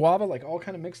and guava, like all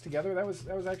kind of mixed together, that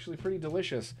was actually pretty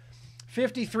delicious.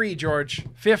 53, George.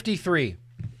 53.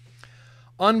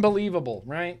 Unbelievable,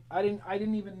 right? I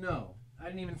didn't even know. I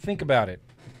didn't even think about it.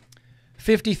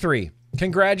 53.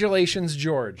 Congratulations,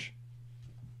 George.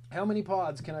 How many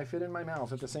pods can I fit in my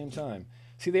mouth at the same time?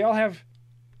 See, they all have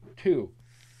 2.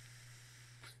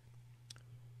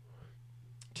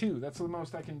 2, that's the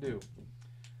most I can do.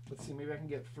 Let's see, maybe I can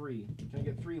get 3. Can I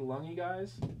get 3 lungy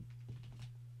guys?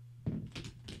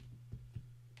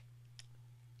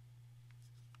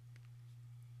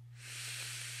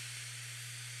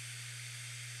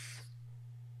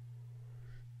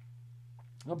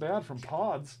 Not bad from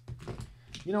pods.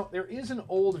 You know, there is an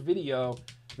old video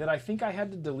that I think I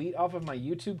had to delete off of my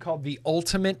YouTube called The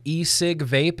Ultimate E-Cig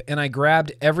Vape, and I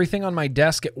grabbed everything on my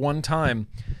desk at one time.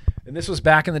 And this was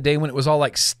back in the day when it was all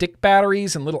like stick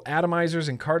batteries and little atomizers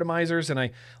and cartomizers, and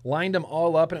I lined them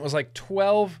all up, and it was like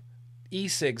 12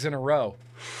 e-cigs in a row.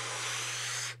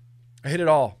 I hit it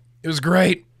all. It was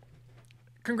great.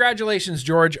 Congratulations,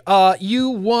 George. You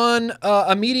won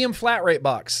a medium flat rate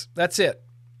box. That's it.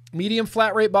 Medium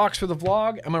flat rate box for the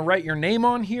vlog. I'm going to write your name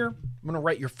on here. I'm going to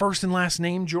write your first and last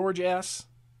name, George S.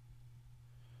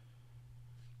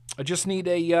 I just need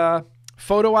a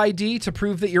photo ID to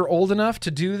prove that you're old enough to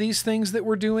do these things that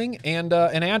we're doing, and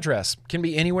an address. Can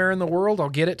be anywhere in the world. I'll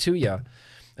get it to you.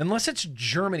 Unless it's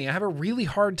Germany. I have a really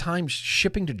hard time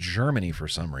shipping to Germany for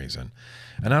some reason.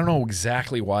 And I don't know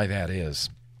exactly why that is.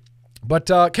 But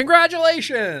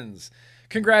congratulations.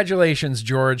 Congratulations,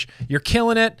 George. You're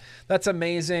killing it. That's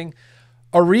amazing.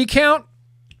 A recount?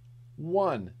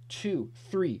 1, 2,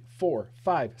 3, 4,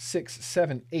 5, 6,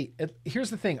 7, 8. Here's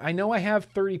the thing. I know I have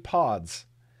 30 pods.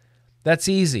 That's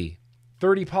easy.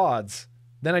 30 pods.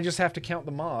 Then I just have to count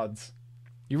the mods.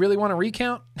 You really want to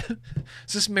recount?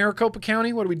 Is this Maricopa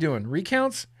County? What are we doing?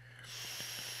 Recounts?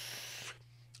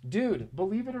 Dude,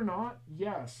 believe it or not,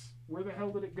 yes. Where the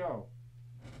hell did it go?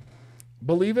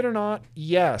 Believe it or not,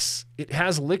 yes. It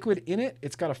has liquid in it.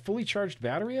 It's got a fully charged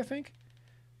battery, I think.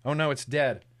 Oh no, it's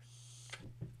dead.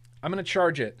 I'm going to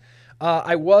charge it.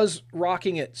 I was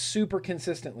rocking it super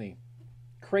consistently.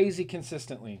 Crazy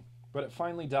consistently. But it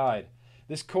finally died.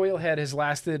 This coil head has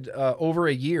lasted over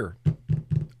a year.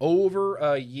 Over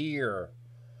a year.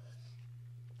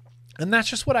 And that's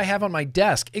just what I have on my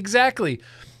desk. Exactly.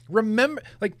 Remember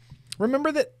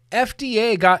that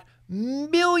FDA got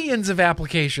millions of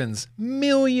applications.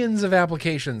 Millions of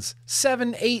applications.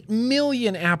 7, 8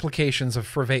 million applications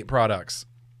for vape products.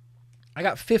 I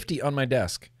got 50 on my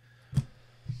desk.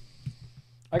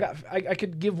 I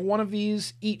could give one of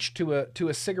these each to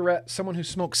a cigarette, someone who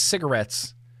smokes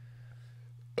cigarettes.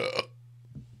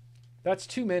 That's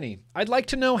too many. I'd like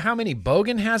to know how many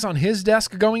Bogan has on his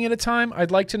desk going at a time.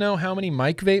 I'd like to know how many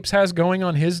Mike Vapes has going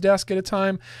on his desk at a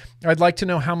time. I'd like to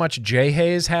know how much Jay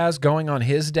Hayes has going on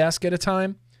his desk at a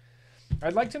time.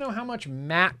 I'd like to know how much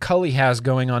Matt Cully has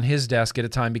going on his desk at a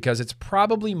time, because it's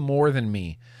probably more than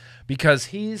me, because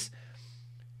he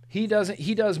does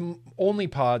only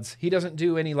pods. He doesn't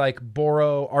do any like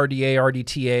Boro, RDA,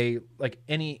 RDTA, like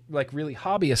any like really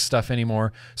hobbyist stuff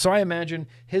anymore. So I imagine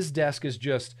his desk is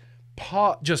just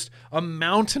a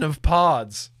mountain of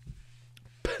pods.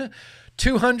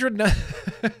 200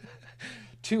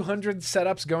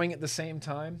 setups going at the same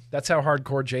time. That's how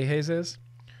hardcore Jay Hayes is.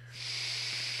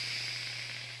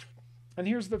 And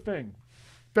here's the thing.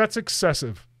 That's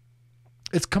excessive.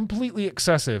 It's completely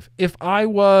excessive. If I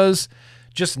was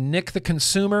just Nick the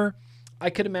consumer, I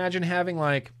could imagine having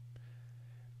like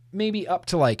maybe up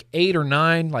to like 8 or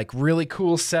 9 like really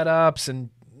cool setups and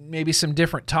maybe some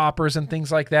different toppers and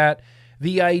things like that.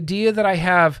 The idea that I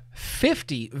have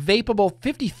 53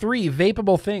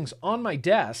 vapable things on my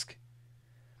desk,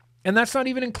 and that's not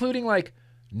even including like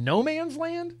no man's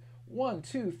land. 1,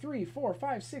 2, 3, 4,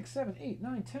 5, 6, 7, 8,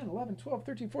 9, 10, 11, 12,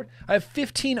 13, 14. I have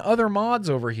 15 other mods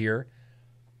over here.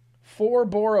 4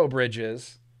 Boro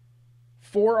bridges,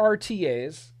 4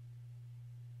 RTAs,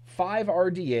 5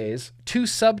 RDAs, 2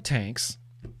 sub tanks.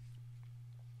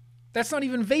 That's not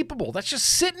even vapable. That's just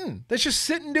sitting. That's just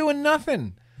sitting doing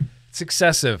nothing. It's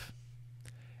excessive.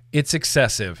 It's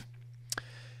excessive.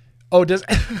 Oh, does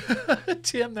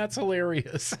Tim? That's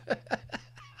hilarious.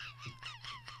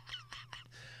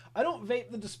 I don't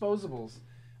vape the disposables.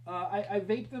 I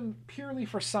vape them purely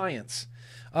for science.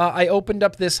 I opened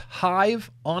up this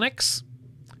Hive Onyx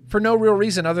for no real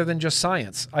reason other than just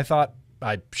science. I thought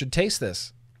I should taste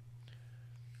this.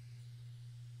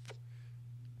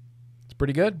 It's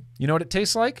pretty good. You know what it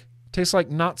tastes like? It tastes like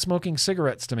not smoking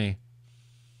cigarettes to me.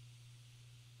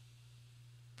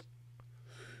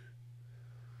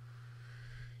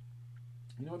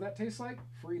 You know what that tastes like?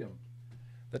 Freedom.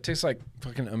 That tastes like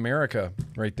fucking America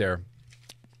right there.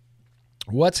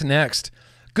 What's next?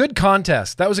 Good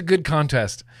contest. That was a good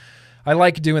contest. I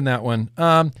like doing that one.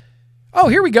 Oh,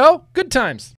 here we go. Good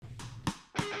times.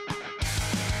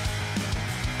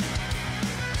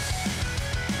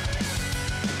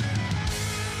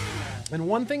 And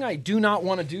one thing I do not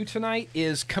want to do tonight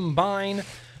is combine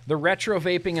the retro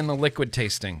vaping and the liquid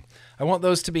tasting. I want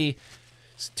those to be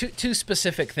two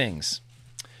specific things.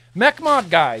 Mech mod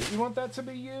guy, you want that to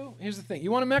be you? Here's the thing. You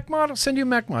want a mech mod? I'll send you a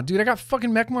mech mod. Dude, I got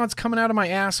fucking mech mods coming out of my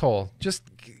asshole. Just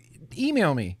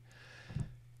email me.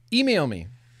 Email me.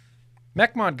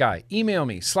 Mech mod guy, email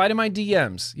me. Slide in my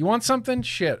DMs. You want something?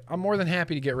 Shit, I'm more than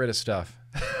happy to get rid of stuff.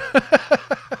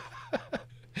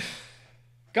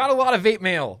 Got a lot of vape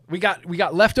mail. We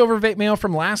got leftover vape mail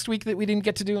from last week that we didn't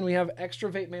get to do, and we have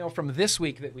extra vape mail from this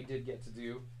week that we did get to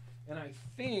do. And I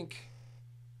think...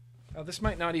 Oh, this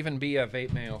might not even be a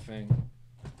vape mail thing.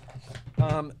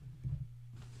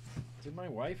 Did my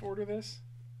wife order this?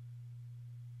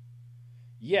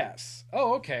 Yes.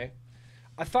 Oh, okay.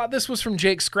 I thought this was from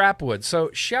Jake Scrapwood.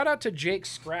 So shout out to Jake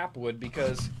Scrapwood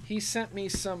because he sent me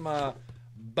some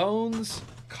Bones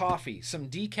coffee, some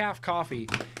decaf coffee.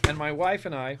 And my wife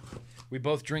and I, we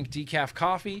both drink decaf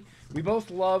coffee. We both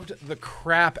loved the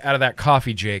crap out of that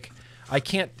coffee, Jake. I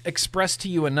can't express to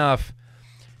you enough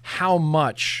how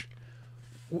much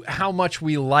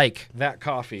we like that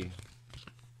coffee.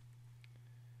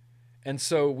 And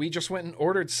so we just went and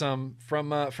ordered some from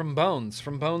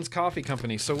Bones Coffee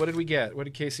Company. So what did we get? What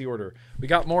did Casey order? We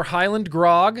got more Highland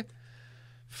Grog.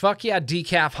 Fuck yeah,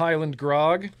 decaf Highland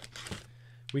Grog.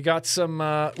 We got some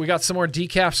more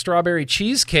decaf strawberry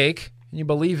cheesecake. Can you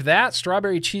believe that?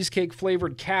 Strawberry cheesecake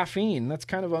flavored caffeine. That's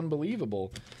kind of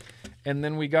unbelievable. And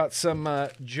then we got some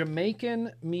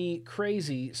Jamaican Me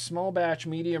Crazy small batch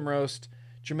medium roast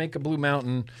Jamaica Blue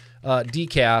Mountain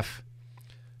decaf.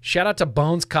 Shout out to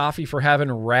Bones Coffee for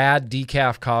having rad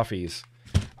decaf coffees.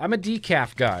 I'm a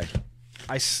decaf guy.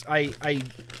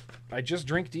 I just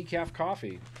drink decaf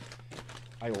coffee.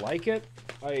 I like it.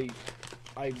 I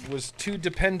was too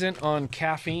dependent on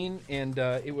caffeine, and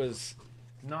it was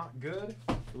not good.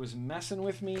 It was messing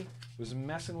with me. It was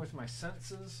messing with my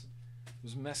senses. It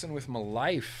was messing with my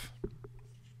life.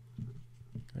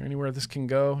 Is there anywhere this can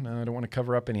go? No, I don't want to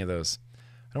cover up any of those.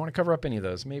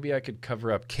 Maybe I could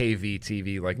cover up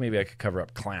KVTV. Like maybe I could cover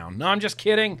up Clown. No, I'm just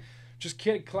kidding. Just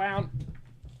kidding, Clown.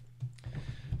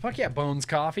 Fuck yeah, Bones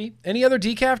Coffee. Any other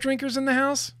decaf drinkers in the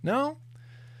house? No?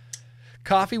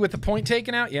 Coffee with the point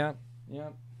taken out? Yeah.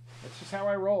 That's just how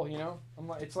I roll, you know?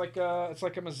 It's like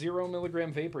I'm a 0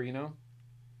 milligram vapor, you know?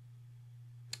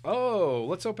 Oh,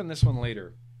 let's open this one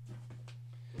later.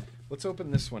 Let's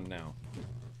open this one now.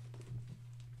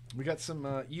 We got some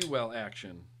UWell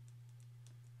action.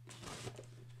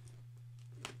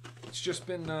 It's just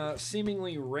been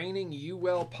seemingly raining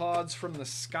UWell pods from the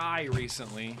sky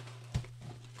recently.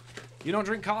 You don't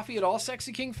drink coffee at all,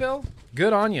 Sexy King Phil?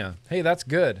 Good on you. Hey, that's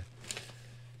good.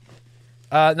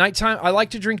 Nighttime, I like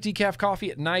to drink decaf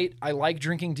coffee at night. I like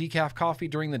drinking decaf coffee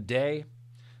during the day.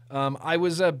 I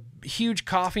was a huge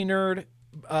coffee nerd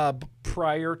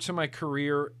prior to my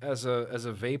career as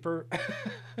a vapor.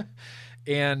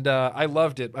 And I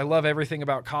loved it. I love everything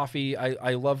about coffee.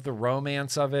 I love the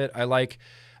romance of it. I like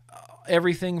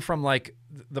everything from like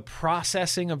the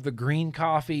processing of the green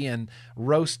coffee and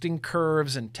roasting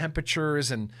curves and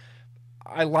temperatures, and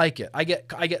I like it. I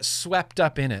get swept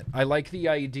up in it. I like the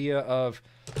idea of,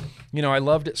 you know, I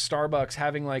loved at Starbucks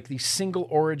having like these single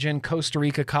origin Costa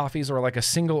Rica coffees or like a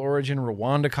single origin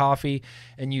Rwanda coffee,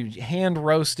 and you hand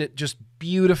roast it just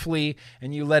beautifully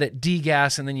and you let it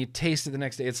degas and then you taste it the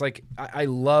next day. It's like I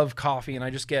love coffee and I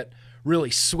just get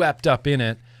really swept up in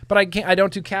it. But I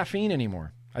don't do caffeine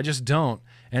anymore. I just don't.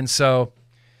 And so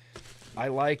I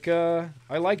like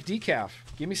decaf.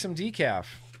 Give me some decaf.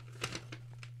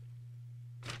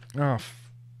 Oh,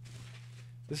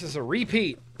 this is a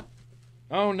repeat.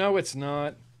 Oh, no, it's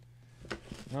not.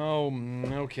 Oh,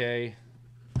 okay.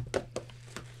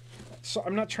 So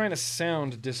I'm not trying to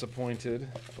sound disappointed.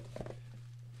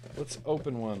 Let's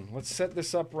open one. Let's set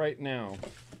this up right now.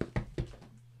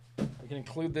 I can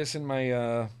include this in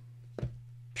my,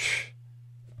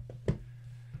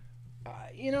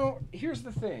 you know, here's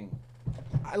the thing.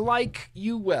 I like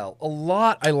UWell a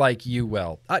lot. I like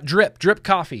UWell. Drip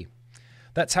coffee.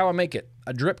 That's how I make it.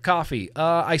 A drip coffee.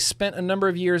 I spent a number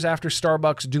of years after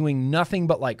Starbucks doing nothing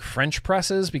but like French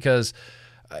presses because,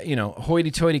 you know,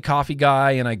 hoity-toity coffee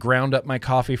guy, and I ground up my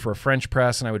coffee for a French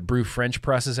press, and I would brew French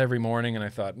presses every morning, and I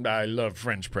thought, I love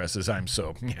French presses. I'm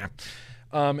so, yeah.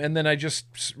 And then I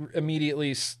just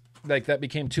immediately, like, that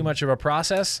became too much of a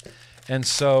process, and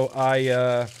so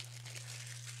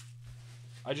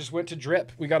I just went to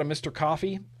drip. We got a Mr.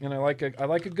 Coffee, and I like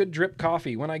a good drip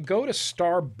coffee. When I go to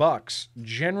Starbucks,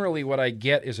 generally what I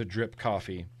get is a drip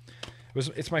coffee.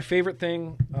 It's my favorite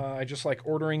thing. I just like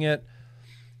ordering it.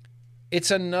 It's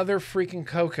another freaking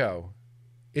cocoa.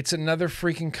 It's another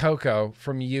freaking cocoa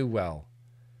from UWell.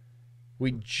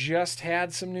 We just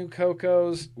had some new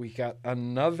cocos. We got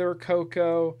another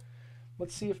cocoa.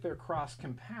 Let's see if they're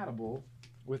cross-compatible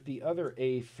with the other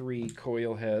A3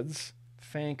 coil heads.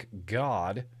 Thank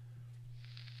God.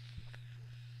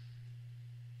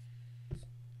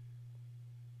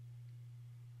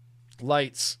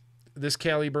 Lights. This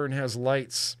Caliburn has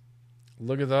lights.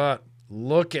 Look at that.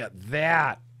 Look at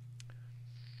that.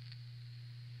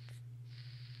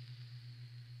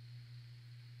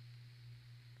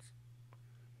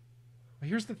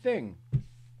 Here's the thing.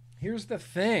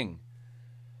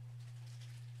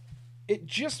 It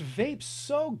just vapes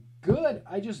so good.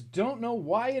 I just don't know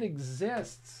why it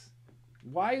exists.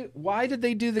 Why did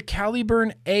they do the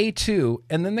Caliburn A2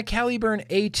 and then the Caliburn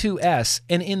A2S,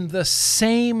 and in the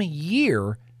same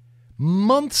year,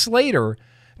 months later,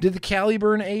 did the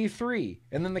Caliburn A3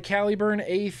 and then the Caliburn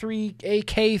A3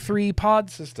 AK3 pod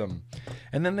system,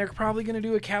 and then they're probably going to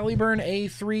do a Caliburn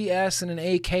A3S and an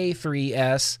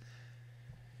AK3S.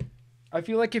 I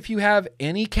feel like if you have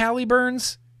any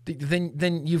Caliburns,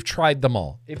 then you've tried them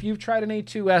all. If you've tried an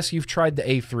A2S, you've tried the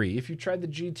A3. If you've tried the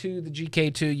G2, the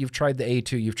GK2, you've tried the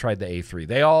A2, you've tried the A3.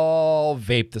 They all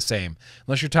vape the same.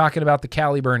 Unless you're talking about the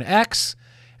Caliburn X,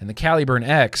 and the Caliburn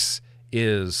X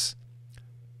is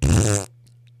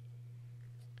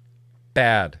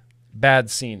bad.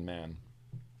 Bad scene, man.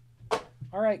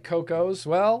 All right, Cocos.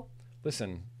 Well,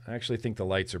 listen, I actually think the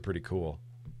lights are pretty cool.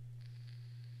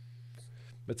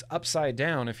 But it's upside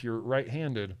down if you're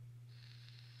right-handed.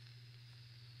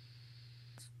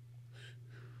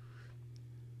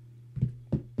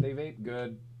 They vape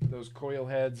good. Those coil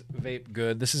heads vape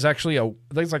good. This is actually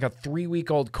there's like a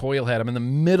 3-week-old coil head. I'm in the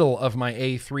middle of my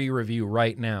A3 review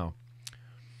right now.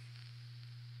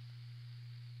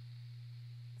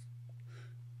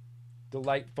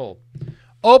 Delightful.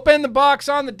 Open the box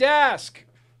on the desk.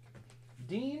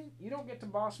 Dean, you don't get to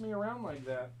boss me around like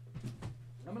that.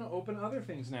 I'm going to open other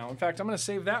things now. In fact, I'm going to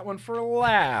save that one for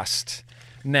last.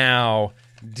 Now,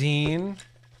 Dean.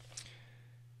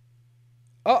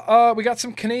 We got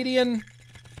some Canadian.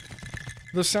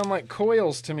 Those sound like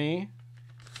coils to me.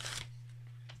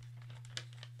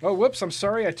 Oh, whoops, I'm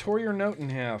sorry. I tore your note in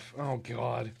half. Oh,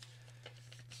 God.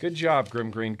 Good job,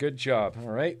 GrimmGreen. Good job. All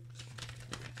right.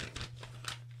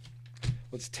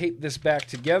 Let's tape this back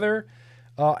together.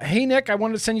 Hey, Nick, I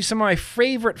wanted to send you some of my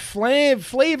favorite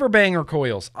flavor banger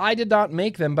coils. I did not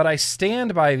make them, but I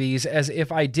stand by these as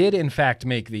if I did, in fact,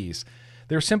 make these.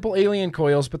 They're simple alien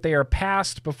coils, but they are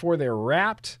passed before they're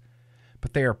wrapped,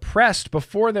 but they are pressed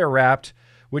before they're wrapped,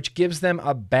 which gives them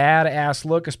a badass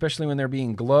look, especially when they're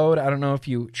being glowed. I don't know if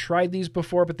you tried these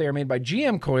before, but they are made by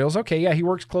GM Coils. Okay, yeah, he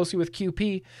works closely with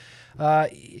QP.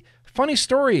 Funny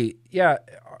story, yeah,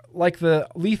 like the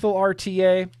Lethal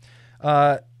RTA,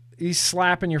 he's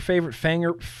slapping your favorite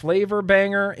flavor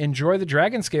banger. Enjoy the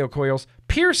Dragon Scale coils.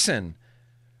 Pearson.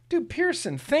 Dude,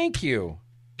 Pearson, thank you.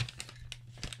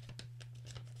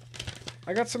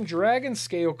 I got some Dragon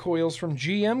Scale coils from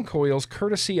GM Coils,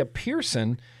 courtesy of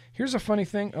Pearson. Here's a funny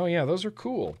thing. Oh, yeah, those are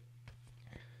cool.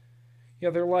 Yeah,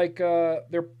 they're like,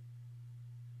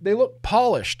 they look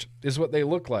polished, is what they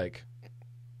look like.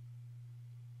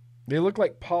 They look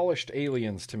like polished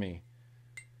aliens to me.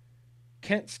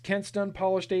 Kent's done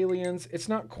polished aliens. It's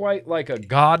not quite like a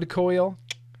God coil.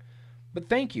 But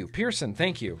thank you, Pearson,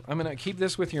 thank you. I'm going to keep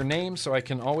this with your name so I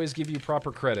can always give you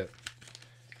proper credit.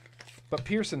 But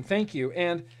Pearson, thank you.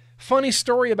 And funny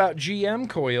story about GM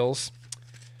Coils.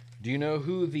 Do you know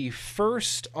who the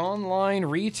first online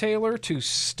retailer to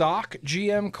stock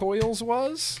GM Coils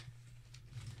was?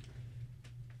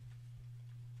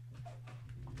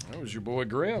 That was your boy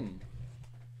Grimm.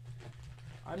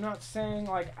 I'm not saying,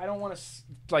 like, I don't want to,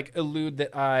 like, allude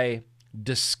that I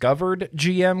discovered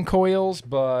GM Coils,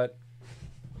 but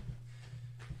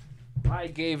I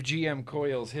gave GM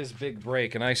Coils his big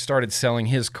break, and I started selling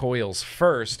his coils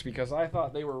first because I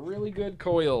thought they were really good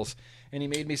coils. And he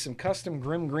made me some custom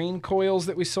GrimmGreen coils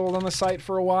that we sold on the site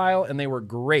for a while, and they were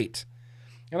great.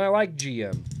 And I like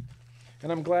GM.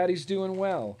 And I'm glad he's doing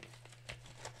well.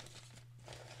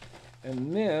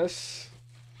 And this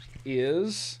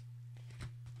is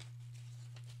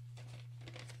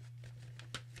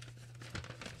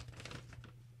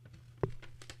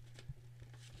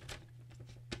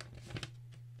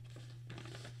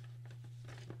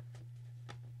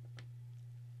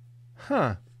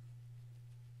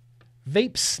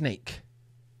Vape Snake.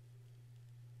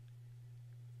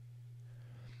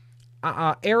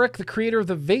 Eric, the creator of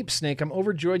the Vape Snake, I'm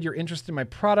overjoyed you're interested in my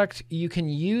product. You can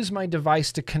use my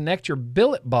device to connect your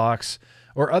billet box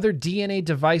or other DNA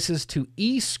devices to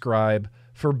eScribe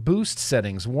for boost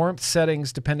settings, warmth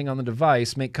settings depending on the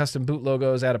device, make custom boot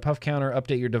logos, add a puff counter,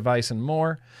 update your device, and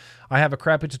more. I have a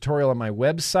crappy tutorial on my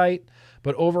website,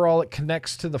 but overall it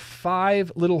connects to the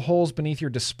 5 little holes beneath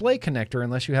your display connector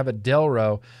unless you have a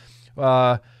Delro,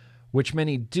 which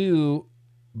many do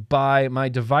buy my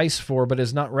device for, but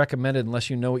is not recommended unless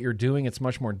you know what you're doing. It's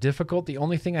much more difficult. The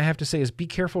only thing I have to say is be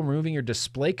careful removing your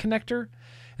display connector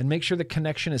and make sure the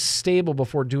connection is stable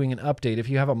before doing an update. If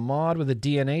you have a mod with a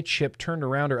DNA chip turned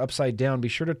around or upside down, be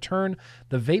sure to turn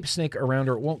the Vape Snake around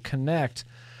or it won't connect.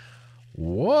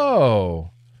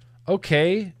 Whoa.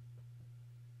 Okay.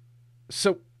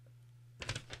 So,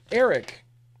 Eric.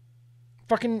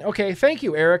 Okay, thank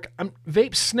you, Eric.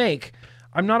 Vape Snake.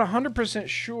 I'm not 100%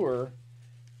 sure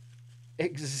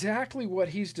exactly what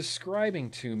he's describing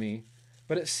to me,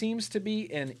 but it seems to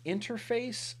be an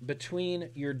interface between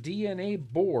your DNA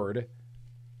board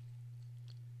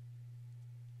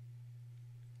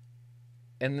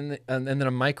and then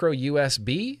a micro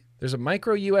USB. There's a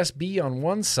micro USB on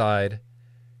one side,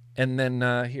 and then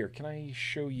here, can I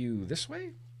show you this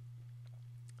way?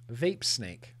 Vape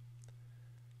Snake.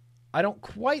 I don't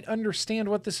quite understand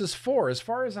what this is for. As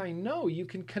far as I know, you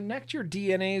can connect your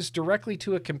DNAs directly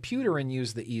to a computer and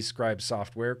use the eScribe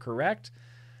software, correct?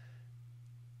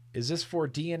 Is this for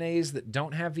DNAs that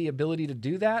don't have the ability to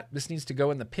do that? This needs to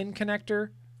go in the pin connector.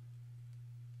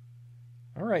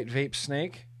 All right, Vape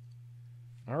Snake.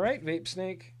 All right, Vape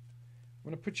Snake.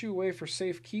 I'm going to put you away for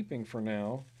safekeeping for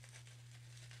now.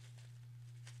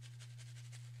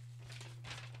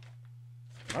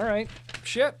 All right,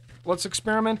 shit. Let's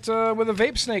experiment with a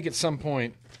Vape Snake at some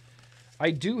point.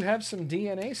 I do have some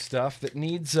DNA stuff that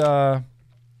needs updating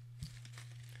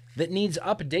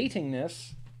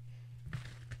this.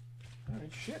 All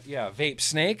right, shit. Yeah, Vape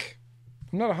Snake.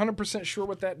 I'm not 100% sure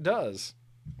what that does.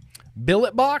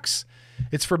 Billet box.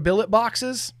 It's for billet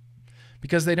boxes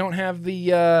because they don't have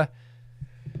the. I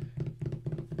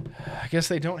guess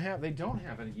they don't have a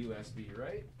USB,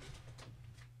 right?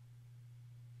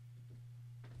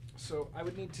 So I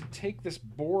would need to take this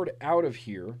board out of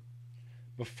here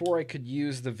before I could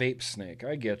use the Vape Snake.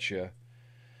 I get you.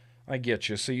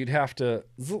 So you'd have to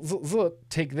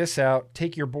take this out,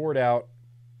 take your board out,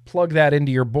 plug that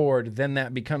into your board, then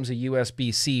that becomes a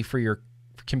USB-C for your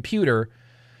computer.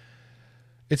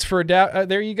 It's for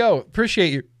there you go.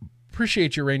 Appreciate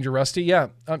you, Ranger Rusty. Yeah,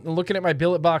 I'm looking at my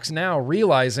billet box now,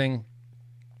 realizing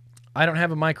I don't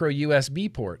have a micro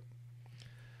USB port.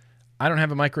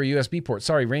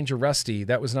 Sorry, Ranger Rusty.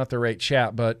 That was not the right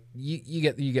chat, but you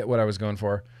get what I was going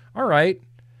for. All right.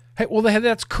 Hey, well,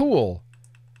 that's cool.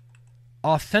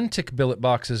 Authentic billet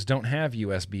boxes don't have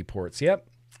USB ports. Yep.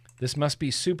 This must be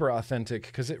super authentic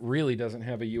because it really doesn't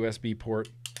have a USB port.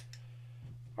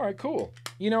 All right, cool.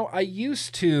 You know, I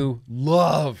used to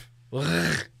love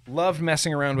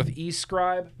messing around with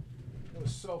eScribe. It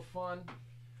was so fun.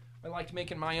 I liked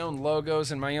making my own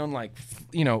logos and my own,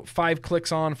 5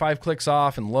 clicks on, 5 clicks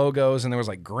off and logos. And there was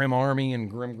like Grimm Army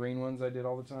and GrimmGreen ones I did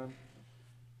all the time.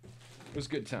 It was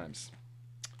good times.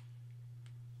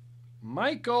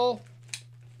 Michael.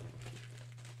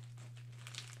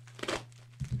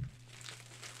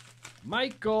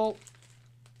 Michael.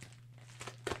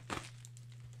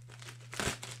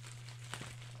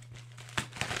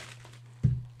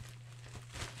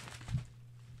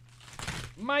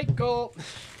 Michael.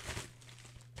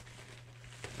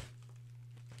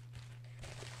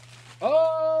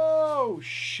 Oh,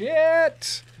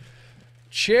 shit.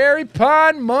 Cherry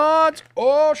Pine Mods.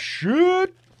 Oh,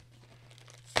 shit.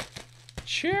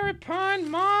 Cherry Pine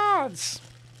Mods.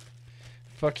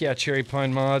 Fuck yeah, Cherry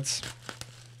Pine Mods.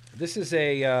 This is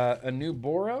a new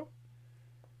Boro.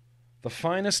 The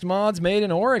finest mods made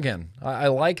in Oregon. I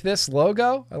like this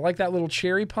logo. I like that little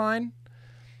cherry pine.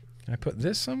 Can I put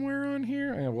this somewhere on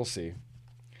here? Yeah, we'll see.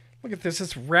 Look at this.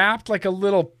 It's wrapped like a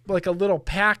little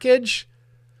package.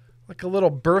 Like a little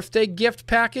birthday gift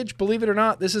package. Believe it or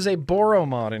not, this is a Boro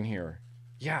mod in here.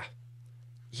 Yeah.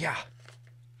 Yeah.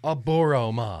 A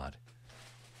Boro mod.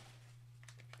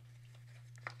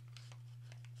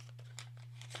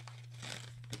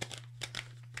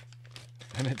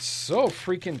 And it's so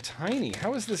freaking tiny.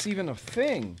 How is this even a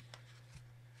thing?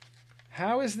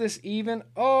 How is this even?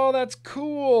 Oh, that's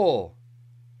cool.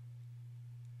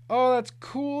 Oh, that's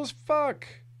cool as fuck.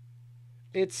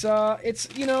 It's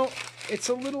you know, it's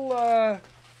a little I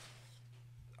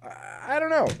don't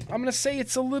know. I'm gonna say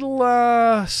it's a little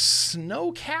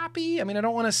snow cappy. I mean, I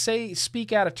don't want to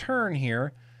speak out of turn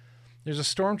here. There's a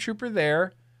stormtrooper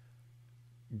there.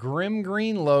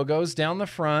 GrimmGreen logos down the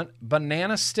front.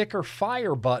 Banana sticker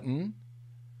fire button.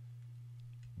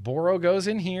 Boro goes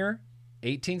in here.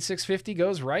 18650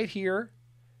 goes right here.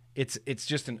 It's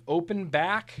just an open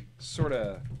back sort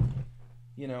of.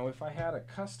 You know, if I had a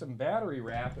custom battery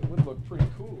wrap, it would look pretty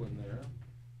cool in there.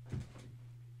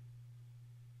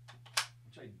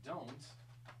 Which I don't.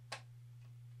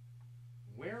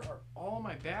 Where are all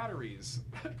my batteries?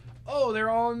 Oh, they're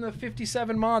all in the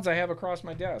 57 mods I have across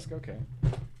my desk. Okay.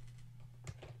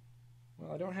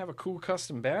 Well, I don't have a cool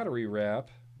custom battery wrap,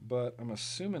 but I'm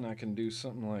assuming I can do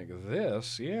something like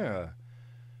this. Yeah.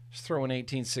 Just throw an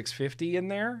 18650 in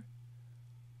there.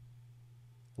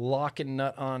 Locking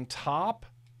nut on top.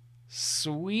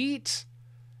 Sweet.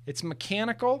 It's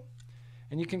mechanical.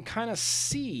 And you can kind of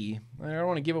see, I don't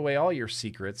want to give away all your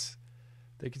secrets.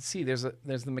 They can see there's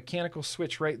the mechanical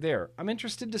switch right there. I'm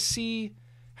interested to see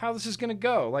how this is going to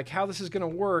go, like how this is going to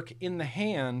work in the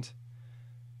hand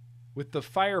with the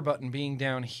fire button being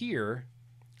down here.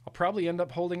 I'll probably end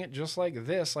up holding it just like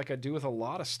this, like I do with a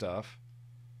lot of stuff.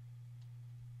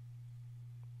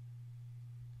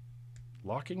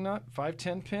 Locking nut,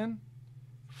 510 pin.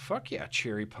 Fuck yeah,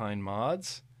 Cherry Pine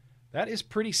mods. That is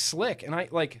pretty slick. And I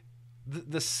like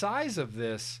the size of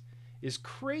this is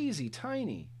crazy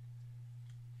tiny.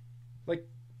 Like,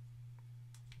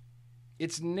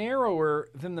 it's narrower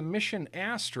than the Mission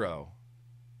Astro.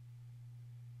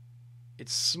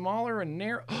 It's smaller and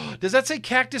narrow. Does that say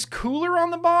Cactus Cooler on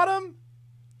the bottom?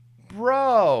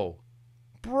 Bro,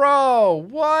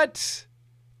 what?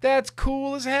 That's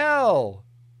cool as hell.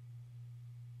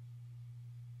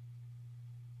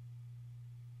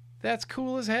 That's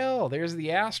cool as hell. There's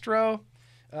the Astro.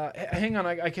 Hang on,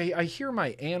 I hear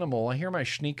my animal. I hear my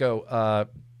Schneeko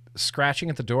scratching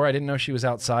at the door. I didn't know she was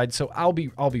outside, so I'll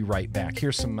be right back.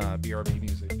 Here's some BRB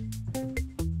music.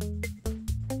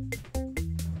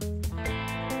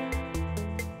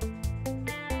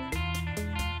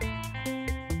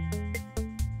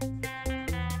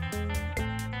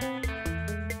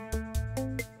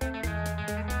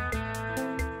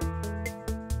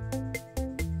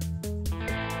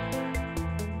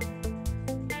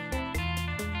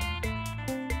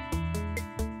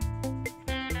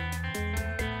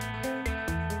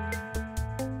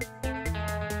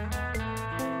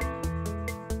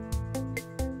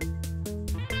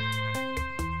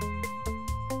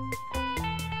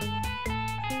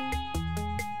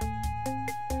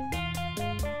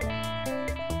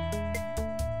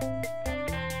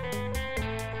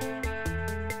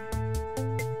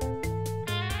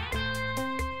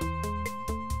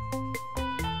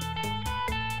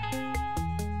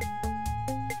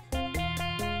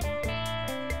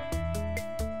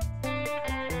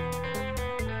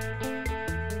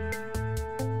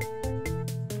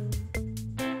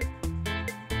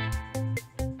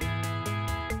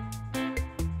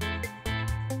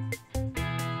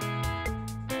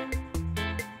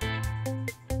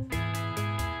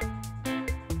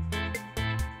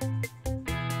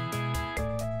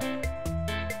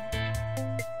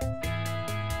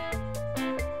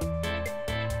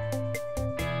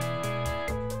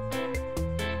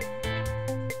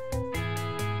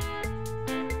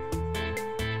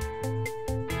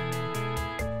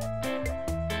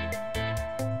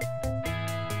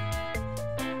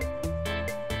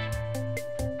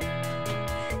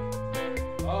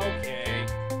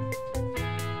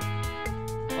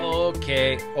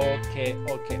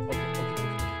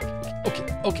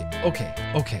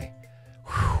 Okay.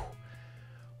 Whew.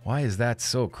 Why is that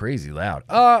so crazy loud?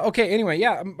 Okay, anyway,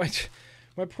 yeah,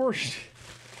 my poor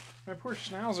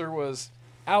Schnauzer was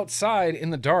outside in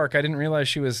the dark. I didn't realize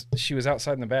she was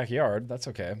outside in the backyard. That's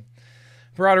okay.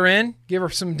 Brought her in, gave her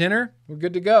some dinner. We're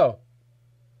good to go.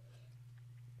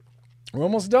 We're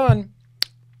almost done.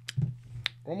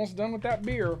 We're almost done with that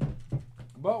beer.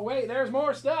 But wait, there's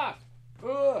more stuff.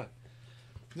 Ugh.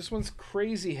 This one's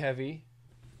crazy heavy.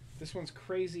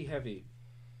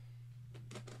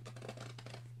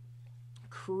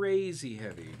 Crazy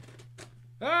heavy.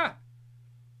 Ah!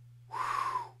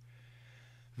 Whew.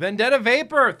 Vendetta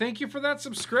Vapor, thank you for that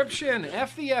subscription.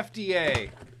 F the FDA.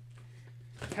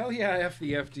 Hell yeah, F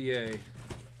the FDA.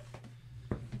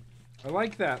 I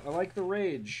like that. I like the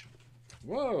rage.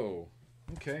 Whoa.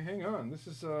 Okay, hang on. This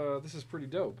is pretty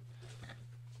dope.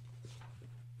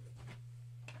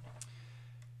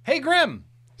 Hey Grimm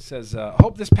says,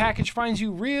 hope this package finds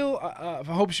you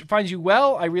finds you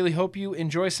well. I really hope you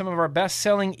enjoy some of our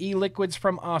best-selling e-liquids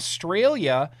from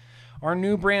Australia. Our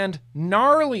new brand,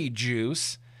 Gnarly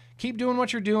Juice. Keep doing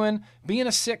what you're doing. Being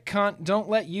a sick cunt. Don't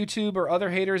let YouTube or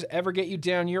other haters ever get you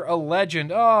down. You're a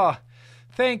legend. Oh,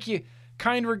 thank you.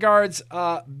 Kind regards,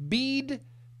 Bead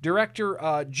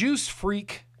Director Juice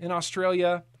Freak in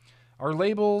Australia. Our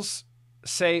labels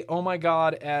say, oh my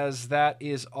God, as that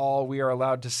is all we are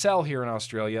allowed to sell here in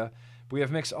Australia. We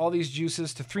have mixed all these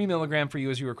juices to 3 milligram for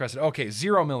you as you requested. Okay,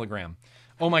 0 milligram.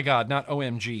 Oh my God, not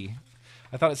OMG.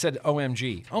 I thought it said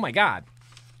OMG. Oh my God.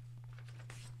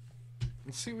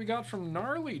 Let's see what we got from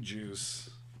Gnarly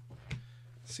Juice.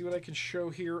 Let's see what I can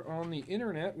show here on the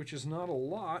internet, which is not a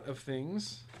lot of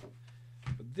things.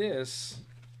 But this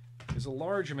is a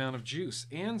large amount of juice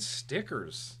and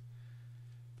stickers.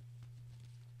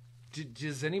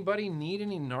 Does anybody need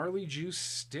any Gnarly Juice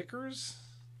stickers?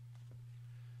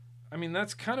 I mean,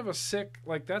 that's kind of a sick,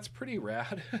 like, that's pretty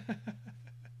rad.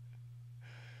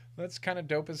 That's kind of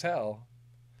dope as hell.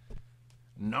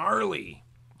 Gnarly.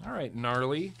 All right,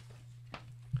 Gnarly.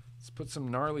 Let's put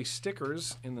some gnarly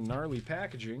stickers in the gnarly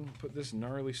packaging. Put this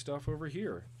gnarly stuff over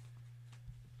here.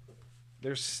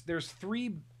 There's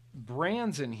 3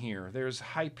 brands in here. There's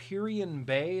Hyperion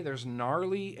Bay, there's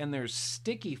Gnarly, and there's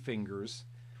Sticky Fingers.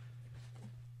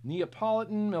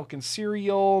 Neapolitan, Milk and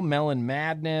Cereal, Melon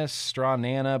Madness, Straw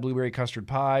Nana, Blueberry Custard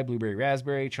Pie, Blueberry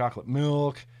Raspberry, Chocolate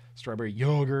Milk, Strawberry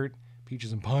Yogurt,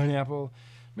 Peaches and Pineapple.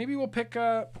 Maybe we'll pick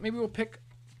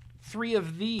 3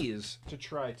 of these to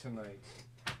try tonight.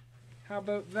 How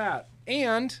about that?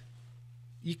 And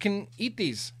you can eat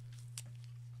these.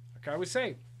 Like I always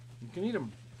say, you can eat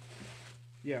them.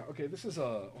 Yeah, okay, this is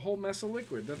a whole mess of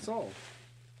liquid, that's all.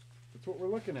 That's what we're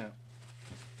looking at.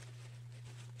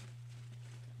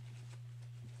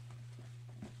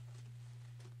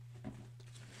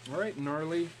 All right,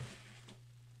 Gnarly.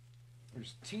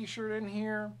 There's a t-shirt in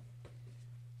here.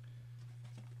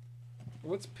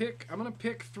 Let's pick, I'm going to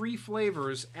pick 3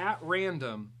 flavors at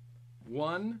random.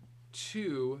 1,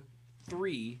 2,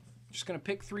 3. Just going to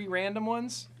pick 3 random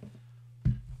ones.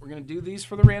 We're going to do these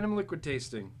for the random liquid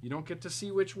tasting. You don't get to see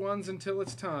which ones until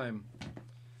it's time.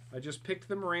 I just picked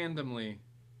them randomly.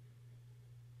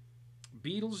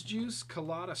 Beetle's Juice,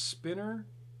 Colada Spinner,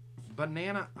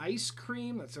 Banana Ice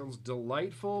Cream. That sounds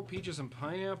delightful. Peaches and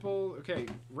Pineapple. Okay,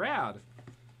 rad.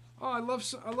 Oh, I love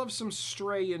some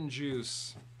Strayin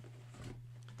juice.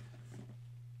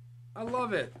 I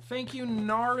love it. Thank you,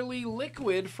 Gnarly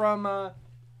Liquid from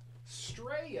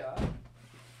Straya.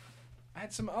 I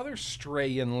had some other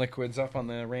Strayin liquids up on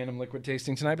the random liquid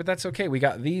tasting tonight, but that's okay. We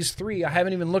got these 3. I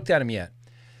haven't even looked at them yet.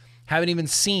 Haven't even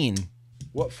seen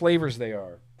what flavors they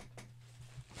are.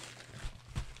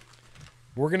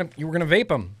 We're gonna vape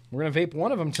them. We're gonna vape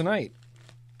one of them tonight.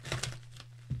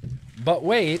 But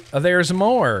wait, there's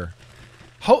more.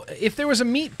 If there was a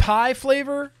meat pie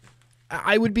flavor,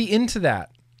 I would be into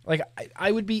that. Like,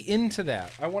 I would be into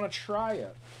that. I want to try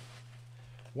it.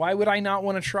 Why would I not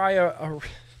want to try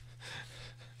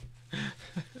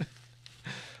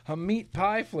a meat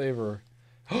pie flavor?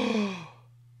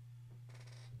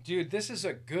 Dude, this is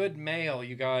a good mail,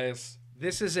 you guys.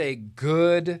 This is a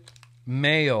good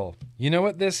mail. You know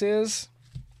what this is?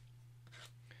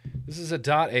 This is a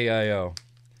 .aio.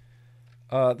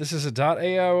 This is a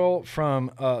 .aio from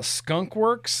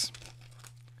Skunkworks.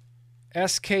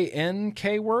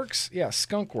 SKNK Works? Yeah,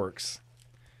 Skunkworks.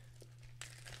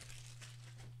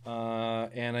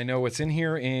 And I know what's in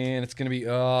here, and it's going to be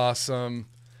awesome.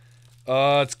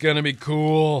 It's going to be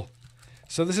cool.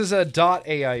 So this is a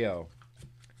 .aio.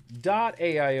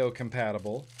 .aio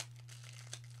compatible.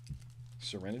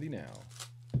 Serenity Now.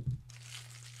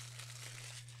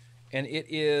 And it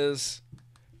is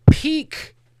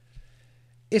Peak.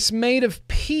 It's made of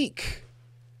Peak.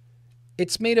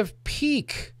 It's made of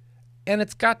Peak. And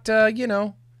it's got,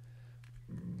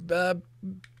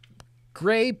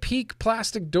 gray Peak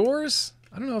plastic doors.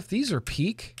 I don't know if these are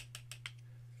Peak.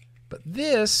 But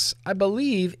this, I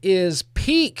believe, is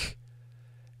Peak.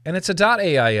 And it's a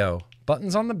 .aio.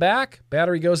 Buttons on the back.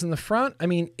 Battery goes in the front. I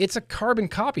mean, it's a carbon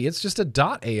copy. It's just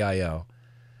a .aio.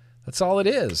 That's all it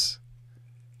is.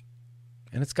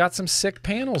 And it's got some sick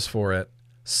panels for it.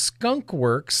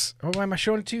 Skunkworks. Oh, why am I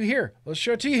showing it to you here? Let's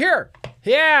show it to you here.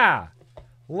 Yeah.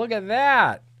 Look at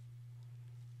that.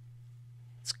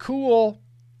 It's cool.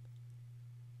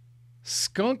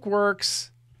 Skunkworks.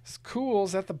 It's cool.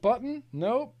 Is that the button?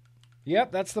 Nope.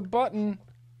 Yep, that's the button.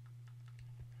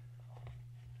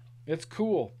 It's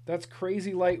cool. That's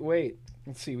crazy lightweight.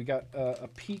 Let's see. We got a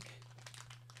Peak.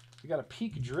 We got a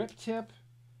Peak drip tip.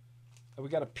 We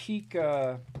got a Peak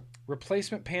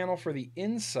replacement panel for the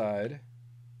inside.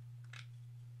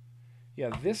 Yeah,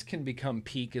 this can become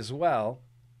Peak as well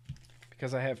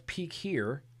because I have Peak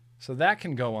here. So that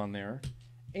can go on there.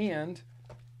 And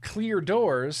clear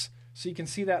doors so you can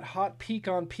see that hot Peak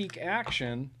on Peak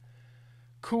action.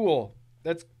 Cool.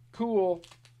 That's cool.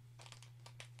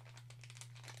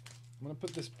 I'm going to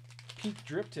put this Peak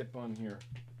drip tip on here.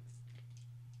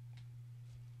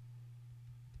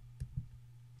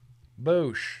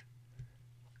 Bosch.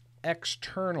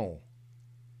 External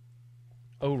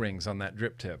O-rings on that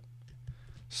drip tip.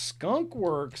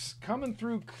 Skunkworks coming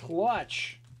through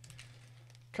clutch.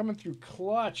 Coming through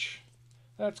clutch.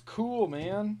 That's cool,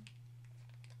 man.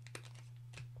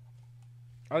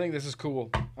 I think this is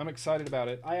cool. I'm excited about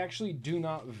it. I actually do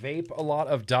not vape a lot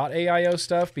of .aio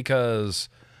stuff because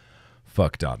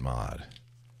fuck .mod.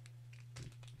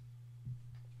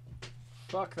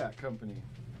 Fuck that company.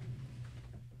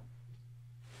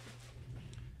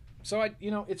 So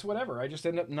it's whatever. I just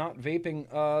end up not vaping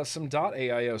some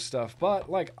 .aio stuff. But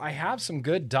like, I have some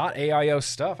good .aio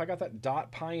stuff. I got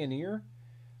that Pioneer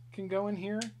can go in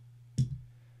here.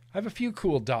 I have a few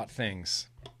cool things.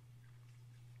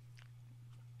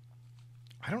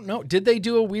 I don't know. Did they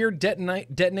do a weird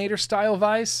detonator style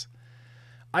vice?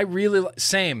 I really,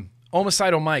 same.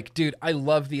 Homicidal Mike, dude, I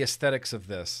love the aesthetics of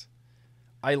this.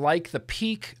 I like the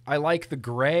peak. I like the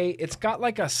gray. It's got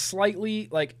like a slightly,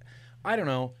 like, I don't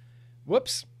know.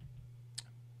 Whoops.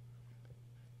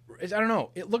 I don't know.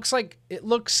 It looks,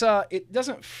 it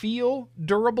doesn't feel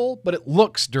durable, but it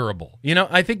looks durable. You know,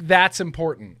 I think that's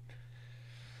important.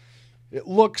 It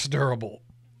looks durable.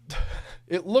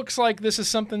 It looks like this is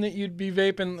something that you'd be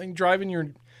vaping and driving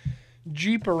your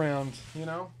Jeep around, you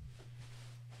know?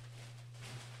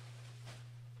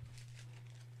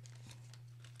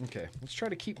 Okay, let's try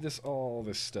to keep all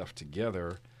this stuff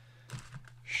together.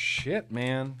 Shit,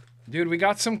 man. Dude, we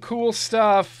got some cool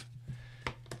stuff.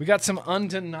 We got some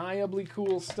undeniably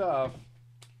cool stuff.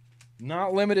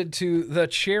 Not limited to the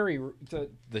cherry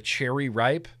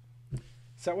ripe.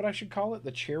 Is that what I should call it?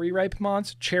 The cherry ripe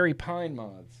mods? Cherry pine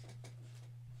mods.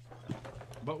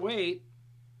 But wait.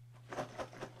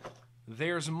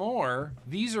 There's more.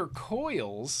 These are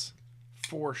coils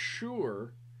for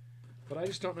sure. But I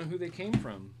just don't know who they came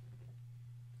from.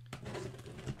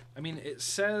 I mean, it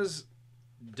says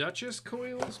Duchess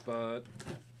coils, but...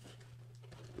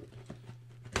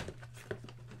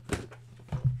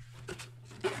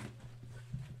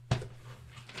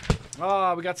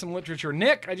 we got some literature.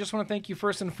 Nick, I just want to thank you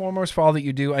first and foremost for all that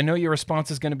you do. I know your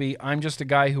response is going to be, I'm just a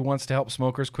guy who wants to help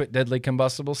smokers quit deadly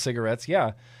combustible cigarettes.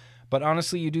 Yeah, but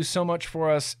honestly, you do so much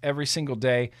for us every single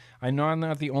day. I know I'm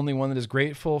not the only one that is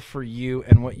grateful for you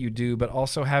and what you do, but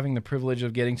also having the privilege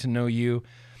of getting to know you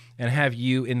and have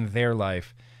you in their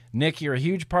life. Nick, you're a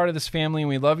huge part of this family, and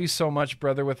we love you so much,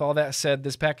 brother. With all that said,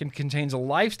 this package contains a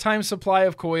lifetime supply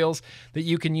of coils that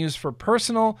you can use for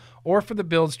personal or for the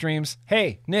build streams.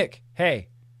 Hey, Nick, hey,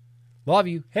 love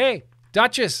you. Hey,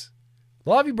 Duchess,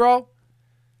 love you, bro.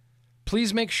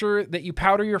 Please make sure that you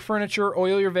powder your furniture,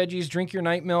 oil your veggies, drink your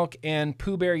night milk, and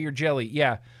Pooh Bear your jelly.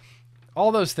 Yeah,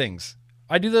 all those things.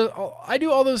 I do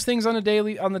all those things on the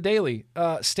daily.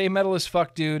 Stay metal as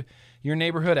fuck, dude. Your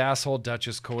neighborhood asshole,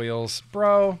 Duchess Coils.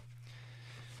 Bro.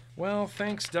 Well,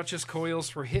 thanks, Duchess Coils,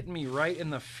 for hitting me right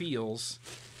in the feels.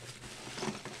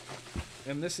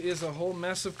 And this is a whole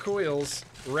mess of coils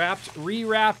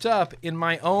re-wrapped up in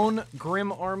my own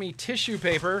Grimm Army tissue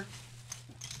paper.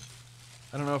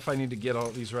 I don't know if I need to get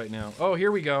all these right now. Oh,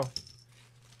 here we go.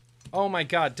 Oh my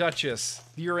God, Duchess.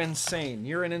 You're insane.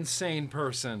 You're an insane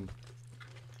person.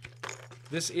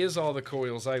 This is all the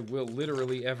coils I will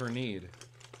literally ever need.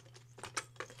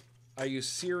 Are you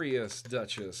serious,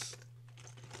 Duchess?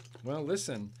 Well,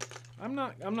 listen, I'm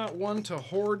not one to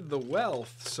hoard the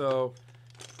wealth, so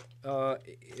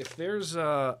if there's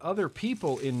other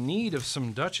people in need of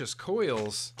some Duchess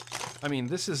coils, I mean,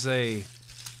 this is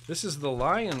the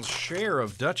lion's share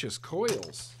of Duchess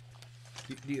coils.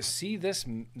 Do you see this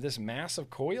mass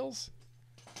of coils?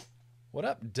 What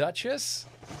up, Duchess?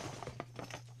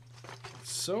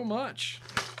 So much.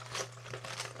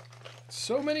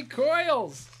 So many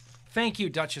coils. Thank you,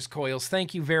 Duchess Coils.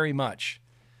 Thank you very much.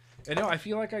 I know, I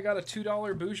feel like I got a $2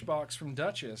 boosh box from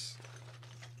Duchess.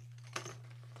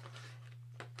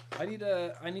 I need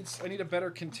a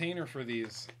better container for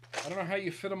these. I don't know how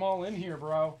you fit them all in here,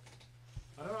 bro.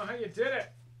 I don't know how you did it.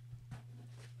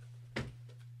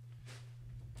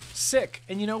 Sick.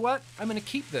 And you know what? I'm going to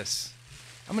keep this.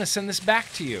 I'm going to send this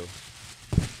back to you.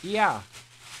 Yeah.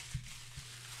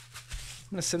 I'm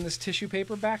going to send this tissue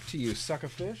paper back to you, suck a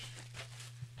fish.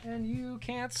 And you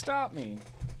can't stop me.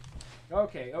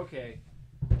 Okay, okay.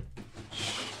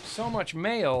 So much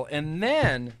mail. And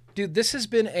then, dude, this has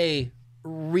been a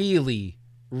really,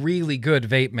 really good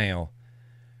vape mail.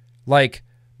 Like,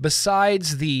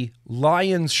 besides the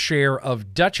lion's share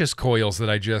of Duchess coils that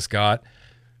I just got,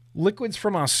 liquids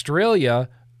from Australia,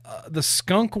 the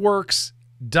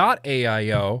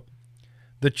skunkworks.aio,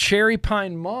 the cherry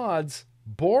pine mods,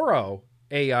 Boro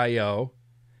AIO,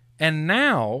 and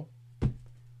now,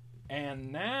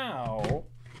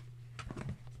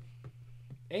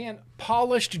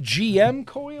 polished GM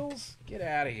coils? Get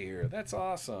out of here. That's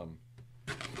awesome.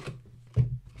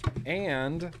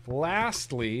 And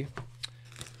lastly,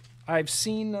 I've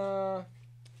seen a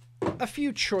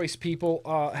few choice people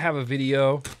have a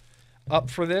video up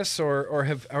for this or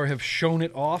have shown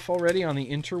it off already on the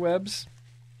interwebs.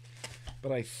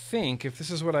 But I think, if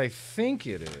this is what I think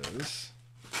it is...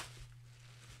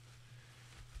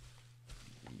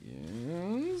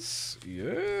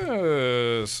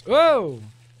 Yes. Oh!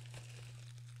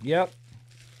 Yep.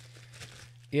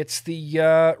 It's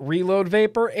the Reload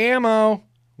Vapor ammo.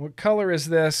 What color is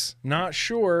this? Not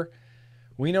sure.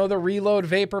 We know the Reload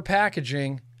Vapor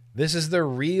packaging. This is the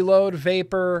Reload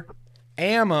Vapor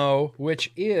ammo,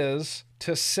 which is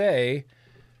to say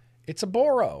it's a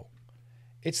Boro.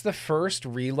 It's the first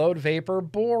Reload Vapor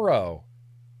Boro.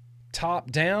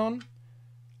 Top down.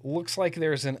 Looks like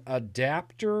there's an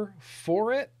adapter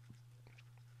for it.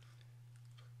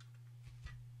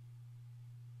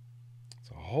 It's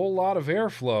a whole lot of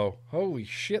airflow. Holy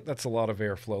shit, that's a lot of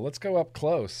airflow. Let's go up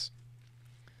close.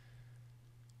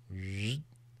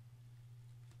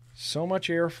 So much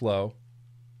airflow.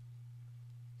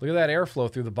 Look at that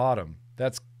airflow through the bottom.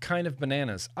 That's kind of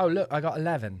bananas. Oh, look, I got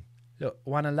 11. Look,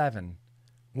 111.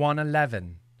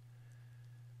 111.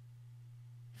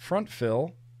 Front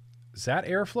fill. Is that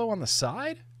airflow on the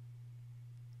side?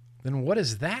 Then what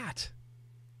is that?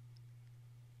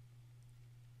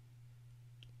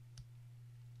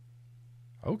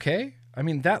 Okay. I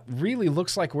mean, that really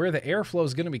looks like where the airflow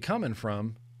is going to be coming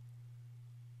from.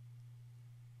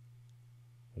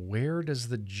 Where does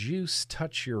the juice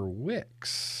touch your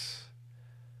wicks?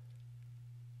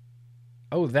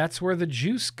 Oh, that's where the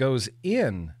juice goes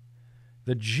in.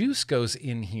 The juice goes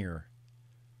in here.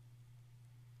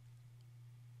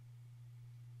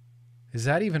 Is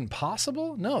that even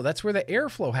possible? No, that's where the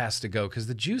airflow has to go because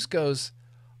the juice goes...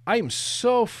 I am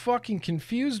so fucking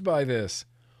confused by this.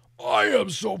 I am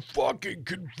so fucking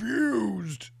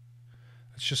confused.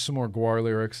 That's just some more Guar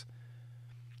lyrics.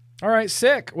 All right,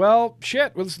 sick. Well,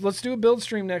 shit. Let's do a build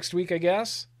stream next week, I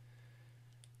guess.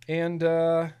 And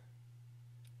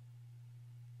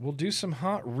we'll do some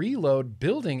hot reload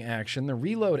building action. The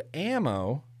reload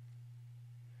ammo.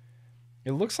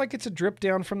 It looks like it's a drip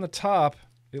down from the top.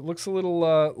 It looks a little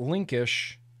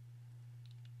linkish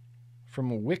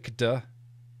from Wicda.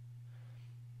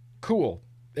 Cool.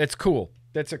 It's cool.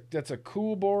 That's a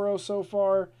cool Boro so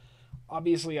far.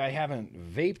 Obviously, I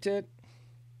haven't vaped it.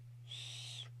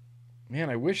 Man,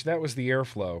 I wish that was the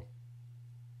airflow.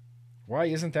 Why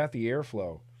isn't that the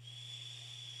airflow?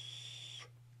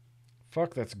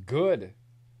 Fuck, that's good.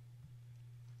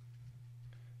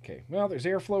 Okay, well, there's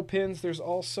airflow pins. There's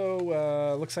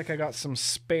also, looks like I got some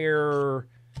spare...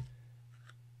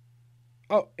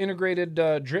 Oh, integrated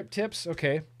drip tips.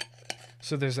 Okay.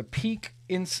 So there's a Peak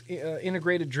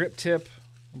integrated drip tip,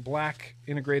 black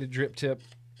integrated drip tip.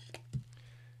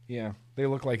 Yeah, they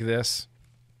look like this.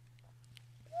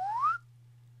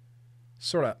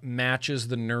 Sort of matches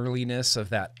the knurliness of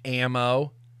that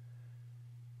ammo.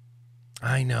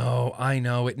 I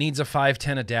know. It needs a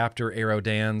 510 adapter,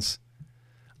 Aerodans.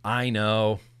 I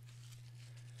know.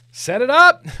 Set it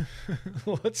up.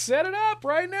 Let's set it up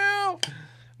right now.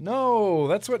 No,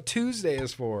 that's what Tuesday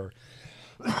is for.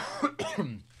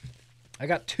 I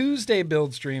got Tuesday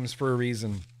build streams for a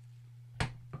reason.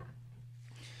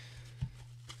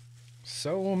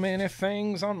 So many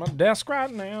things on my desk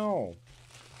right now.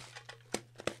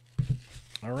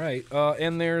 All right,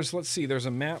 and there's, let's see, there's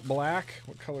a matte black.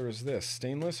 What color is this?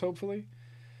 Stainless, hopefully?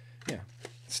 Yeah.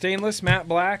 Stainless matte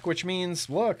black, which means,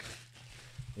 look,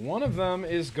 one of them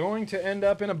is going to end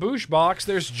up in a boosh box.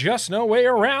 There's just no way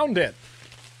around it.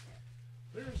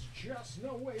 There's just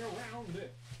no way around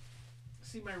it.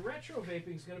 See, my retro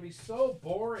vaping is going to be so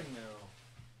boring now.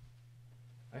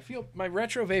 I feel my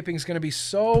retro vaping is going to be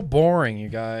so boring, you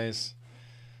guys.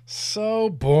 So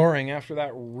boring after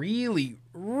that really,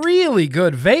 really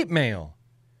good vape mail.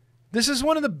 This is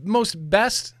one of the most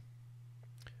best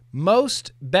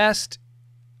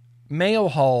mail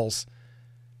hauls,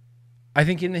 I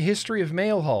think, in the history of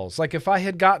mail hauls. Like, if I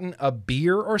had gotten a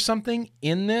beer or something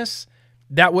in this,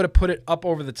 that would have put it up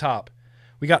over the top.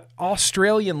 We got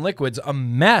Australian liquids, a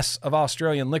mess of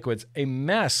Australian liquids, a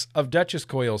mess of Duchess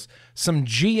coils, some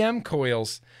GM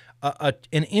coils, an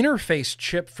interface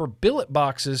chip for billet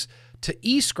boxes to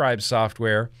eScribe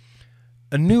software,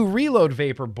 a new Reload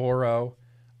Vapor Boro,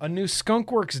 a new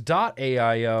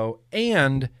skunkworks.aio,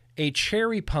 and a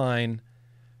cherry pine.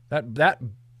 That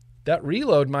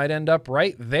reload might end up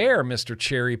right there, Mr.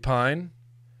 Cherry Pine.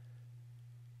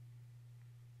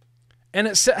 And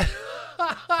it said...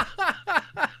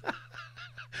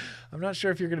 I'm not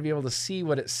sure if you're going to be able to see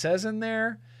what it says in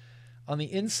there. On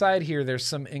the inside here, there's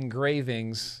some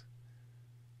engravings.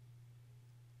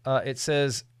 It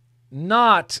says,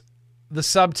 not the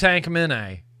Subtank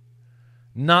Mini.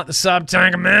 Not the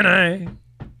Subtank Mini.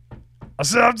 A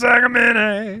Subtank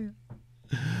Mini.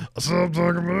 A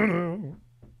Subtank Mini.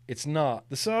 It's not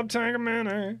the Subtank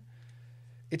Mini.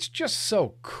 It's just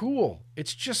so cool.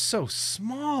 It's just so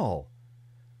small.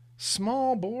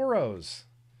 Small Boros.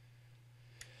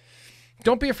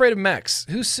 Don't be afraid of mechs.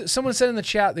 Someone said in the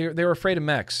chat they were afraid of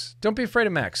mechs. Don't be afraid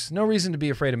of mechs. No reason to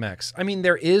be afraid of mechs. I mean,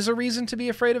 there is a reason to be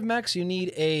afraid of mechs. You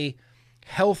need a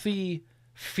healthy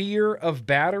fear of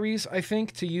batteries, I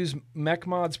think, to use mech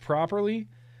mods properly.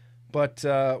 But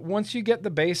once you get the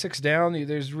basics down,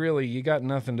 you got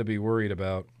nothing to be worried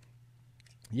about.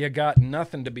 You got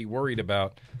nothing to be worried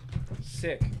about.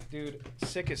 Sick, dude.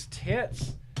 Sick as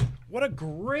tits. What a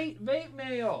great vape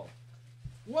mail.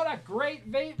 What a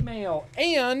great vape mail.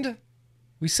 And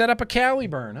we set up a Cali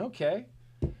burn. Okay.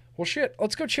 Well, shit.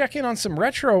 Let's go check in on some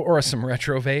retro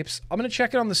vapes. I'm going to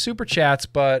check in on the super chats,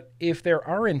 but if there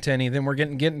aren't any, then we're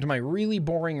getting into my really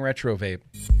boring retro vape.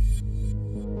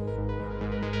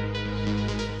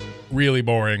 Really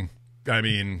boring. I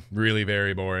mean, really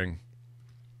very boring.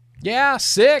 Yeah,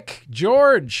 sick.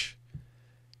 George.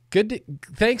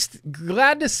 Thanks.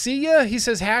 Glad to see you. He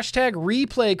says, hashtag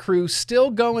replay crew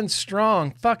still going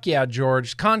strong. Fuck yeah,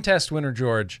 George. Contest winner,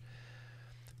 George.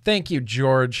 Thank you,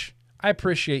 George. I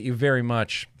appreciate you very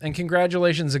much. And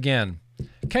congratulations again.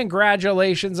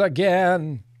 Congratulations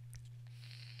again.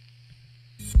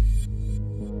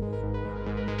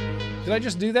 Did I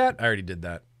just do that? I already did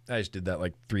that. I just did that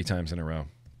like 3 times in a row.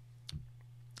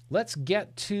 Let's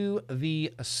get to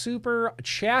the super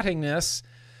chattingness.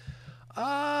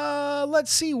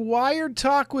 Let's see. Wired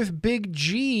Talk with Big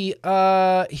G.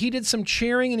 He did some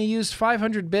cheering and he used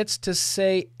 500 bits to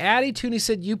say Addy Tooney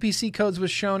said UPC codes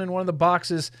was shown in one of the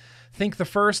boxes. Think the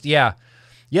first? Yeah.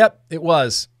 Yep, it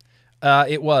was.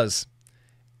 It was.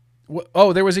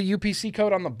 Oh, there was a UPC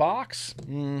code on the box?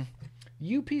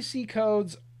 UPC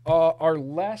codes are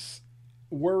less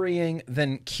worrying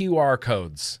than QR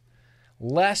codes.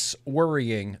 Less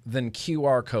worrying than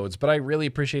QR codes, but I really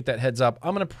appreciate that heads up.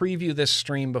 I'm going to preview this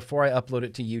stream before I upload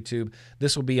it to YouTube.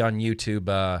 This will be on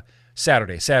YouTube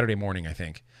Saturday morning, I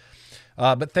think.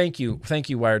 But thank you,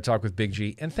 Wired Talk with Big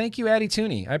G, and thank you, Addy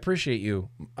Tooney. I appreciate you.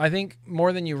 I think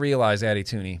more than you realize, Addy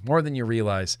Tooney, more than you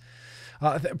realize.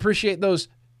 Appreciate those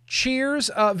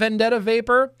cheers, Vendetta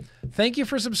Vapor. Thank you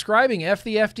for subscribing, F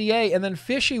the FDA, and then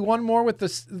Fishy, one more with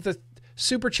the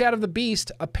Super Chat of the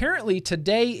Beast. Apparently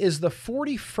today is the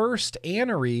 41st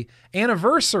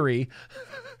anniversary.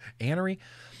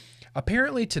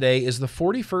 Apparently today is the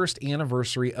 41st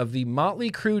anniversary of the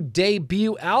Motley Crue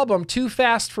debut album, Too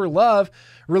Fast for Love,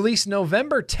 released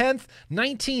November 10th,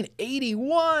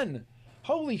 1981.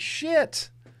 Holy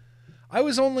shit. I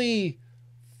was only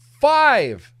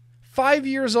 5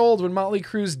 years old when Motley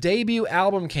Crue's debut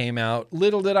album came out.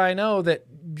 Little did I know that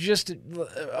just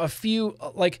a few,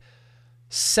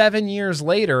 7 years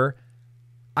later,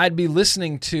 I'd be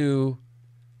listening to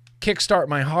Kickstart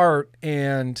My Heart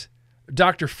and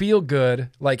Dr. Feelgood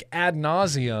ad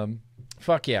nauseum.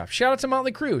 Fuck yeah. Shout out to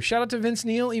Motley Crue. Shout out to Vince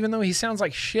Neil, even though he sounds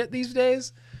like shit these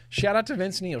days. Shout out to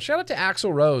Vince Neil. Shout out to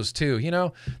Axl Rose, too. You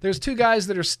know, there's 2 guys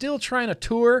that are still trying to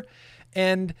tour,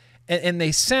 and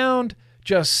they sound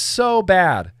just so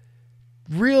bad.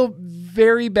 Real,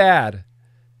 very bad.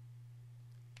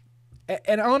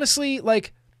 And honestly,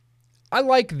 I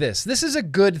like this. This is a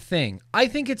good thing. I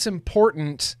think it's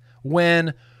important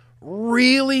when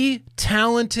really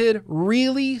talented,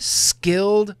 really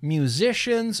skilled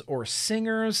musicians or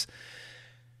singers,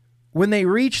 when they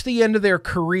reach the end of their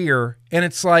career and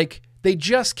it's like they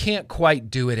just can't quite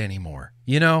do it anymore.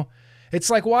 You know? It's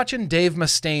like watching Dave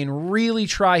Mustaine really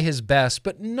try his best,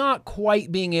 but not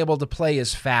quite being able to play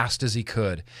as fast as he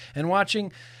could. And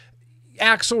watching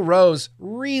Axl Rose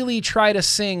really try to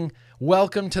sing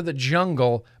Welcome to the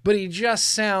Jungle, but he just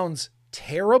sounds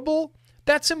terrible.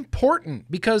 That's important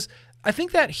because I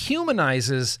think that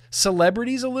humanizes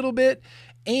celebrities a little bit,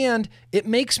 and it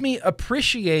makes me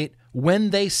appreciate when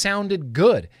they sounded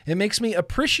good. It makes me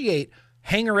appreciate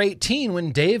Hangar 18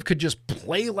 when Dave could just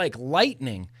play like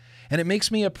lightning, and it makes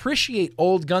me appreciate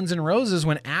old Guns N' Roses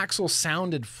when Axl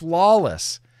sounded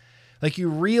flawless. You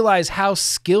realize how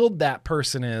skilled that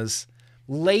person is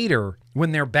later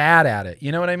when they're bad at it.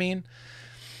 You know what I mean?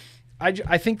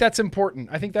 I think that's important.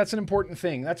 I think that's an important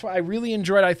thing. That's why I really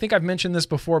enjoyed, I think I've mentioned this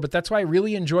before, but that's why I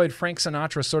really enjoyed Frank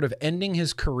Sinatra sort of ending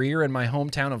his career in my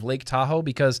hometown of Lake Tahoe,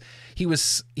 because he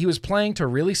was playing to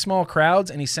really small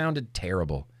crowds and he sounded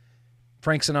terrible.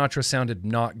 Frank Sinatra sounded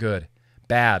not good.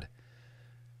 Bad.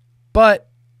 But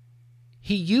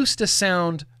he used to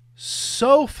sound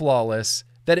so flawless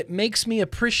that it makes me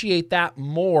appreciate that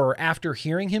more after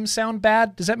hearing him sound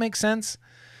bad. Does that make sense?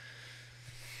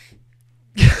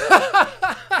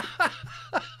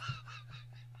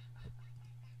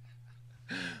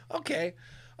 Okay,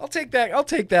 I'll take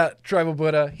that, Tribal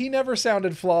Buddha. He never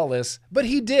sounded flawless, but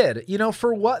he did. You know,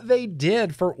 for what they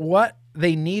did, for what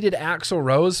they needed Axl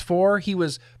Rose for, he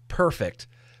was perfect.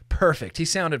 Perfect. He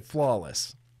sounded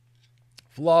flawless.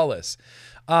 Flawless.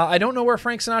 I don't know where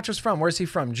Frank Sinatra's from. Where's he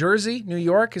from? Jersey? New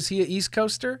York? Is he an East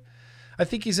Coaster? I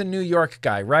think he's a New York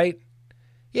guy, right?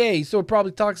 Yeah, so he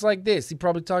probably talks like this. He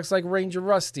probably talks like Ranger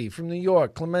Rusty from New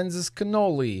York. Clemenza's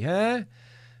cannoli, huh?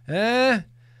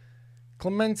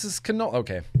 Clemenza's cannoli.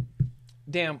 Okay.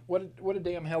 damn, what a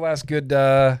damn hell ass good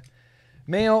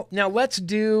mail. Now let's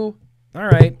do, all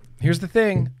right, here's the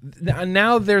thing.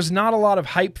 Now there's not a lot of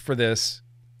hype for this.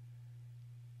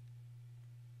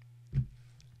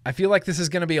 I feel like this is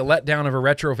going to be a letdown of a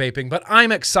retro vaping, but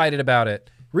I'm excited about it.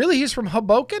 Really? He's from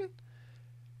Hoboken?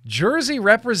 Jersey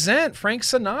represent, Frank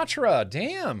Sinatra.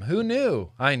 Damn, who knew?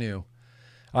 I knew.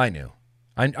 I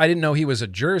didn't know he was a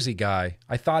Jersey guy.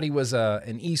 I thought he was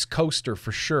an East Coaster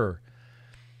for sure.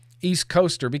 East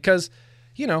Coaster, because,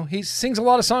 you know, he sings a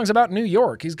lot of songs about New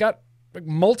York. He's got like,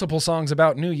 multiple songs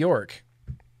about New York.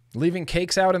 Leaving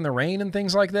cakes out in the rain and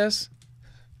things like this.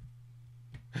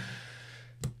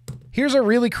 Here's a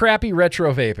really crappy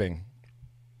retro vaping.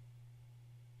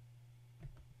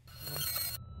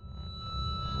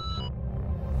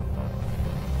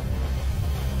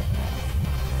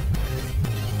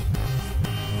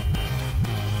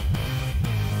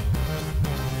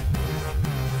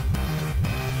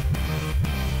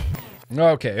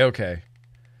 Okay.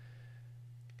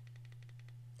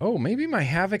 Oh, maybe my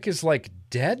Havoc is like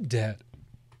dead.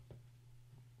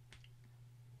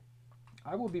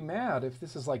 I will be mad if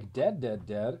this is like dead.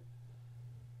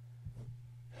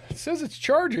 It says it's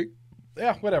charging.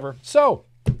 Yeah, whatever. So,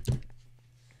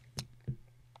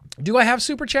 do I have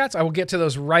super chats? I will get to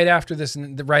those right after this,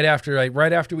 right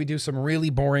after we do some really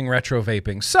boring retro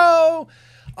vaping. So,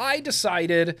 I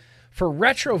decided for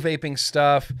retro vaping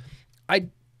stuff, I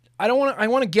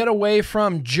want to get away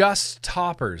from just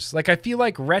toppers. Like I feel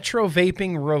like retro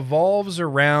vaping revolves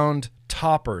around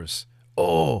toppers.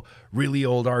 Oh, really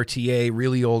old RTA,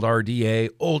 really old RDA,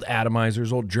 old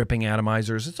atomizers, old dripping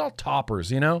atomizers. It's all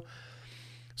toppers, you know?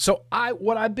 So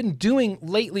what I've been doing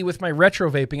lately with my retro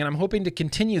vaping, and I'm hoping to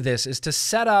continue this, is to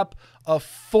set up a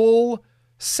full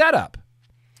setup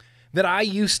that I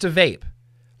used to vape.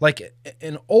 Like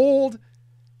an old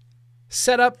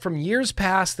setup from years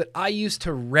past that I used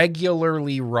to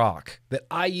regularly rock, that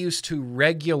I used to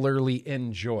regularly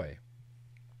enjoy.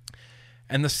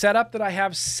 And the setup that I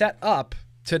have set up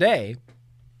today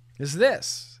is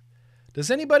this. Does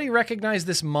anybody recognize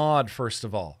this mod, first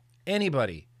of all?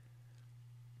 Anybody?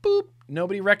 Boop.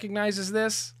 Nobody recognizes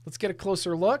this? Let's get a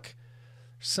closer look.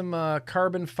 Some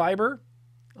carbon fiber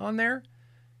on there.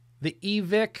 The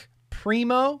eVic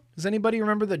Primo. Does anybody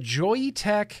remember the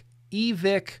Joytech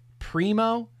eVic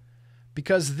Primo?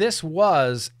 Because this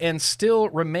was and still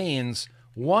remains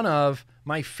one of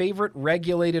my favorite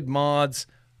regulated mods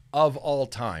of all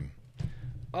time.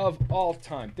 Of all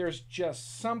time. There's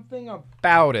just something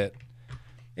about it.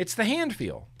 It's the hand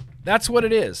feel. That's what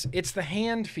it is. It's the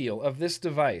hand feel of this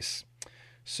device.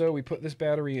 So we put this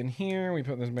battery in here. We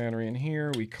put this battery in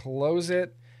here. We close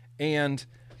it. And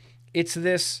it's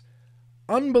this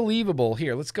unbelievable,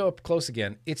 here, let's go up close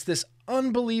again. It's this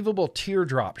unbelievable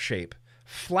teardrop shape.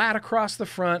 Flat across the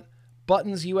front,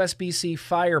 buttons, USB-C,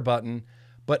 fire button.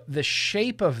 But the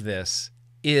shape of this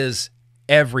is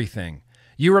everything.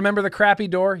 You remember the crappy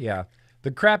door? Yeah.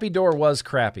 The crappy door was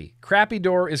crappy. Crappy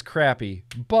door is crappy,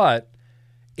 but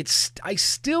I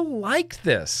still liked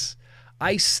this.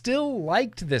 I still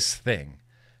liked this thing.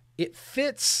 It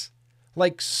fits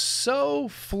like so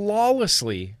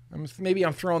flawlessly. Maybe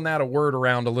I'm throwing that a word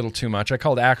around a little too much. I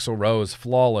called Axl Rose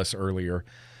flawless earlier.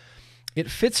 It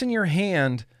fits in your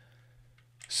hand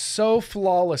so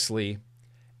flawlessly,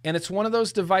 and it's one of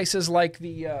those devices like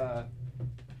the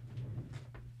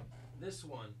this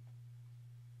one.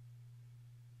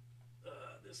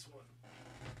 This one.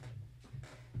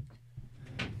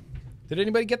 Did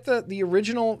anybody get the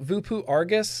original Voopoo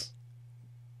Argus?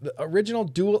 The original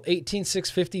dual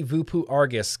 18650 Voopoo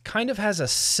Argus kind of has a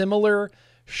similar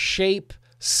shape,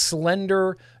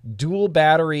 slender, dual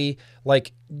battery,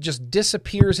 like just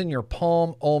disappears in your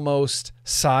palm almost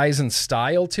size and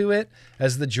style to it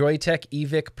as the Joytech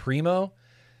eVic Primo.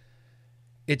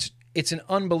 It's an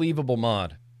unbelievable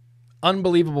mod.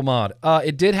 Unbelievable mod.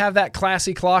 It did have that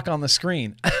classy clock on the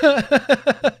screen.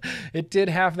 It did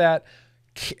have that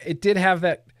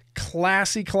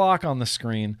classy clock on the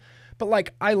screen. But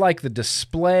like, I like the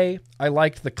display. I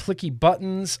liked the clicky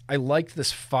buttons. I liked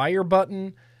this fire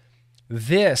button.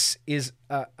 This is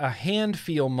a hand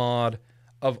feel mod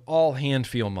of all hand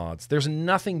feel mods. There's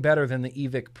nothing better than the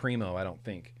eVic Primo, I don't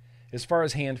think, as far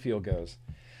as hand feel goes.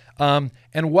 And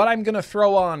what I'm going to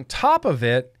throw on top of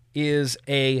it is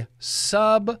a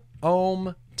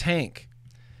sub-ohm tank.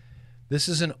 This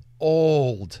is an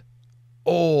old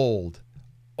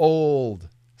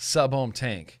sub-ohm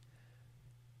tank.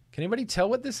 Can anybody tell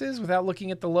what this is without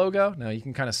looking at the logo? No, you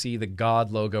can kind of see the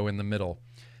God logo in the middle.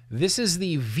 This is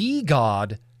the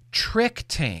V-God Trick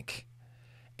Tank.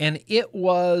 And it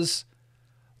was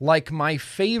like my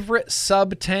favorite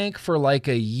sub tank for like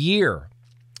a year.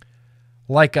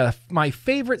 like my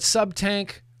favorite sub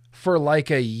tank for like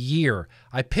a year.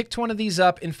 I picked one of these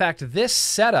up. In fact, this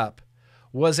setup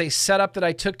was a setup that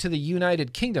I took to the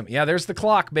United Kingdom. Yeah, there's the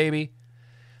clock, baby.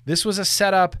 This was a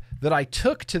setup that I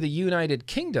took to the United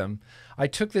Kingdom. I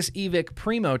took this Evic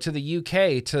Primo to the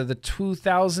UK to the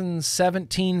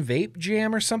 2017 Vape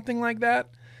Jam or something like that.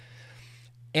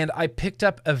 And I picked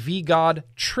up a VGod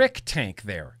trick tank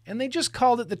there. And they just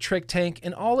called it the trick tank,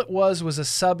 and all it was a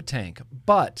sub tank.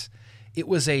 But it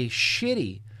was a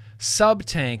shitty sub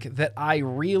tank that I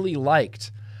really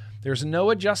liked. There's no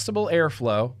adjustable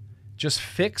airflow, just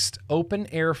fixed open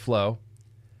airflow.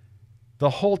 The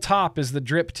whole top is the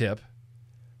drip tip.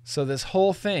 So this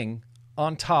whole thing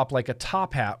on top, like a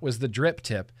top hat, was the drip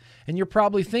tip. And you're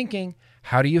probably thinking,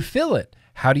 how do you fill it?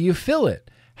 How do you fill it?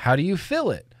 How do you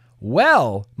fill it?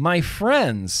 Well, my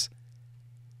friends,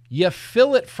 you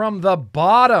fill it from the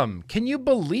bottom. Can you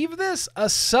believe this? A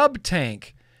sub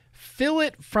tank. Fill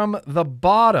it from the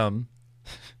bottom.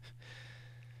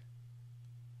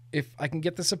 If I can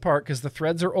get this apart because the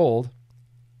threads are old.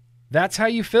 That's how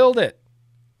you filled it.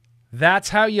 That's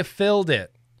how you filled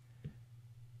it.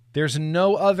 There's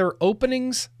no other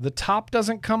openings. The top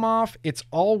doesn't come off. It's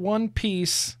all one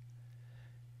piece.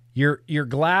 Your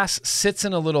glass sits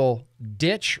in a little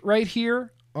ditch right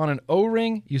here on an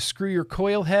O-ring. You screw your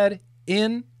coil head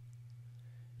in.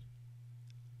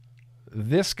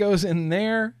 This goes in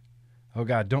there. Oh,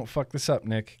 God, don't fuck this up,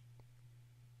 Nick.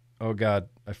 Oh, God,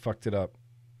 I fucked it up.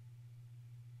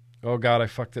 Oh, God, I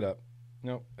fucked it up.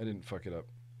 Nope, I didn't fuck it up.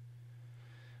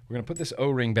 We're going to put this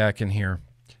O-ring back in here.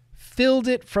 Filled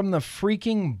it from the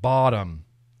freaking bottom.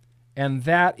 And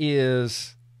that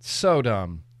is so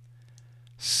dumb.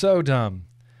 So dumb.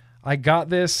 I got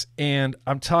this, and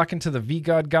I'm talking to the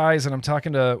VGod guys, and I'm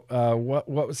talking to, what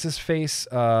was his face?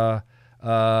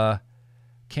 Can't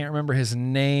remember his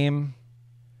name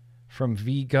from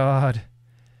VGod.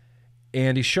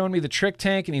 And he's showing me the trick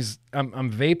tank, and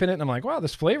I'm vaping it, and I'm like, wow,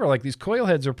 this flavor, like these coil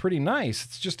heads are pretty nice.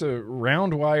 It's just a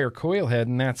round wire coil head,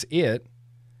 and that's it.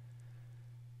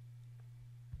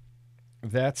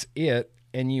 That's it.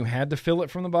 And you had to fill it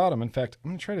from the bottom. In fact,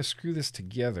 I'm going to try to screw this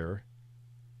together.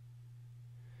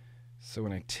 So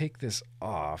when I take this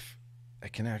off, I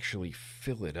can actually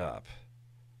fill it up.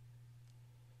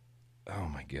 Oh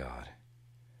my God.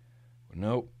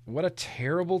 Nope. What a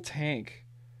terrible tank.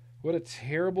 What a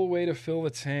terrible way to fill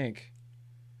the tank.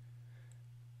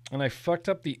 And I fucked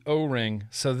up the O-ring,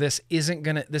 so this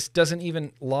doesn't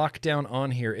even lock down on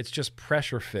here. It's just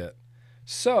pressure fit.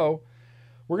 So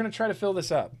we're going to try to fill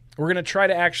this up. We're going to try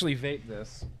to actually vape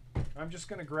this. I'm just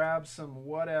going to grab some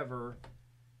whatever.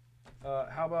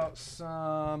 How about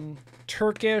some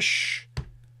Turkish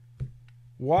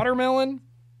watermelon?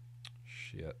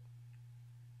 Shit.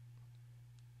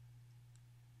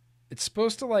 It's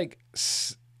supposed to like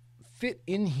fit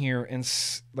in here and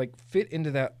like fit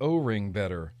into that O-ring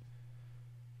better.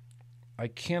 I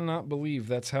cannot believe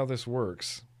that's how this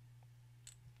works.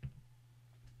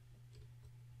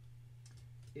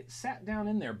 It sat down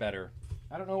in there better.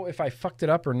 I don't know if I fucked it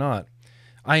up or not.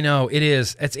 I know, it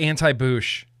is. It's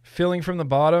anti-boosh. Filling from the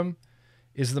bottom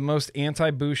is the most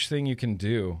anti-boosh thing you can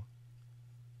do.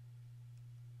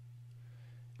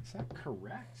 Is that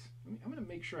correct? I'm going to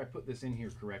make sure I put this in here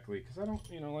correctly because I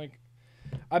don't, like...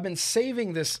 I've been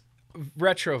saving this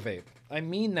retro vape. I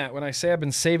mean that when I say I've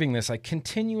been saving this. I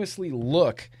continuously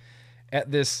look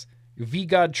at this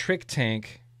VGod trick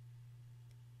tank.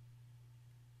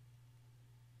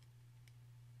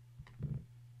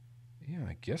 Yeah,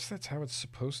 I guess that's how it's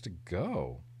supposed to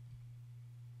go.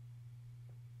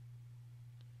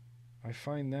 I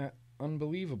find that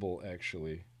unbelievable,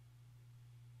 actually.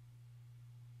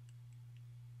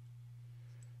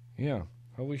 Yeah,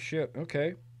 holy shit.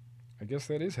 Okay. I guess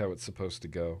that is how it's supposed to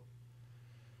go.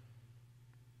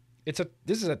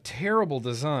 This is a terrible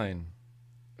design.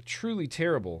 Truly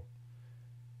terrible.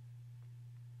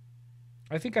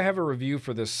 I think I have a review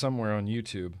for this somewhere on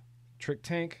YouTube. Trick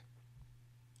tank.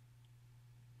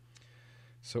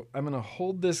 So I'm going to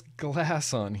hold this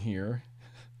glass on here.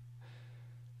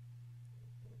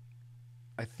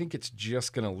 I think it's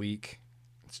just going to leak.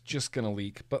 It's just going to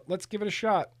leak. But let's give it a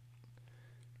shot.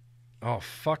 Oh,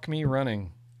 fuck me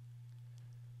running.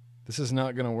 This is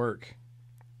not going to work.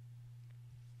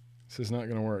 This is not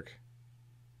going to work.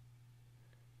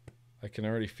 I can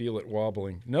already feel it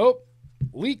wobbling. Nope.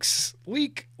 Leaks.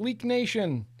 Leak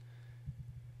nation.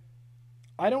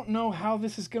 I don't know how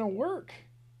this is going to work.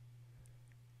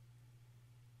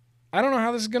 I don't know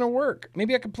how this is going to work.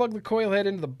 Maybe I could plug the coil head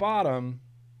into the bottom.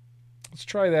 Let's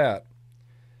try that.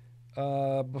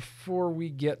 Before we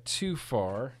get too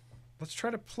far, let's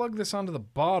try to plug this onto the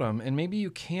bottom, and maybe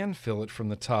you can fill it from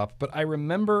the top, but I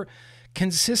remember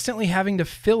consistently having to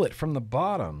fill it from the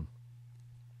bottom.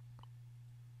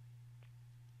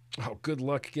 Oh, good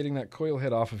luck getting that coil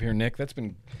head off of here, Nick. That's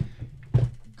been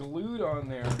glued on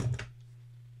there. Let's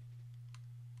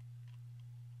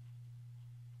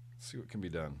see what can be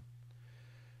done.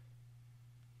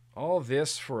 All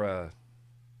this for a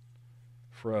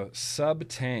sub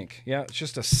tank. Yeah, it's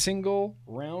just a single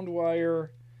round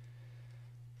wire.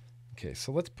 Okay,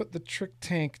 so let's put the trick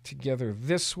tank together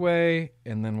this way,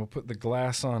 and then we'll put the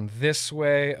glass on this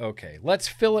way. Okay, let's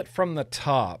fill it from the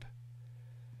top.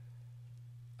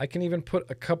 I can even put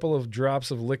a couple of drops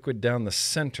of liquid down the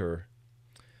center.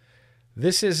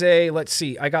 This is a, let's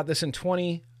see, I got this in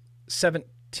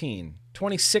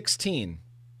 2016.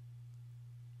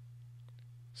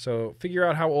 So figure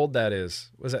out how old that is.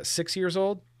 Was that 6 years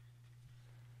old?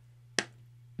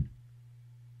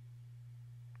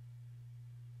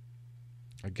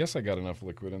 I guess I got enough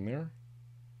liquid in there.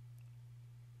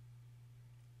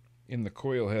 In the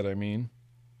coil head, I mean.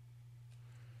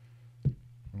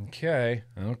 Okay,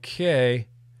 okay.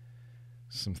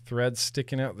 Some threads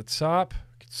sticking out the top.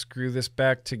 We can screw this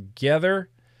back together.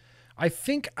 I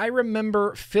think I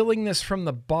remember filling this from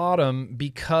the bottom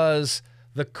because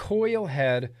the coil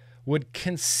head would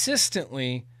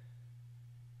consistently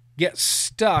get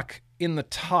stuck in the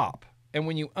top. And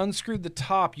when you unscrewed the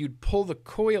top, you'd pull the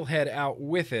coil head out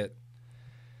with it.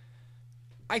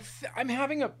 I'm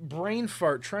having a brain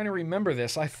fart trying to remember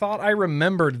this. I thought I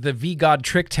remembered the V-God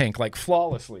trick tank like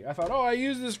flawlessly. I thought, oh, I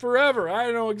use this forever.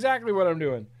 I know exactly what I'm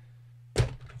doing.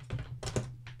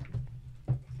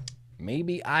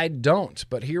 Maybe I don't,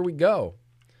 but here we go.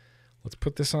 Let's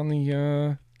put this on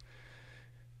the...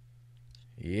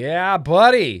 Yeah,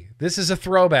 buddy. This is a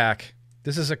throwback.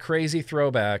 This is a crazy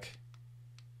throwback.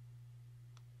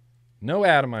 No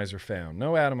atomizer found.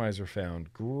 No atomizer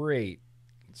found. Great.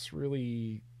 Let's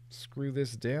really screw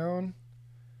this down.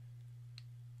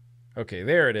 Okay,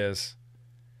 there it is.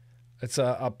 It's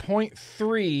a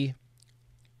 0.3.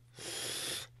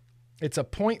 It's a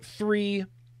 0.3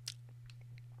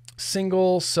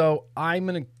 single, so I'm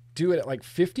going to do it at like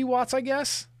 50 watts, I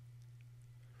guess.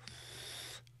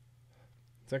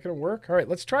 Is that going to work? All right,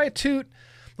 let's try a toot.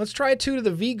 Let's try a toot of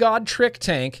the V-God trick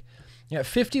tank. Yeah,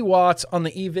 50 watts on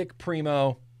the eVic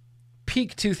Primo,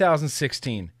 peak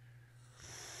 2016.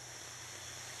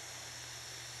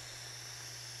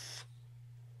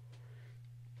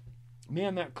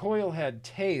 Man, that coil head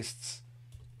tastes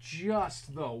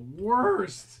just the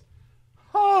worst.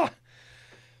 Ah!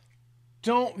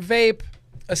 Don't vape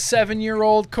a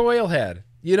 7-year-old coil head.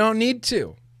 You don't need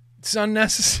to. It's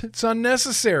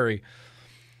unnecessary.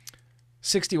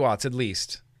 60 watts at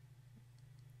least.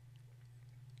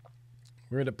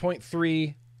 We're at a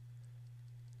 0.3.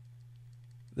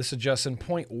 This adjusts in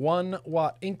 0.1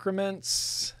 watt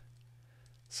increments.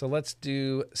 So let's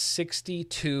do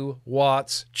 62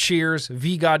 watts. Cheers,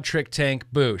 V-God trick tank,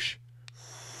 boosh.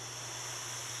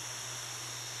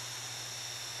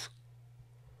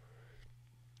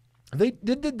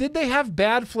 Did they have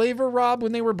bad flavor, Rob,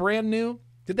 when they were brand new?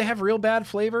 Did they have real bad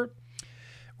flavor?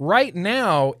 Right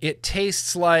now, it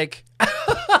tastes like...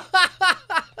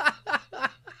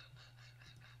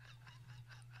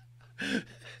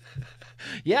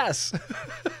 Yes.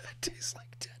 Tastes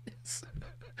like tetanus.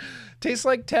 Tastes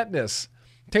like tetanus.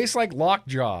 Tastes like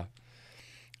lockjaw.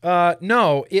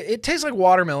 No, it tastes like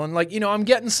watermelon. Like, you know, I'm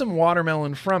getting some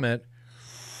watermelon from it.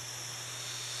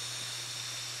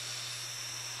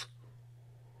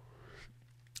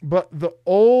 But the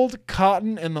old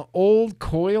cotton and the old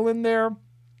coil in there,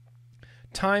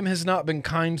 time has not been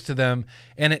kind to them.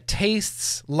 And it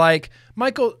tastes like...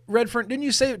 Michael Redfern, didn't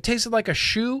you say it tasted like a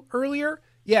shoe earlier?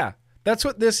 Yeah, that's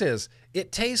what this is.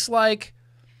 It tastes like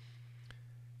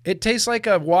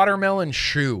a watermelon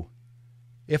shoe.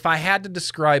 If I had to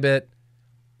describe it,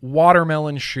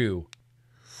 watermelon shoe.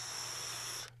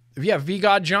 Yeah,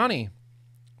 V-God Johnny.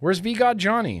 Where's V-God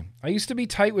Johnny? I used to be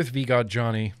tight with V-God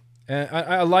Johnny.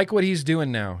 I like what he's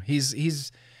doing now.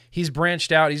 He's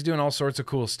branched out. He's doing all sorts of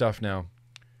cool stuff now.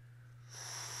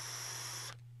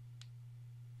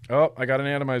 Oh, I got an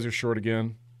atomizer short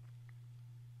again.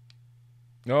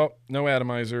 Oh, no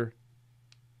atomizer.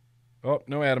 Oh,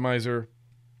 no atomizer.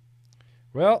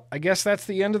 Well, I guess that's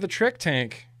the end of the trick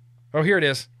tank. Oh, here it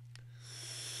is.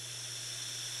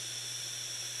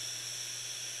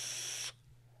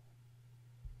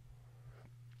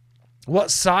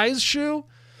 What size shoe?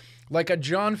 Like a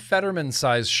John Fetterman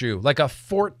size shoe. Like a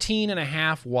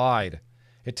 14.5 wide.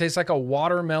 It tastes like a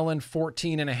watermelon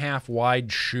 14.5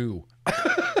 wide shoe.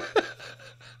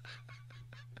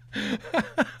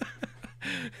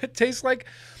 It tastes like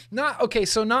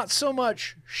so not so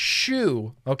much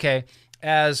shoe, okay,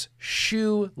 as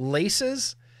shoe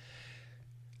laces.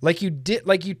 Like you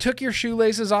took your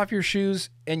shoelaces off your shoes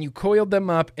and you coiled them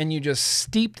up and you just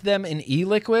steeped them in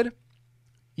e-liquid.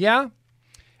 Yeah?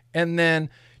 And then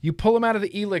you pull them out of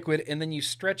the e-liquid and then you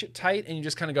stretch it tight and you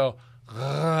just kind of go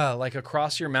like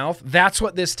across your mouth. That's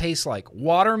what this tastes like.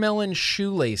 Watermelon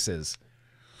shoelaces.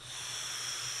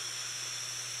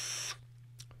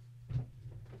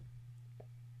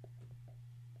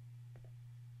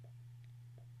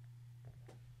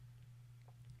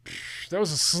 That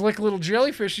was a slick little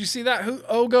jellyfish. You see that?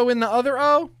 O go in the other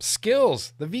O?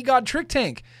 Skills. The V-God Trick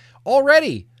Tank.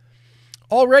 Already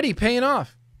paying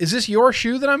off. Is this your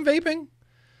shoe that I'm vaping?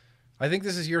 I think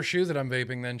this is your shoe that I'm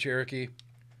vaping then, Cherokee.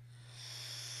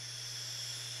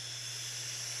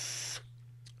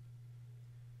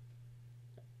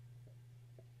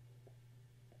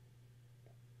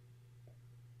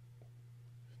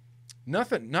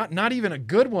 Nothing. Not even a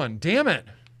good one. Damn it.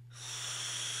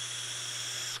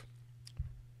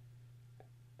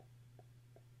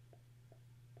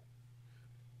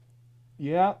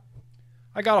 Yeah,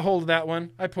 I got a hold of that one.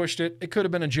 I pushed it. It could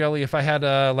have been a jelly if I had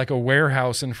like a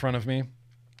warehouse in front of me.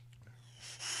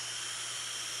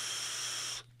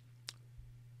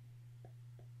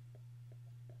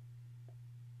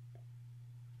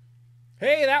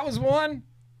 Hey, that was one.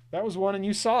 That was one, and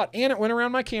you saw it. And it went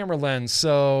around my camera lens.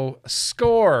 So,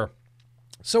 score.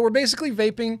 So, we're basically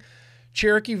vaping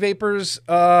Cherokee Vapors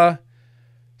size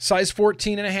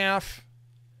 14.5.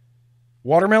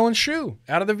 Watermelon shoe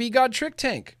out of the V-God Trick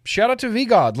Tank. Shout out to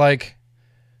V-God. Like,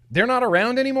 they're not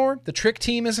around anymore. The trick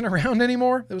team isn't around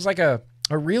anymore. There was like a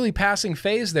really passing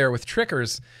phase there with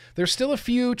trickers. There's still a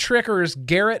few trickers.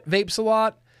 Garrett vapes a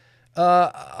lot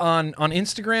on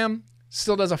Instagram.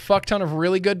 Still does a fuck ton of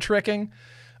really good tricking.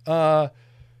 My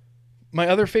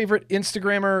other favorite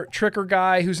Instagrammer tricker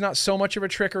guy who's not so much of a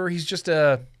tricker. He's just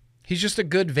a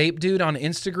good vape dude on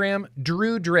Instagram.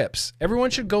 Drew Drips. Everyone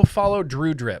should go follow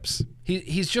Drew Drips.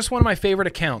 He's just one of my favorite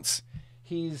accounts.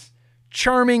 He's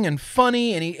charming and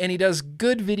funny, and he does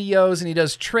good videos, and he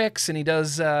does tricks, and he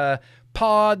does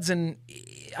pods, and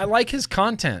I like his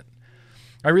content.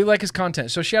 I really like his content.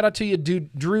 So shout out to you,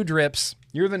 dude, Drew Drips.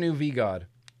 You're the new V-God.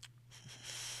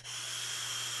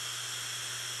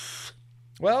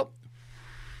 Well,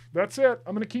 that's it.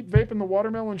 I'm going to keep vaping the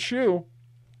watermelon shoe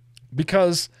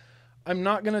because I'm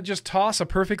not going to just toss a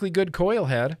perfectly good coil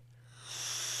head.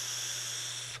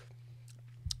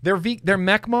 Their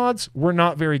mech mods were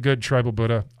not very good, Tribal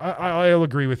Buddha. I'll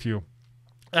agree with you.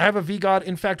 I have a V-God.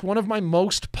 In fact, one of my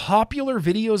most popular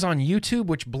videos on YouTube,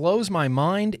 which blows my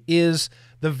mind, is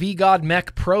the V-God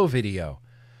Mech Pro video.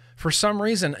 For some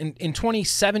reason, in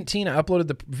 2017, I uploaded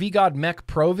the V-God Mech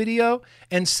Pro video,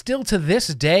 and still to this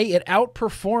day, it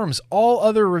outperforms all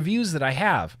other reviews that I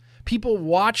have. People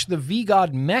watch the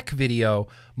V-God Mech video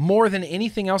more than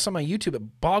anything else on my YouTube.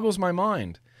 It boggles my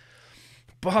mind.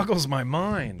 Boggles my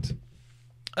mind.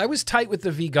 I was tight with the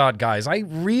V-God guys. I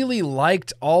really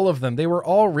liked all of them. They were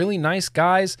all really nice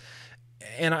guys,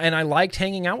 and I liked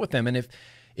hanging out with them. And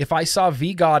if I saw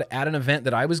V-God at an event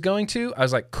that I was going to, I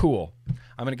was like, cool.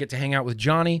 I'm going to get to hang out with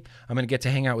Johnny. I'm going to get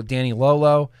to hang out with Danny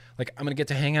Lolo. Like, I'm going to get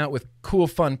to hang out with cool,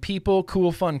 fun people,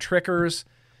 cool, fun trickers.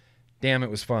 Damn,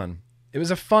 it was fun. It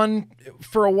was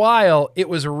for a while, it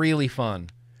was really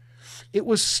fun. It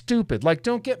was stupid. Like,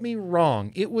 don't get me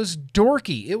wrong. It was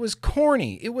dorky. It was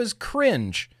corny. It was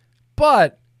cringe.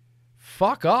 But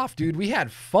fuck off, dude. We had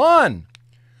fun.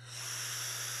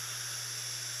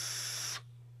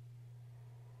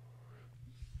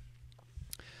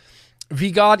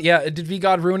 V-God, yeah, did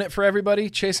V-God ruin it for everybody?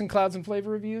 Chasing Clouds and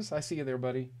Flavor Reviews? I see you there,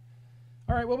 buddy.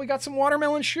 All right, well, we got some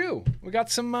watermelon shoe. We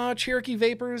got some Cherokee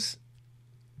Vapors,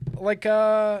 like,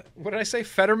 what did I say?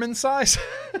 Fetterman size?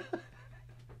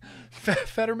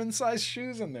 Fetterman size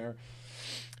shoes in there.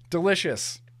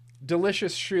 Delicious.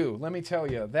 Delicious shoe. Let me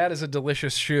tell you, that is a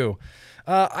delicious shoe.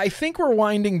 I think we're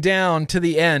winding down to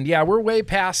the end. Yeah, we're way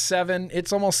past 7.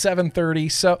 It's almost 7:30.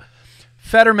 So,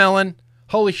 Fettermelon,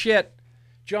 holy shit.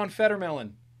 John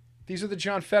Fettermelon. These are the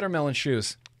John Fettermelon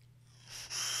shoes.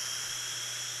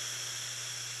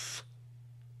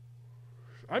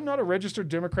 I'm not a registered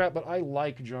Democrat, but I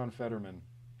like John Fetterman.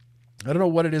 I don't know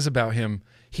what it is about him.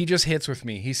 He just hits with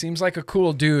me. He seems like a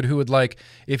cool dude who would, like,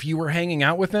 if you were hanging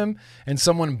out with him and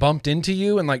someone bumped into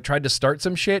you and like tried to start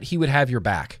some shit, he would have your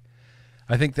back.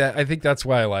 I think that's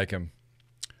why I like him.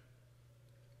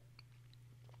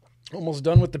 Almost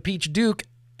done with the Peach Duke.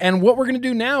 And what we're going to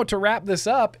do now to wrap this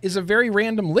up is a very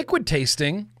random liquid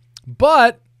tasting,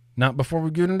 but not before we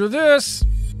get into this.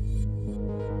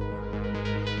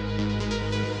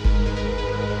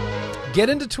 Get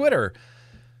into Twitter.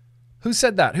 Who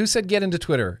said that? Who said get into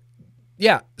Twitter?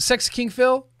 Yeah, Sexy King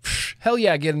Phil? Hell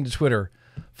yeah, get into Twitter.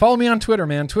 Follow me on Twitter,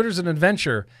 man. Twitter's an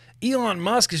adventure. Elon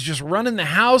Musk is just running the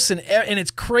house, and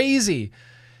it's crazy.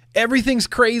 Everything's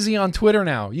crazy on Twitter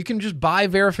now. You can just buy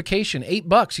verification.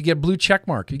 $8. You get blue check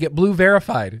mark. You get blue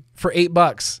verified for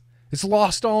 $8. It's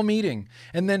lost all meaning.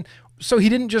 And then, so he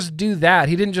didn't just do that.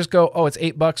 He didn't just go, oh, it's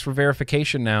 $8 for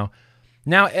verification now.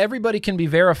 Now everybody can be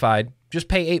verified. Just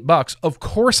pay $8. Of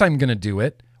course I'm going to do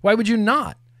it. Why would you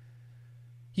not?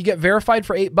 You get verified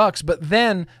for $8, but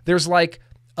then there's like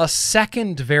a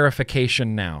second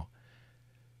verification now.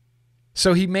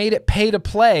 So he made it pay to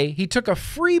play. He took a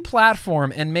free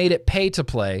platform and made it pay to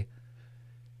play.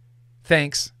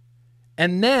 Thanks.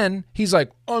 And then he's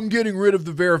like, I'm getting rid of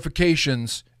the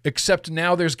verifications, except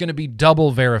now there's going to be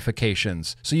double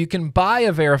verifications. So you can buy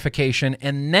a verification,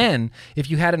 and then if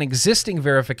you had an existing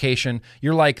verification,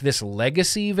 you're like this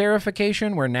legacy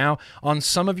verification where now on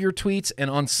some of your tweets and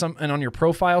on your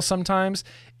profile sometimes,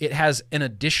 it has an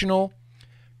additional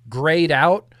grayed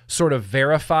out sort of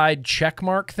verified check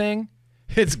mark thing.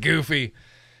 It's goofy.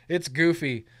 It's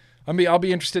goofy. I'll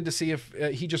be interested to see if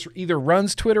he just either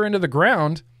runs Twitter into the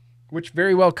ground, which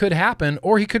very well could happen,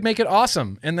 or he could make it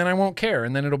awesome, and then I won't care,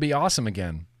 and then it'll be awesome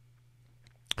again.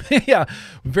 Yeah,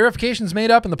 verification's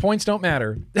made up and the points don't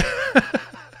matter.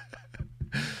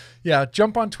 Yeah,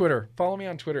 jump on Twitter. Follow me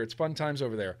on Twitter. It's fun times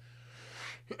over there.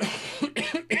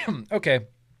 Okay,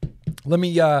 let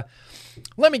me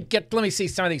see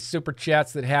some of these super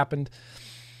chats that happened.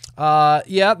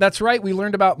 Yeah, that's right. We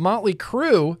learned about Motley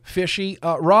Crue, Fishy.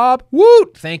 Rob,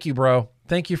 woot! Thank you, bro.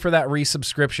 Thank you for that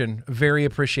resubscription. Very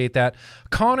appreciate that.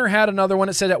 Connor had another one.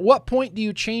 It said, at what point do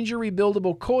you change your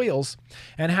rebuildable coils,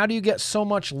 and how do you get so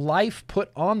much life put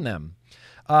on them?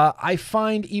 I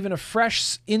find even a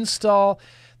fresh install,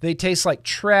 they taste like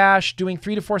trash. Doing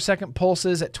 3 to 4 second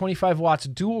pulses at 25 watts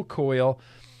dual coil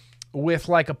with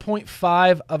like a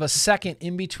 0.5 of a second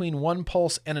in between one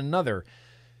pulse and another.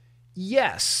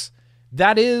 Yes,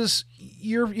 that is,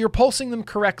 you're pulsing them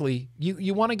correctly.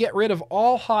 You want to get rid of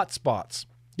all hot spots.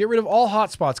 Get rid of all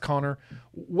hot spots, Connor.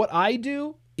 What I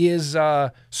do is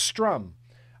strum.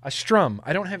 I strum.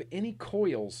 I don't have any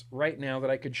coils right now that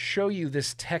I could show you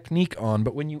this technique on,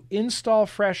 but when you install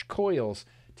fresh coils,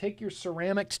 take your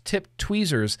ceramic tipped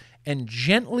tweezers and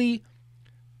gently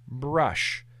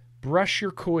brush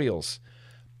your coils.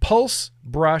 Pulse,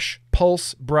 brush,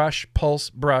 pulse, brush, pulse,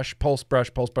 brush, pulse,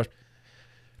 brush, pulse, brush.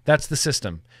 That's the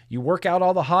system. You work out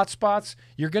all the hot spots,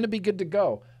 you're going to be good to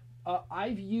go.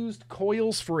 I've used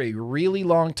coils for a really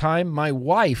long time. My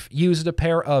wife used a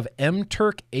pair of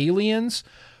M-Turk Aliens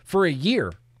for a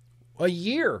year.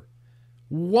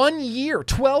 1 year,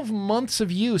 12 months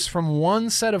of use from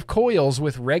one set of coils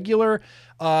with regular,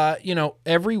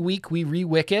 every week we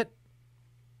re-wick it,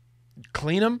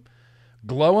 clean them,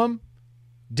 glow them,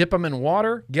 dip them in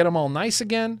water, get them all nice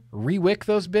again, re-wick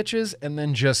those bitches, and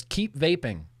then just keep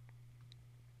vaping.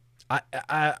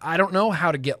 I don't know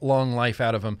how to get long life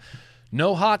out of them.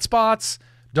 No hot spots.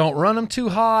 Don't run them too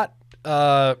hot.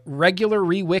 Regular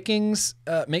re-wickings.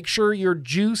 Make sure your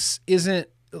juice isn't,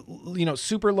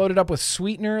 super loaded up with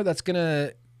sweetener. That's going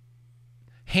to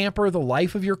hamper the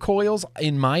life of your coils,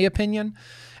 in my opinion.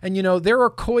 And, there are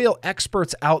coil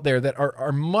experts out there that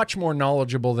are much more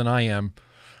knowledgeable than I am.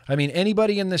 I mean,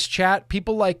 anybody in this chat,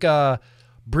 people like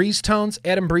Breeze Tones,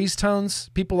 Adam Breeze Tones,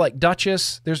 people like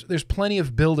Duchess, there's plenty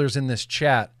of builders in this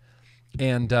chat,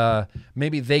 and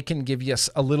maybe they can give you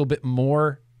a little bit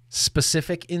more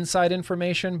specific inside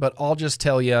information, but I'll just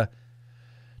tell you,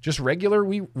 just regular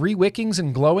re-wickings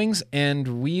and glowings,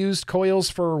 and we used coils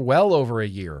for well over a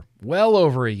year.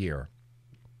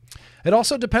 It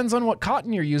also depends on what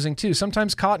cotton you're using too.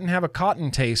 Sometimes cotton have a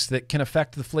cotton taste that can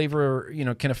affect the flavor,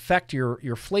 can affect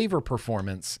your flavor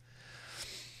performance.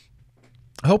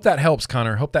 I hope that helps,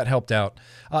 Connor. Hope that helped out.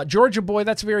 Georgia boy,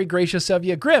 that's very gracious of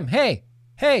you. Grimm, hey,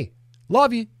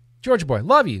 love you. Georgia boy,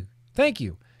 love you. Thank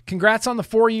you. Congrats on the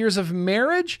 4 years of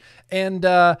marriage, and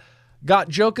got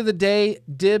joke of the day,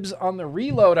 dibs on the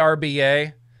reload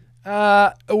RBA.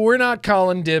 We're not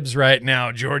calling dibs right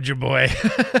now, Georgia boy.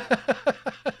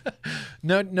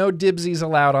 No dibsies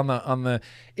allowed on the.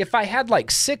 If I had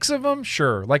like 6 of them,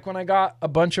 sure. Like when I got a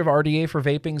bunch of RDA for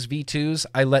Vaping's V2s,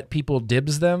 I let people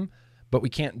dibs them, but we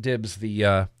can't dibs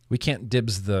the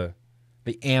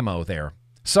ammo there.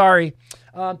 Sorry.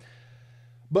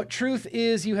 But truth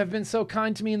is, you have been so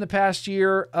kind to me in the past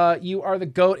year. You are the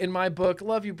GOAT in my book.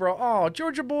 Love you, bro. Oh,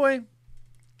 Georgia boy.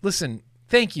 Listen,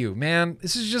 thank you, man.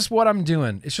 This is just what I'm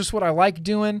doing. It's just what I like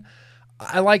doing.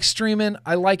 I like streaming.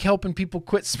 I like helping people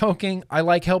quit smoking. I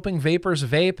like helping vapors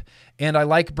vape, and I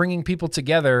like bringing people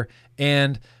together.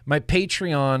 And my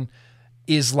Patreon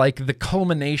is like the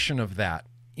culmination of that.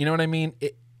 You know what I mean?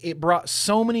 It brought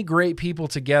so many great people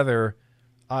together.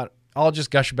 I'll just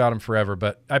gush about them forever,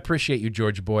 but I appreciate you,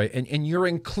 George Boy, and you're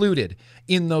included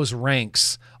in those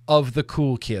ranks of the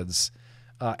cool kids.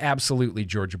 Absolutely,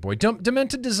 Georgia Boy.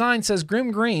 Demented Design says,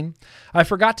 GrimmGreen, I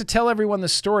forgot to tell everyone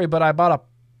this story, but I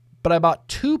bought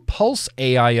 2 Pulse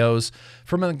AIOs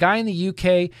from a guy in the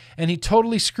UK, and he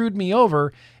totally screwed me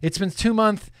over. It's been 2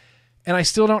 months, and I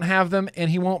still don't have them, and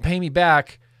he won't pay me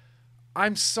back.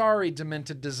 I'm sorry,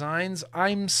 Demented Designs.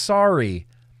 I'm sorry.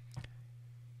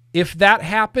 If that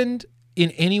happened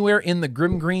in anywhere in the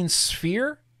GrimmGreen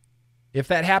sphere, if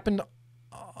that happened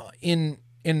in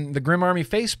the Grimm Army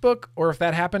Facebook, or if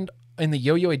that happened in the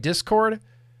Yo-Yo Discord,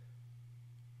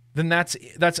 then that's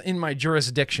in my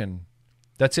jurisdiction.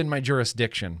 That's in my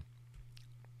jurisdiction.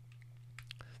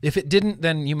 If it didn't,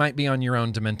 then you might be on your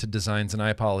own, Demented Designs, and I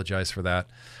apologize for that.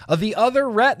 The other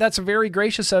Rhett, that's very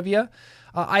gracious of you.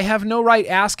 I have no right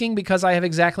asking because I have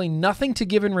exactly nothing to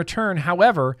give in return.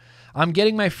 However, I'm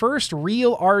getting my first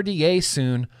real RDA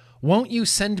soon. Won't you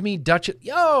send me Duchess?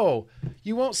 Yo,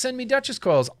 you won't send me Duchess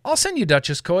coils. I'll send you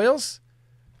Duchess coils.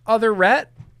 Other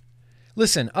Rhett.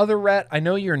 Listen, Other Rhett, I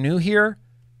know you're new here,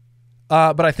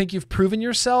 but I think you've proven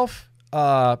yourself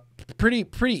pretty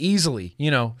easily, you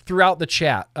know, throughout the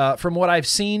chat. From what I've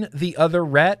seen, the Other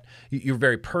Rhett, you're a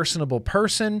very personable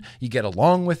person. You get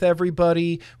along with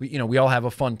everybody. We all have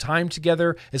a fun time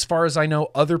together. As far as I know,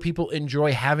 other people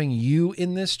enjoy having you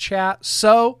in this chat.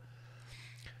 So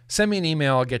send me an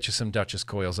email. I'll get you some Duchess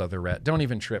coils, Other Rhett. Don't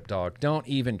even trip, dog. Don't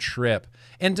even trip.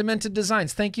 And Demented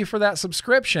Designs, thank you for that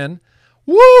subscription.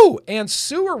 Woo! And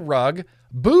Sewer Rug,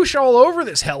 boosh all over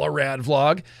this hella rad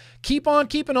vlog. Keep on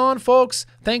keeping on, folks.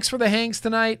 Thanks for the hangs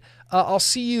tonight. I'll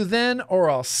see you then, or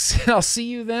I'll see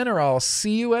you then, or I'll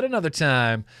see you at another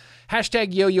time.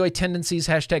 Hashtag yo-yo tendencies,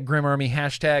 hashtag Grimm Army,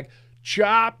 hashtag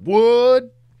chop wood,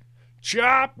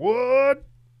 chop wood,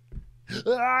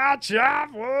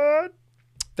 chop wood.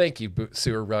 Thank you,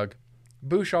 Sewer Rug.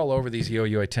 Boosh all over these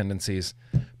yo-yo tendencies.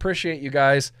 Appreciate you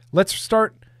guys. Let's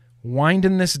start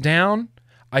winding this down.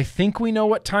 I think we know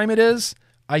what time it is.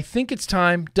 I think it's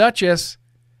time. Duchess,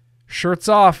 shirts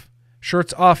off.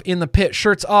 Shirts off in the pit.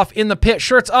 Shirts off in the pit.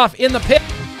 Shirts off in the pit.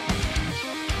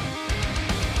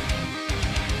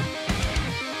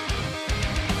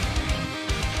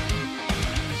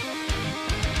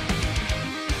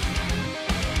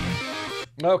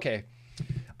 Okay.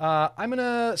 I'm going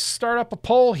to start up a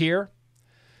poll here.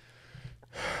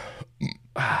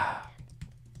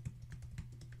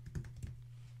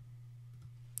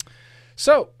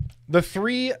 So, the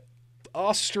 3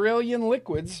 Australian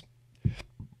liquids.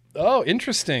 Oh,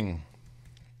 interesting.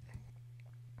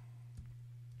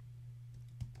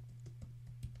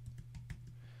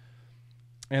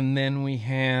 And then we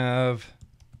have...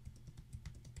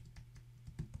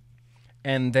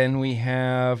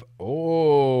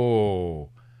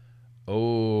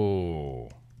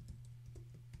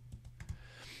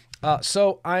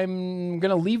 So I'm going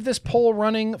to leave this poll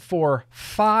running for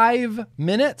 5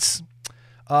 minutes.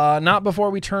 Not before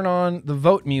we turn on the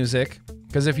vote music,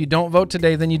 because if you don't vote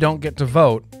today, then you don't get to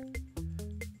vote.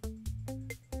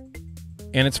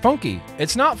 And it's funky.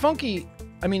 It's not funky.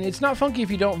 I mean, it's not funky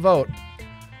if you don't vote.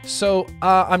 So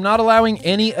I'm not allowing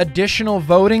any additional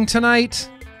voting tonight.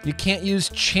 You can't use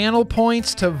channel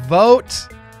points to vote.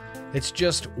 It's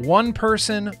just one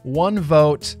person, one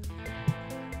vote.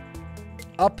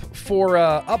 Up for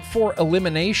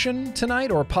elimination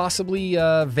tonight, or possibly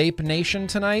Vape Nation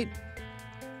tonight.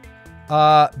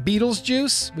 Beetle's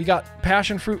Juice. We got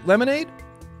Passion Fruit Lemonade.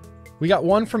 We got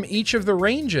one from each of the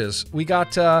ranges. We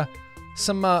got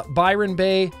some Byron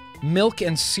Bay Milk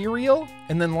and Cereal.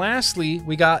 And then lastly,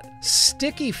 we got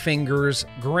Sticky Fingers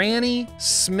Granny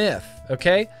Smith.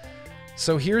 Okay?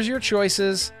 So here's your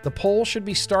choices. The poll should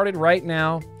be started right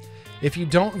now. If you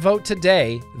don't vote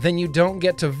today, then you don't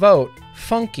get to vote.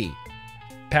 Funky,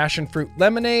 Passion Fruit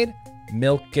Lemonade,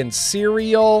 Milk and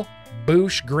Cereal,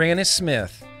 Boosh Granny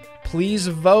Smith. Please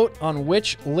vote on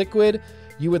which liquid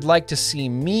you would like to see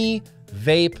me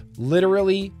vape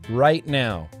literally right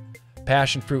now.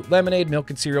 Passion Fruit Lemonade, Milk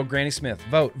and Cereal, Granny Smith.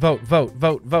 Vote, vote, vote,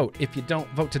 vote, vote. If you don't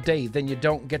vote today, then you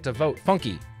don't get to vote.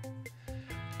 Funky.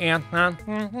 And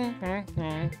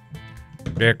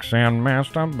dicks and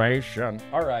masturbation.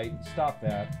 All right, stop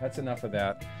that. That's enough of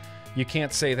that. You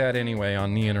can't say that anyway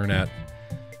on the internet.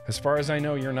 As far as I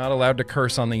know, you're not allowed to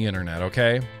curse on the internet,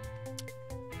 okay?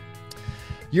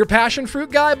 You're a passion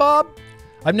fruit guy, Bob?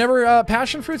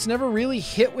 Passion fruit's never really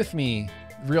hit with me.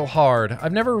 real hard.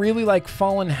 I've never really like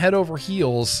fallen head over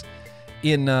heels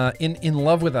in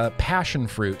love with a passion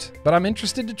fruit, but I'm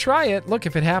interested to try it. Look,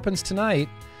 if it happens tonight,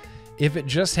 if it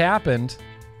just happened,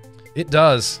 it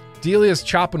does. Delia's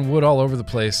chopping wood all over the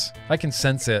place. I can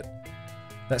sense it.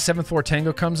 That 7th floor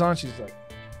tango comes on, she's like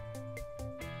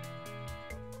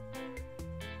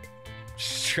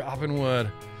chopping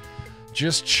wood.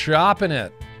 Just chopping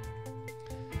it.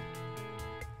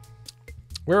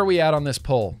 Where are we at on this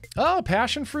poll? Oh,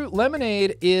 passion fruit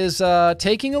lemonade is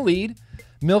taking a lead.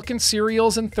 Milk and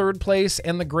cereals in 3rd place,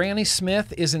 and the Granny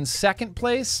Smith is in 2nd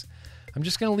place. I'm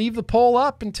just going to leave the poll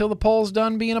up until the poll's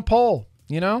done being a poll,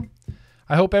 you know?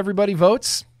 I hope everybody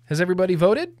votes. Has everybody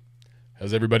voted?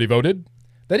 Has everybody voted?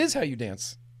 That is how you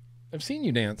dance. I've seen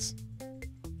you dance.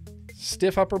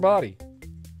 Stiff upper body.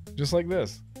 Just like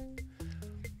this.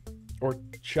 Or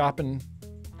chopping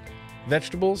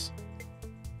vegetables.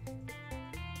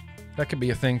 That could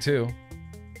be a thing too.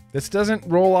 This doesn't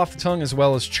roll off the tongue as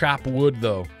well as chop wood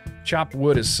though. Chop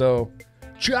wood is so...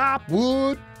 Chop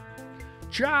wood!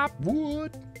 Chop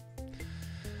wood!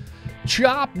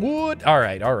 Chop wood!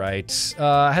 Alright, alright.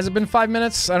 Has it been 5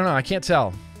 minutes? I don't know, I can't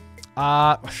tell.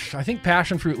 I think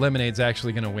passion fruit lemonade's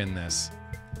actually going to win this.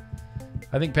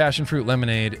 I think passion fruit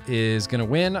lemonade is going to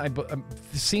win. It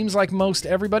seems like most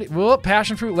everybody... Well,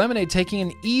 passion fruit lemonade taking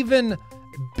an even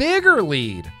bigger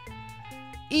lead.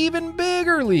 Even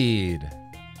bigger lead.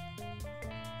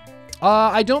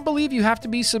 I don't believe you have to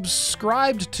be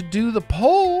subscribed to do the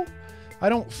poll. I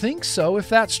don't think so. If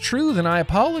that's true, then I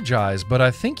apologize. But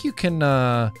I think you can...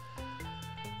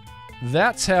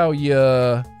 that's how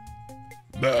you...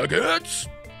 Maggots!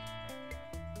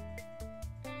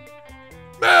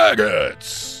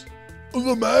 Maggots!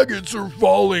 The maggots are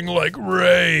falling like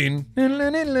rain. Does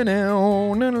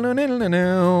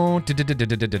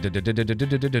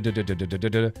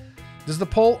the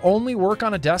poll only work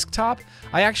on a desktop?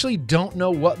 I actually don't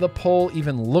know what the poll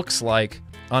even looks like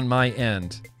on my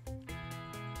end.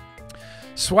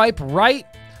 Swipe right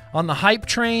on the hype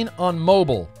train on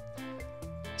mobile.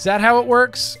 Is that how it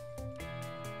works?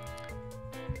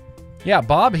 Yeah,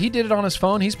 Bob, he did it on his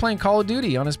phone. He's playing Call of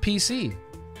Duty on his PC.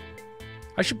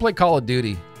 I should play Call of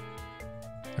Duty.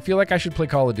 I feel like I should play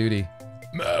Call of Duty.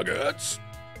 Maggots.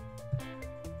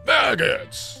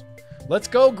 Maggots. Let's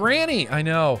go, Granny. I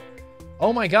know.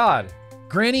 Oh my God.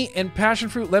 Granny and Passion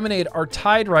Fruit Lemonade are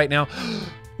tied right now.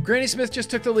 Granny Smith just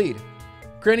took the lead.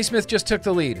 Granny Smith just took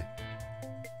the lead.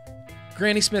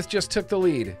 Granny Smith just took the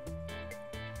lead.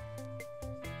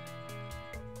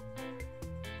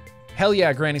 Hell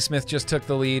yeah, Granny Smith just took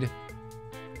the lead.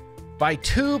 By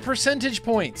 2 percentage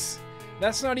points.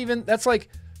 That's not even, that's like,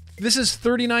 this is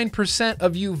 39%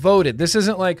 of you voted. This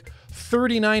isn't like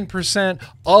 39%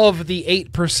 of the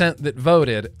 8% that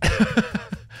voted.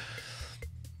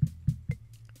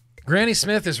 Granny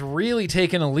Smith is really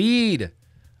taking a lead.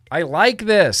 I like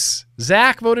this.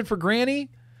 Zach voted for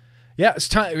Granny. Yeah, it's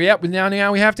time. Yeah,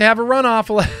 now we have to have a runoff.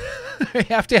 We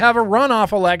have to have a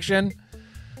runoff election.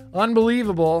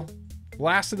 Unbelievable.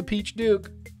 Last of the Peach Duke.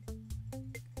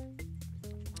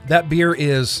 That beer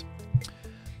is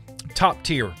top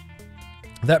tier.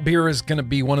 That beer is going to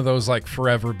be one of those like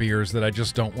forever beers that I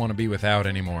just don't want to be without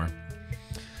anymore.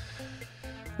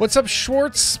 What's up,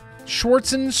 Schwartz?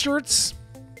 Schwartz and Shirts?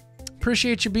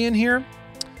 Appreciate you being here.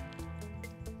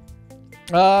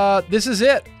 This is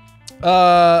it.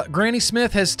 Granny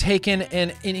Smith has taken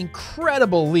an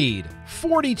incredible lead.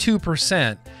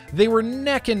 42%. They were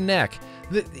neck and neck.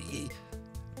 The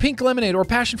Pink Lemonade or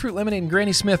Passion Fruit Lemonade and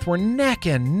Granny Smith were neck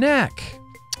and neck.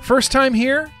 First time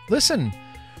here? Listen,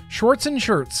 Shorts and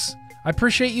Shirts, I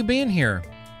appreciate you being here.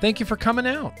 Thank you for coming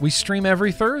out. We stream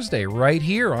every Thursday right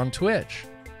here on Twitch.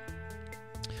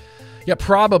 Yeah,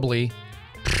 probably.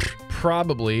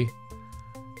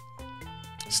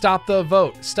 Stop the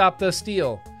vote. Stop the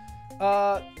steal.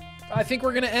 I think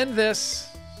we're going to end this.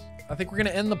 I think we're going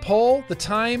to end the poll. The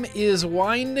time is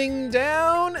winding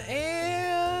down,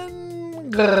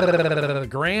 and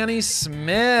Granny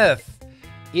Smith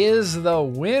is the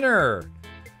winner.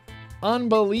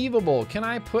 Unbelievable. Can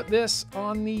I put this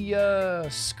on the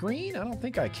screen? I don't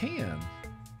think I can.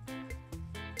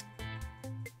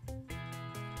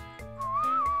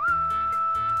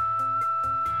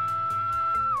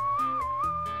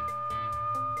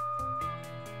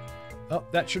 Oh,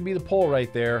 that should be the poll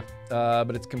right there,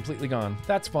 but it's completely gone.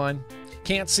 That's fine.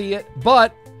 Can't see it,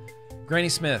 but Granny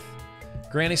Smith.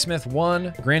 Granny Smith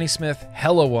won. Granny Smith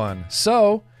hella won.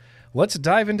 So let's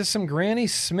dive into some Granny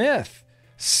Smith.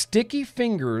 Sticky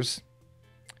Fingers,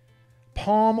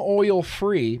 palm oil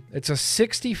free. It's a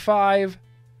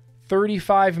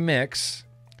 65-35 mix,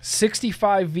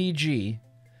 65 VG,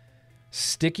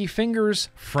 Sticky Fingers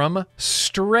from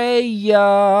Straya.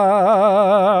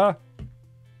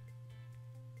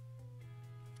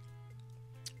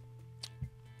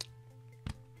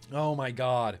 Oh my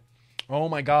God. Oh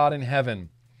my God in heaven.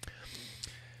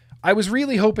 I was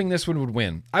really hoping this one would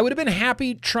win. I would have been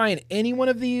happy trying any one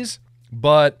of these,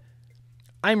 but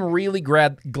I'm really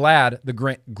glad the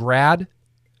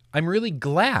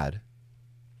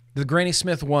Granny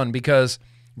Smith won, because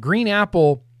Green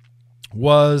Apple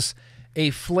was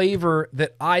a flavor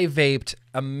that I vaped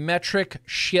a metric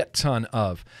shit ton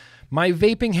of. My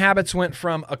vaping habits went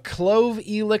from a clove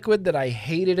e-liquid that I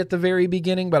hated at the very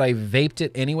beginning, but I vaped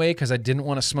it anyway because I didn't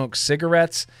want to smoke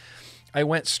cigarettes. I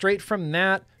went straight from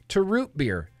that to root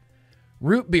beer.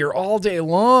 Root beer all day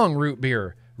long, root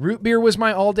beer. Root beer was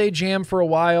my all-day jam for a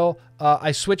while.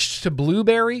 I switched to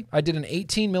blueberry. I did an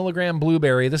 18 milligram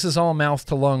blueberry. This is all mouth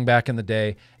to lung back in the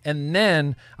day. And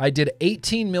then I did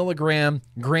 18 milligram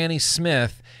Granny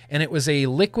Smith, and it was a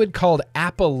liquid called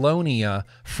Apollonia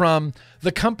from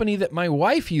the company that my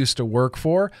wife used to work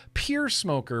for, Pure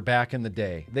Smoker, back in the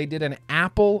day. They did an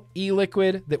apple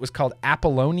e-liquid that was called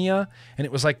Apollonia, and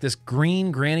it was like this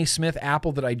green Granny Smith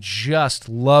apple that I just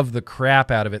love the crap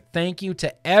out of it. Thank you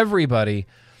to everybody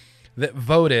that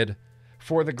voted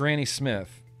for the Granny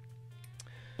Smith.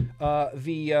 The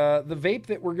vape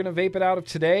that we're going to vape it out of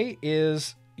today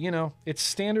is, you know, it's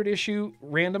standard issue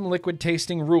random liquid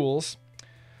tasting rules.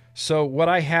 So what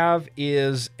I have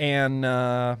is an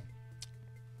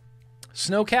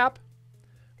snow cap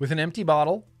with an empty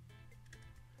bottle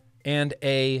and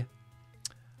a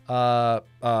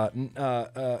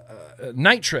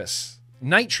nitrous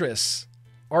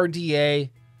RDA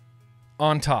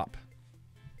on top.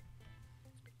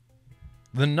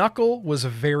 The knuckle was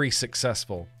very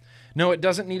successful. No, it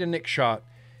doesn't need a nick shot.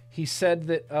 He said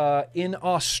that in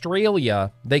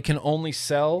Australia, they can only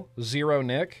sell 0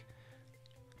 nick.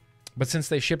 But since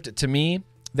they shipped it to me,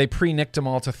 they pre-nicked them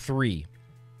all to 3.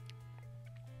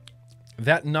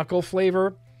 That knuckle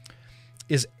flavor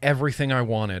is everything I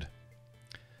wanted.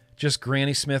 Just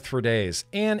Granny Smith for days.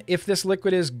 And if this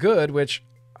liquid is good, which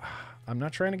I'm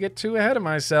not trying to get too ahead of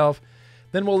myself,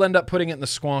 then we'll end up putting it in the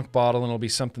squonk bottle, and it'll be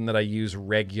something that I use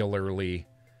regularly.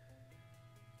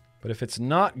 But if it's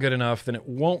not good enough, then it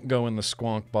won't go in the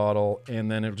squonk bottle, and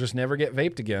then it'll just never get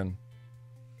vaped again.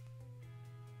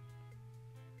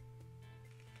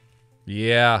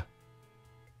 Yeah.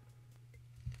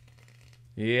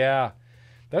 Yeah.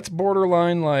 That's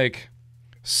borderline like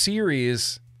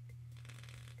series.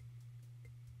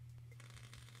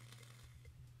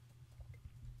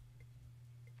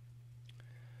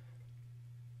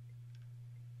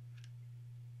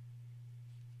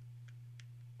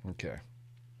 Okay.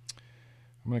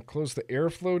 I'm going to close the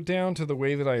airflow down to the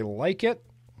way that I like it.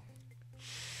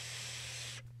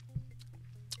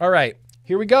 All right,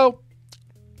 here we go.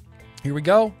 Here we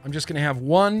go. I'm just going to have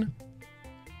one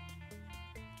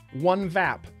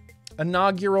vap.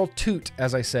 Inaugural toot,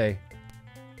 as I say.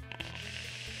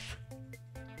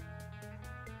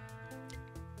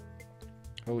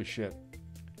 Holy shit.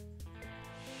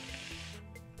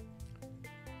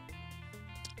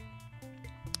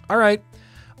 All right.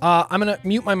 I'm going to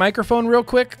mute my microphone real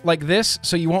quick like this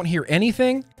so you won't hear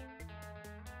anything.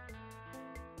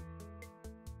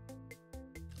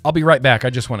 I'll be right back.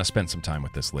 I just want to spend some time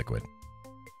with this liquid.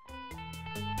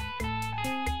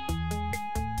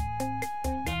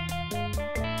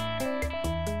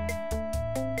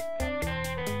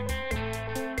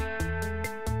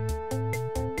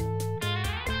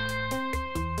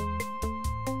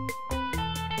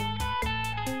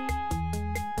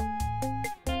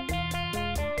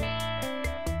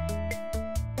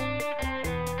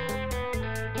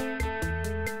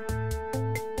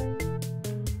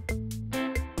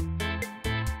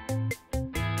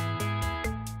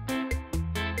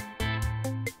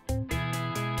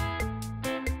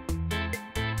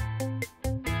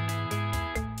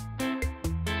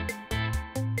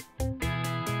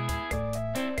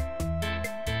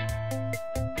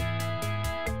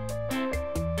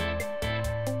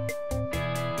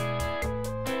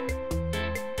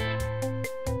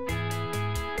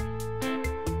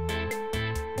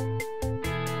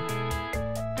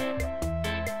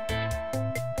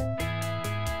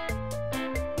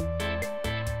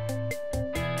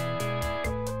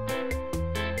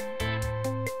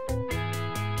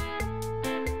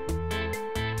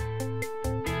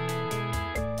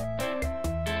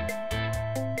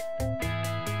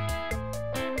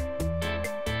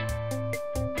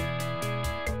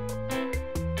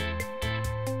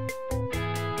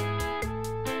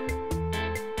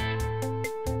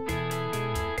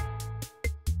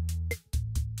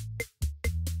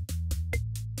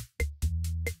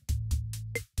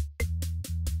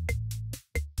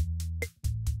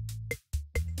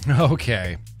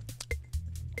 Okay.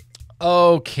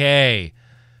 Okay.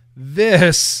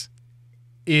 This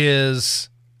is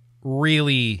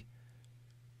really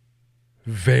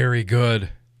very good.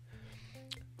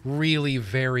 Really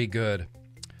very good.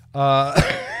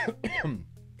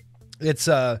 It's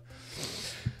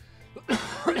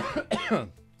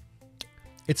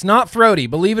it's not throaty.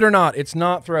 Believe it or not, it's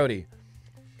not throaty.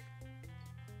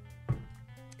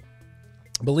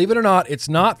 Believe it or not, it's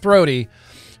not throaty.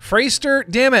 Fraister,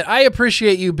 damn it, I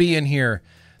appreciate you being here.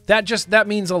 That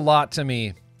means a lot to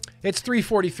me. It's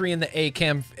 3:43 in the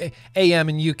AM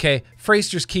in UK.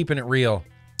 Fraister's keeping it real.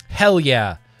 Hell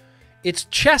yeah. It's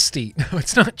chesty. No,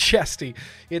 it's not chesty.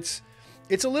 It's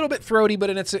a little bit throaty, but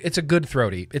it's a good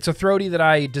throaty. It's a throaty that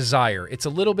I desire. It's a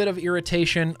little bit of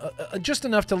irritation, just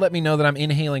enough to let me know that I'm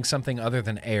inhaling something other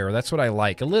than air. That's what I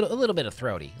like. A little bit of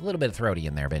throaty. A little bit of throaty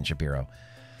in there, Ben Shapiro.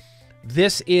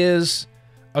 This is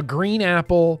a green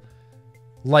apple,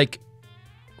 like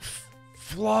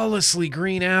flawlessly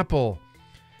green apple.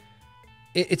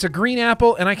 It's a green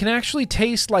apple, and I can actually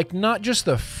taste like not just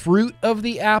the fruit of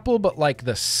the apple, but like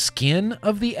the skin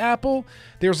of the apple.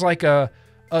 There's like a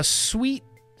sweet,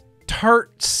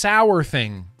 tart, sour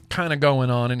thing kind of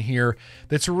going on in here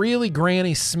that's really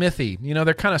Granny Smithy. You know,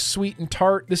 they're kind of sweet and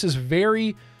tart. This is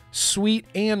very sweet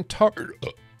and tart.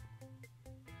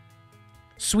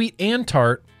 Sweet and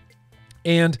tart.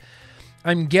 And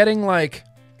I'm getting like...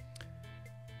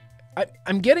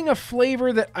 I'm getting a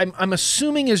flavor that I'm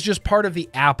assuming is just part of the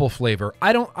apple flavor.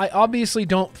 I obviously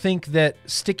don't think that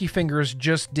Sticky Fingers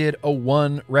just did a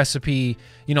one recipe,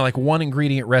 you know, like one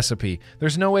ingredient recipe.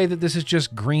 There's no way that this is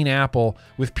just green apple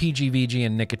with PGVG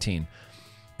and nicotine.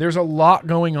 There's a lot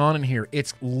going on in here.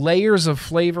 It's layers of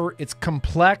flavor. It's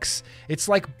complex. It's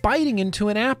like biting into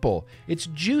an apple. It's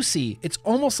juicy. It's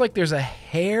almost like there's a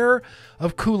hair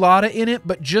of culotta in it,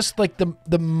 but just like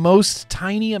the most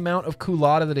tiny amount of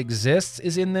culotta that exists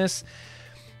is in this.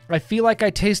 I feel like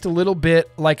I taste a little bit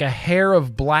like a hair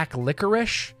of black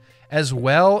licorice as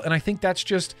well, and I think that's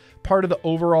just part of the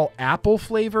overall apple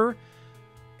flavor.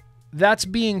 That's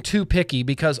being too picky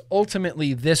because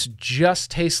ultimately this just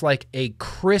tastes like a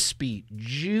crispy,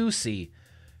 juicy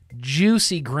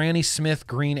Granny Smith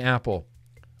green apple.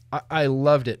 I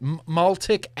loved it.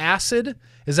 Maltic acid?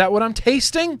 Is that what I'm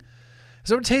tasting? Is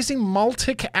that what I'm tasting?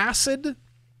 Maltic acid?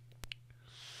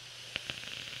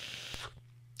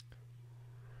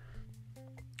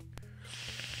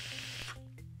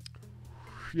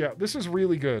 Yeah, this is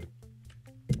really good.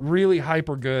 Really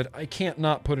hyper good. I can't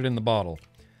not put it in the bottle.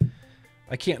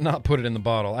 I can't not put it in the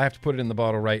bottle. I have to put it in the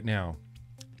bottle right now.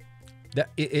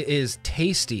 It is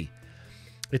tasty.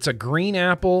 It's a green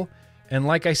apple, and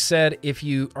like I said, if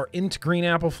you are into green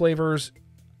apple flavors,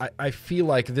 I feel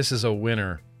like this is a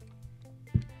winner.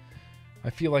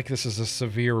 I feel like this is a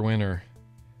severe winner.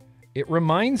 It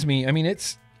reminds me, I mean,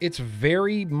 it's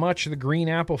very much the green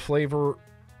apple flavor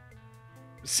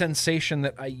sensation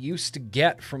that I used to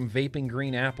get from vaping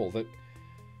green apple. That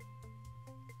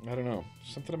I don't know.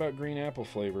 Something about green apple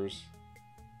flavors.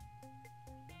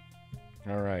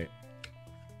 All right.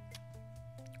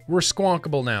 We're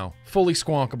squonkable now. Fully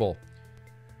squonkable.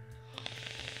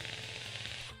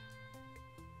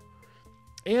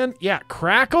 And yeah,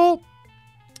 crackle.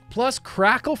 Plus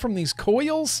crackle from these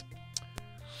coils.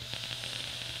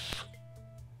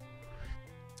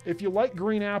 If you like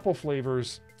green apple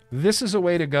flavors, this is a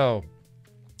way to go.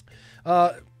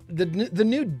 The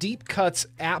new Deep Cuts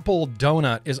apple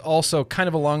donut is also kind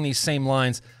of along these same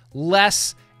lines.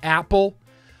 Less apple,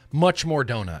 much more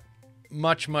donut.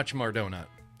 Much more donut.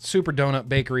 Super Donut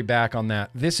Bakery back on that.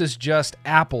 This is just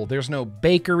apple. There's no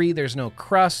bakery. There's no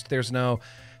crust. There's no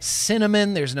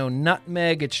cinnamon. There's no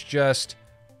nutmeg. It's just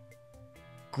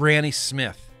Granny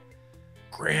Smith.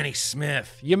 Granny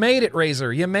Smith. You made it,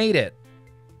 Razor. You made it.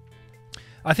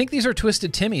 I think these are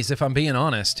Twisted Timmys, if I'm being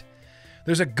honest.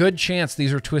 There's a good chance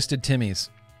these are Twisted Timmys.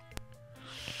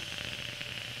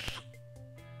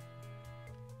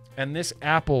 And this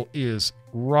apple is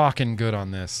rocking good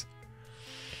on this.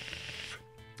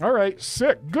 All right,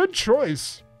 sick. Good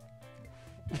choice.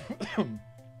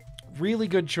 Really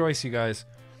good choice, you guys.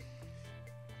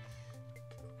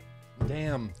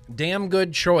 Damn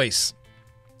good choice.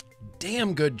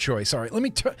 Damn good choice. All right, let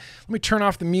me turn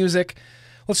off the music.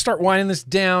 Let's start winding this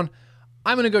down.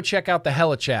 I'm going to go check out the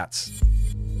Hella Chats.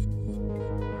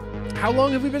 How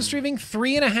long have we been streaming?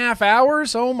 3.5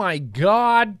 hours? Oh my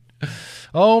God.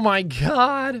 Oh my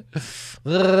God.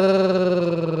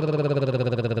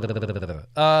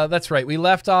 That's right. We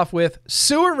left off with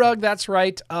Sewer Rug. That's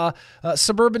right.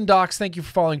 Suburban Docs, thank you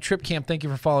for following. Trip Camp, thank you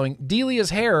for following.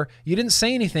 Delia's Hair, you didn't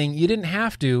say anything. You didn't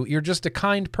have to. You're just a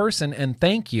kind person, and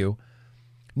thank you.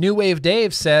 New Wave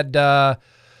Dave said,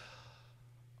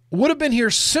 would have been here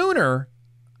sooner.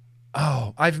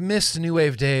 Oh, I've missed New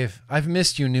Wave Dave. I've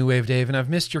missed you, New Wave Dave, and I've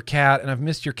missed your cat, and I've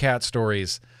missed your cat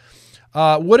stories.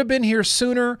 Would have been here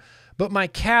sooner, but my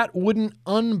cat wouldn't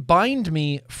unbind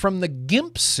me from the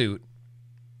gimp suit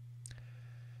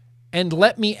and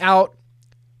let me out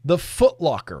the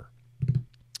footlocker.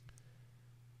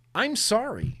 I'm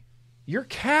sorry. Your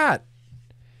cat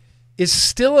is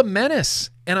still a menace,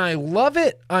 and I love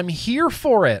it. I'm here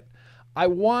for it. I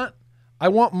want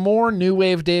more New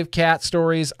Wave Dave cat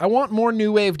stories. I want more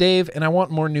New Wave Dave, and I want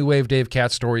more New Wave Dave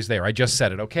cat stories there. I just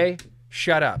said it, okay?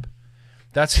 Shut up.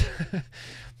 That's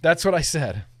that's what I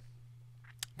said.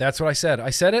 That's what I said. I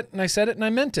said it, and I said it, and I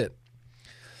meant it.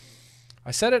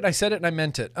 I said it, and I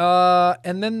meant it.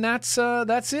 And then that's it.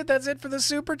 That's it for the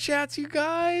super chats, you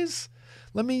guys.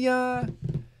 Let me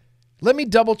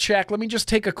double check. Let me just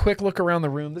take a quick look around the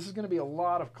room. This is going to be a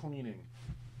lot of cleaning.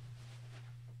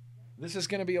 This is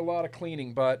going to be a lot of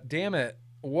cleaning, but damn it,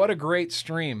 what a great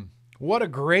stream. What a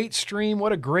great stream.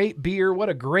 What a great beer. What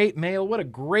a great mail. What a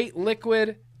great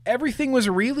liquid. Everything was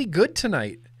really good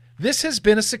tonight. This has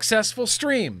been a successful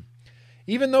stream.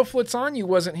 Even though Flits on You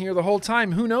wasn't here the whole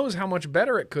time, who knows how much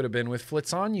better it could have been with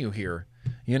Flits on You here,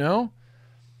 you know?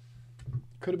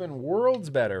 Could have been worlds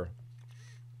better.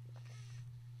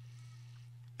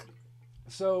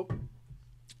 So,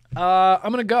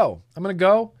 I'm going to go. I'm going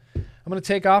to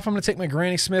take off. I'm going to take my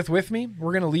Granny Smith with me.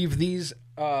 We're going to leave these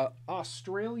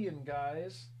Australian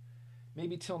guys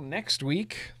maybe till next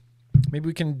week. Maybe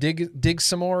we can dig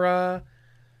some more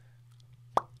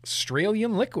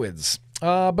Australian liquids.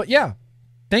 But yeah,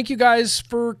 thank you guys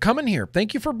for coming here.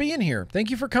 Thank you for being here. Thank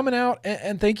you for coming out.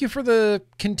 And thank you for the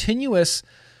continuous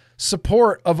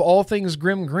support of all things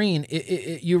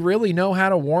GrimmGreen. You really know how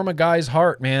to warm a guy's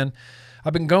heart, man.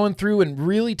 I've been going through and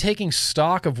really taking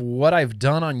stock of what I've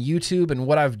done on YouTube and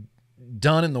what I've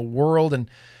done in the world, and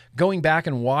going back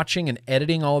and watching and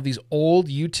editing all of these old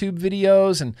YouTube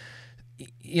videos, and,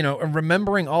 you know,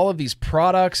 remembering all of these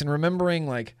products, and remembering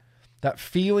like that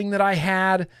feeling that I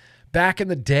had back in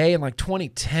the day in like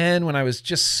 2010 when I was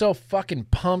just so fucking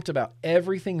pumped about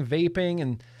everything vaping.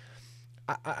 And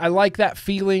I like that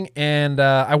feeling, and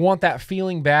I want that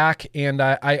feeling back, and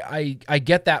I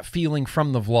get that feeling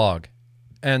from the vlog.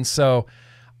 And so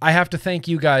I have to thank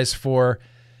you guys for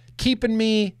keeping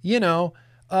me, you know,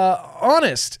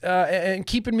 honest, and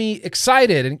keeping me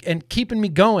excited, and keeping me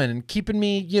going, and keeping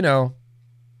me, you know,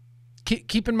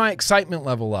 keeping my excitement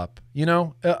level up. You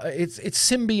know, it's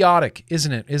symbiotic,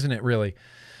 isn't it? Isn't it really?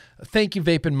 Thank you,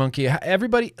 Vaping Monkey.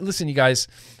 Everybody, listen, you guys,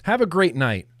 have a great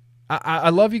night. I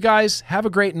love you guys. Have a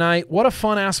great night. What a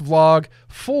fun-ass vlog.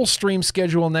 Full stream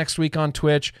schedule next week on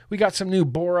Twitch. We got some new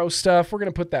Boro stuff. We're going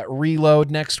to put that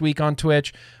reload next week on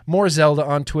Twitch. More Zelda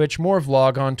on Twitch. More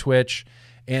vlog on Twitch.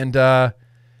 And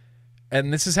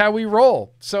this is how we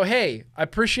roll. So, hey, I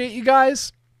appreciate you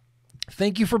guys.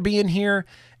 Thank you for being here.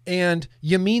 And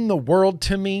you mean the world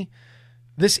to me.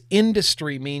 This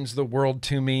industry means the world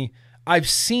to me. I've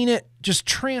seen it just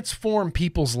transform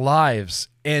people's lives,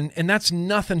 and that's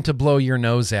nothing to blow your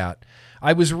nose at.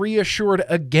 I was reassured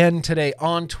again today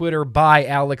on Twitter by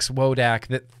Alex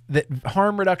Wodak that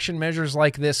harm reduction measures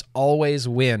like this always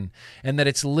win, and that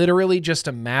it's literally just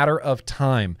a matter of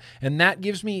time. And that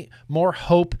gives me more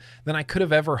hope than I could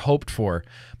have ever hoped for.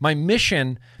 My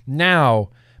mission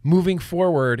now, moving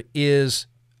forward, is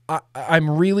I'm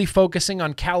really focusing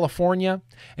on California,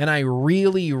 and I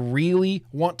really, really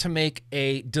want to make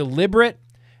a deliberate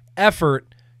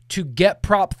effort to get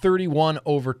Prop 31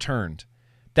 overturned.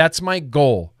 That's my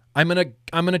goal. I'm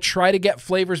gonna try to get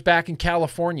flavors back in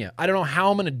California. I don't know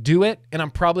how I'm gonna do it, and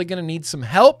I'm probably gonna need some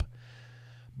help,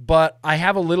 but I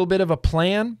have a little bit of a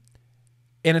plan,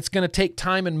 and it's gonna take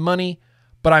time and money,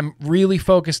 but I'm really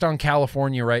focused on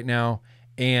California right now,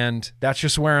 and that's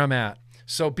just where I'm at.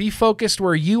 So be focused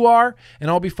where you are, and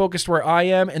I'll be focused where I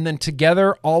am, and then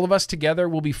together, all of us together,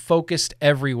 will be focused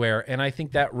everywhere, and I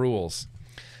think that rules.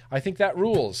 I think that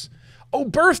rules. Oh,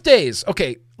 birthdays.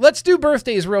 Okay, let's do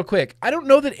birthdays real quick. I don't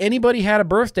know that anybody had a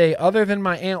birthday other than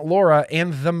my Aunt Laura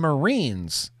and the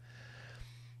Marines.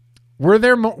 Were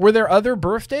there other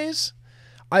birthdays?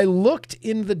 I looked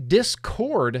in the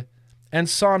Discord and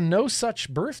saw no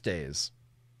such birthdays.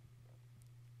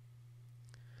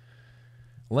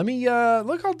 Let me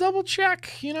look. I'll double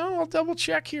check. You know, I'll double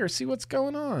check here, see what's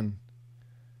going on.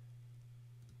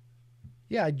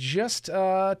 Yeah, I just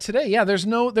today. Yeah, there's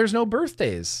no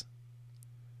birthdays.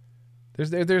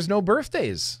 There's no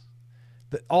birthdays.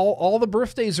 All the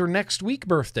birthdays are next week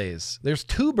birthdays. There's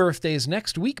 2 birthdays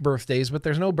next week birthdays, but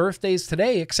there's no birthdays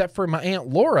today except for my Aunt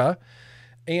Laura.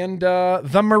 and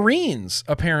the Marines,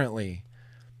 apparently.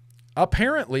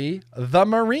 Apparently, the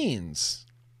Marines.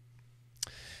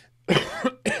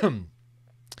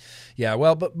 Yeah,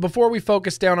 well, but before we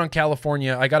focus down on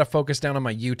California, I got to focus down on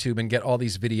my YouTube and get all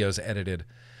these videos edited.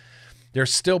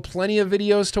 There's still plenty of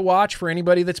videos to watch for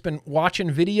anybody that's been watching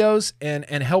videos and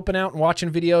helping out and watching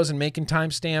videos and making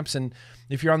timestamps. And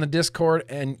if you're on the Discord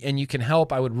and you can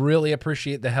help, I would really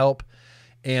appreciate the help.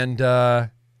 And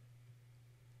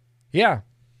yeah,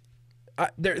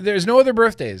 there's no other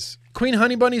birthdays. Queen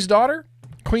Honey Bunny's daughter?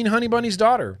 Queen Honey Bunny's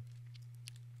daughter.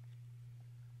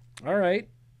 All right.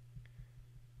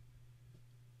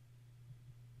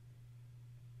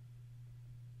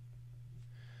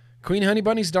 Queen Honey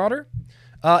Bunny's daughter.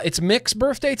 It's Mick's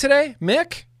birthday today.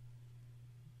 Mick?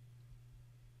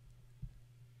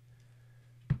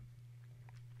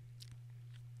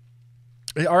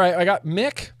 All right, I got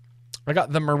Mick. I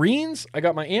got the Marines. I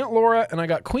got my Aunt Laura. And I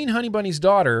got Queen Honey Bunny's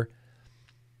daughter.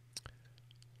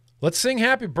 Let's sing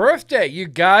happy birthday, you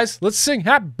guys. Let's sing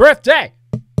happy birthday.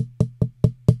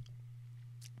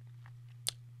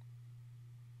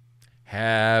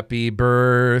 Happy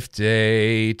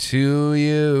birthday to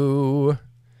you.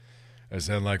 I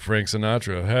sound like Frank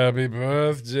Sinatra. Happy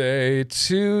birthday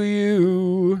to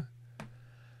you.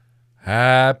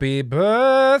 Happy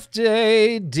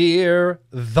birthday, dear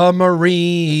the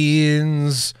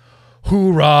Marines.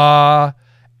 Hoorah,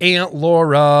 Aunt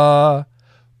Laura,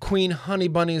 Queen Honey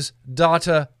Bunny's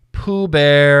daughter, Pooh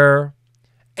Bear,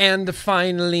 and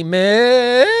finally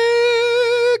Mick.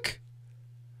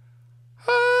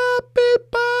 Happy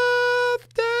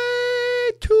birthday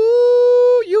to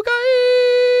you guys.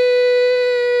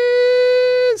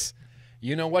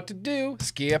 You know what to do.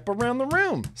 Skip around the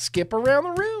room. Skip around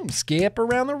the room. Skip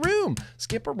around the room.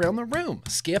 Skip around the room.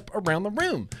 Skip around the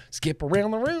room. Skip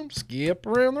around the room. Skip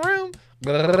around the room.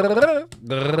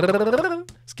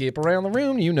 Skip around the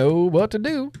room. You know what to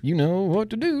do. You know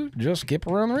what to do. Just skip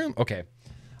around the room. Okay.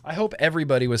 I hope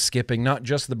everybody was skipping, not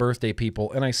just the birthday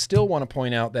people. And I still want to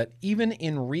point out that even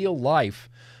in real life,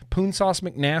 Poon Sauce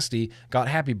McNasty got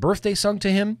happy birthday sung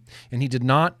to him, and he did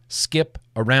not skip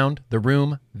around the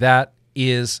room. That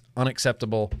is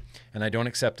unacceptable, and I don't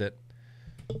accept it.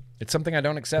 It's something I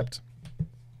don't accept. I'm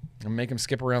gonna make him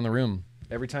skip around the room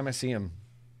every time I see him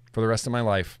for the rest of my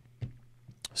life.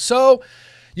 So,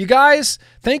 you guys,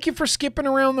 thank you for skipping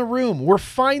around the room. We're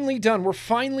finally done. We're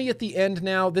finally at the end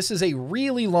now. This is a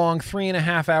really long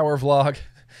 3.5-hour vlog.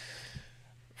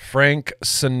 Frank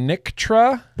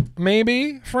Sinatra,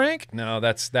 maybe? Frank? No,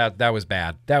 that was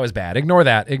bad. That was bad. Ignore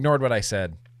that. Ignored what I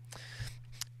said.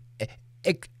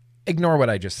 Ignore what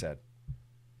I just said.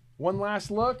 One last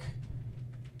look.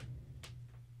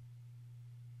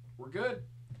 We're good.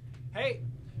 Hey,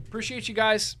 appreciate you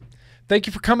guys. Thank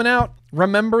you for coming out.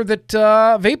 Remember that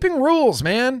vaping rules,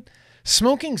 man.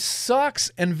 Smoking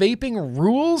sucks and vaping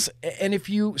rules. And if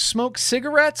you smoke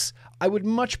cigarettes, I would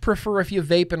much prefer if you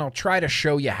vape, and I'll try to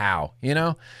show you how, you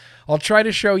know? I'll try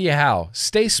to show you how.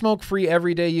 Stay smoke-free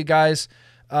every day, you guys.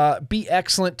 Be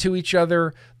excellent to each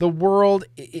other. The world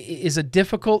is a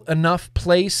difficult enough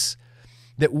place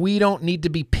that we don't need to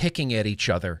be picking at each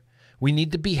other. We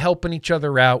need to be helping each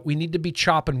other out. We need to be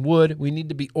chopping wood. We need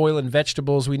to be oiling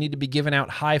vegetables. We need to be giving out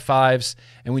high fives.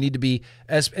 And we need to be,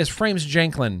 as Frames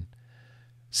Janklin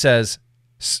says,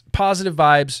 positive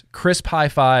vibes, crisp high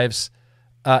fives.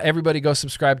 Everybody go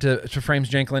subscribe to Frames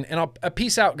Janklin. And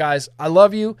peace out, guys. I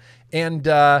love you. And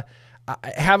have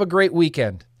a great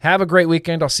weekend. Have a great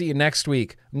weekend. I'll see you next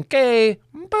week. Okay.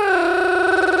 Bye.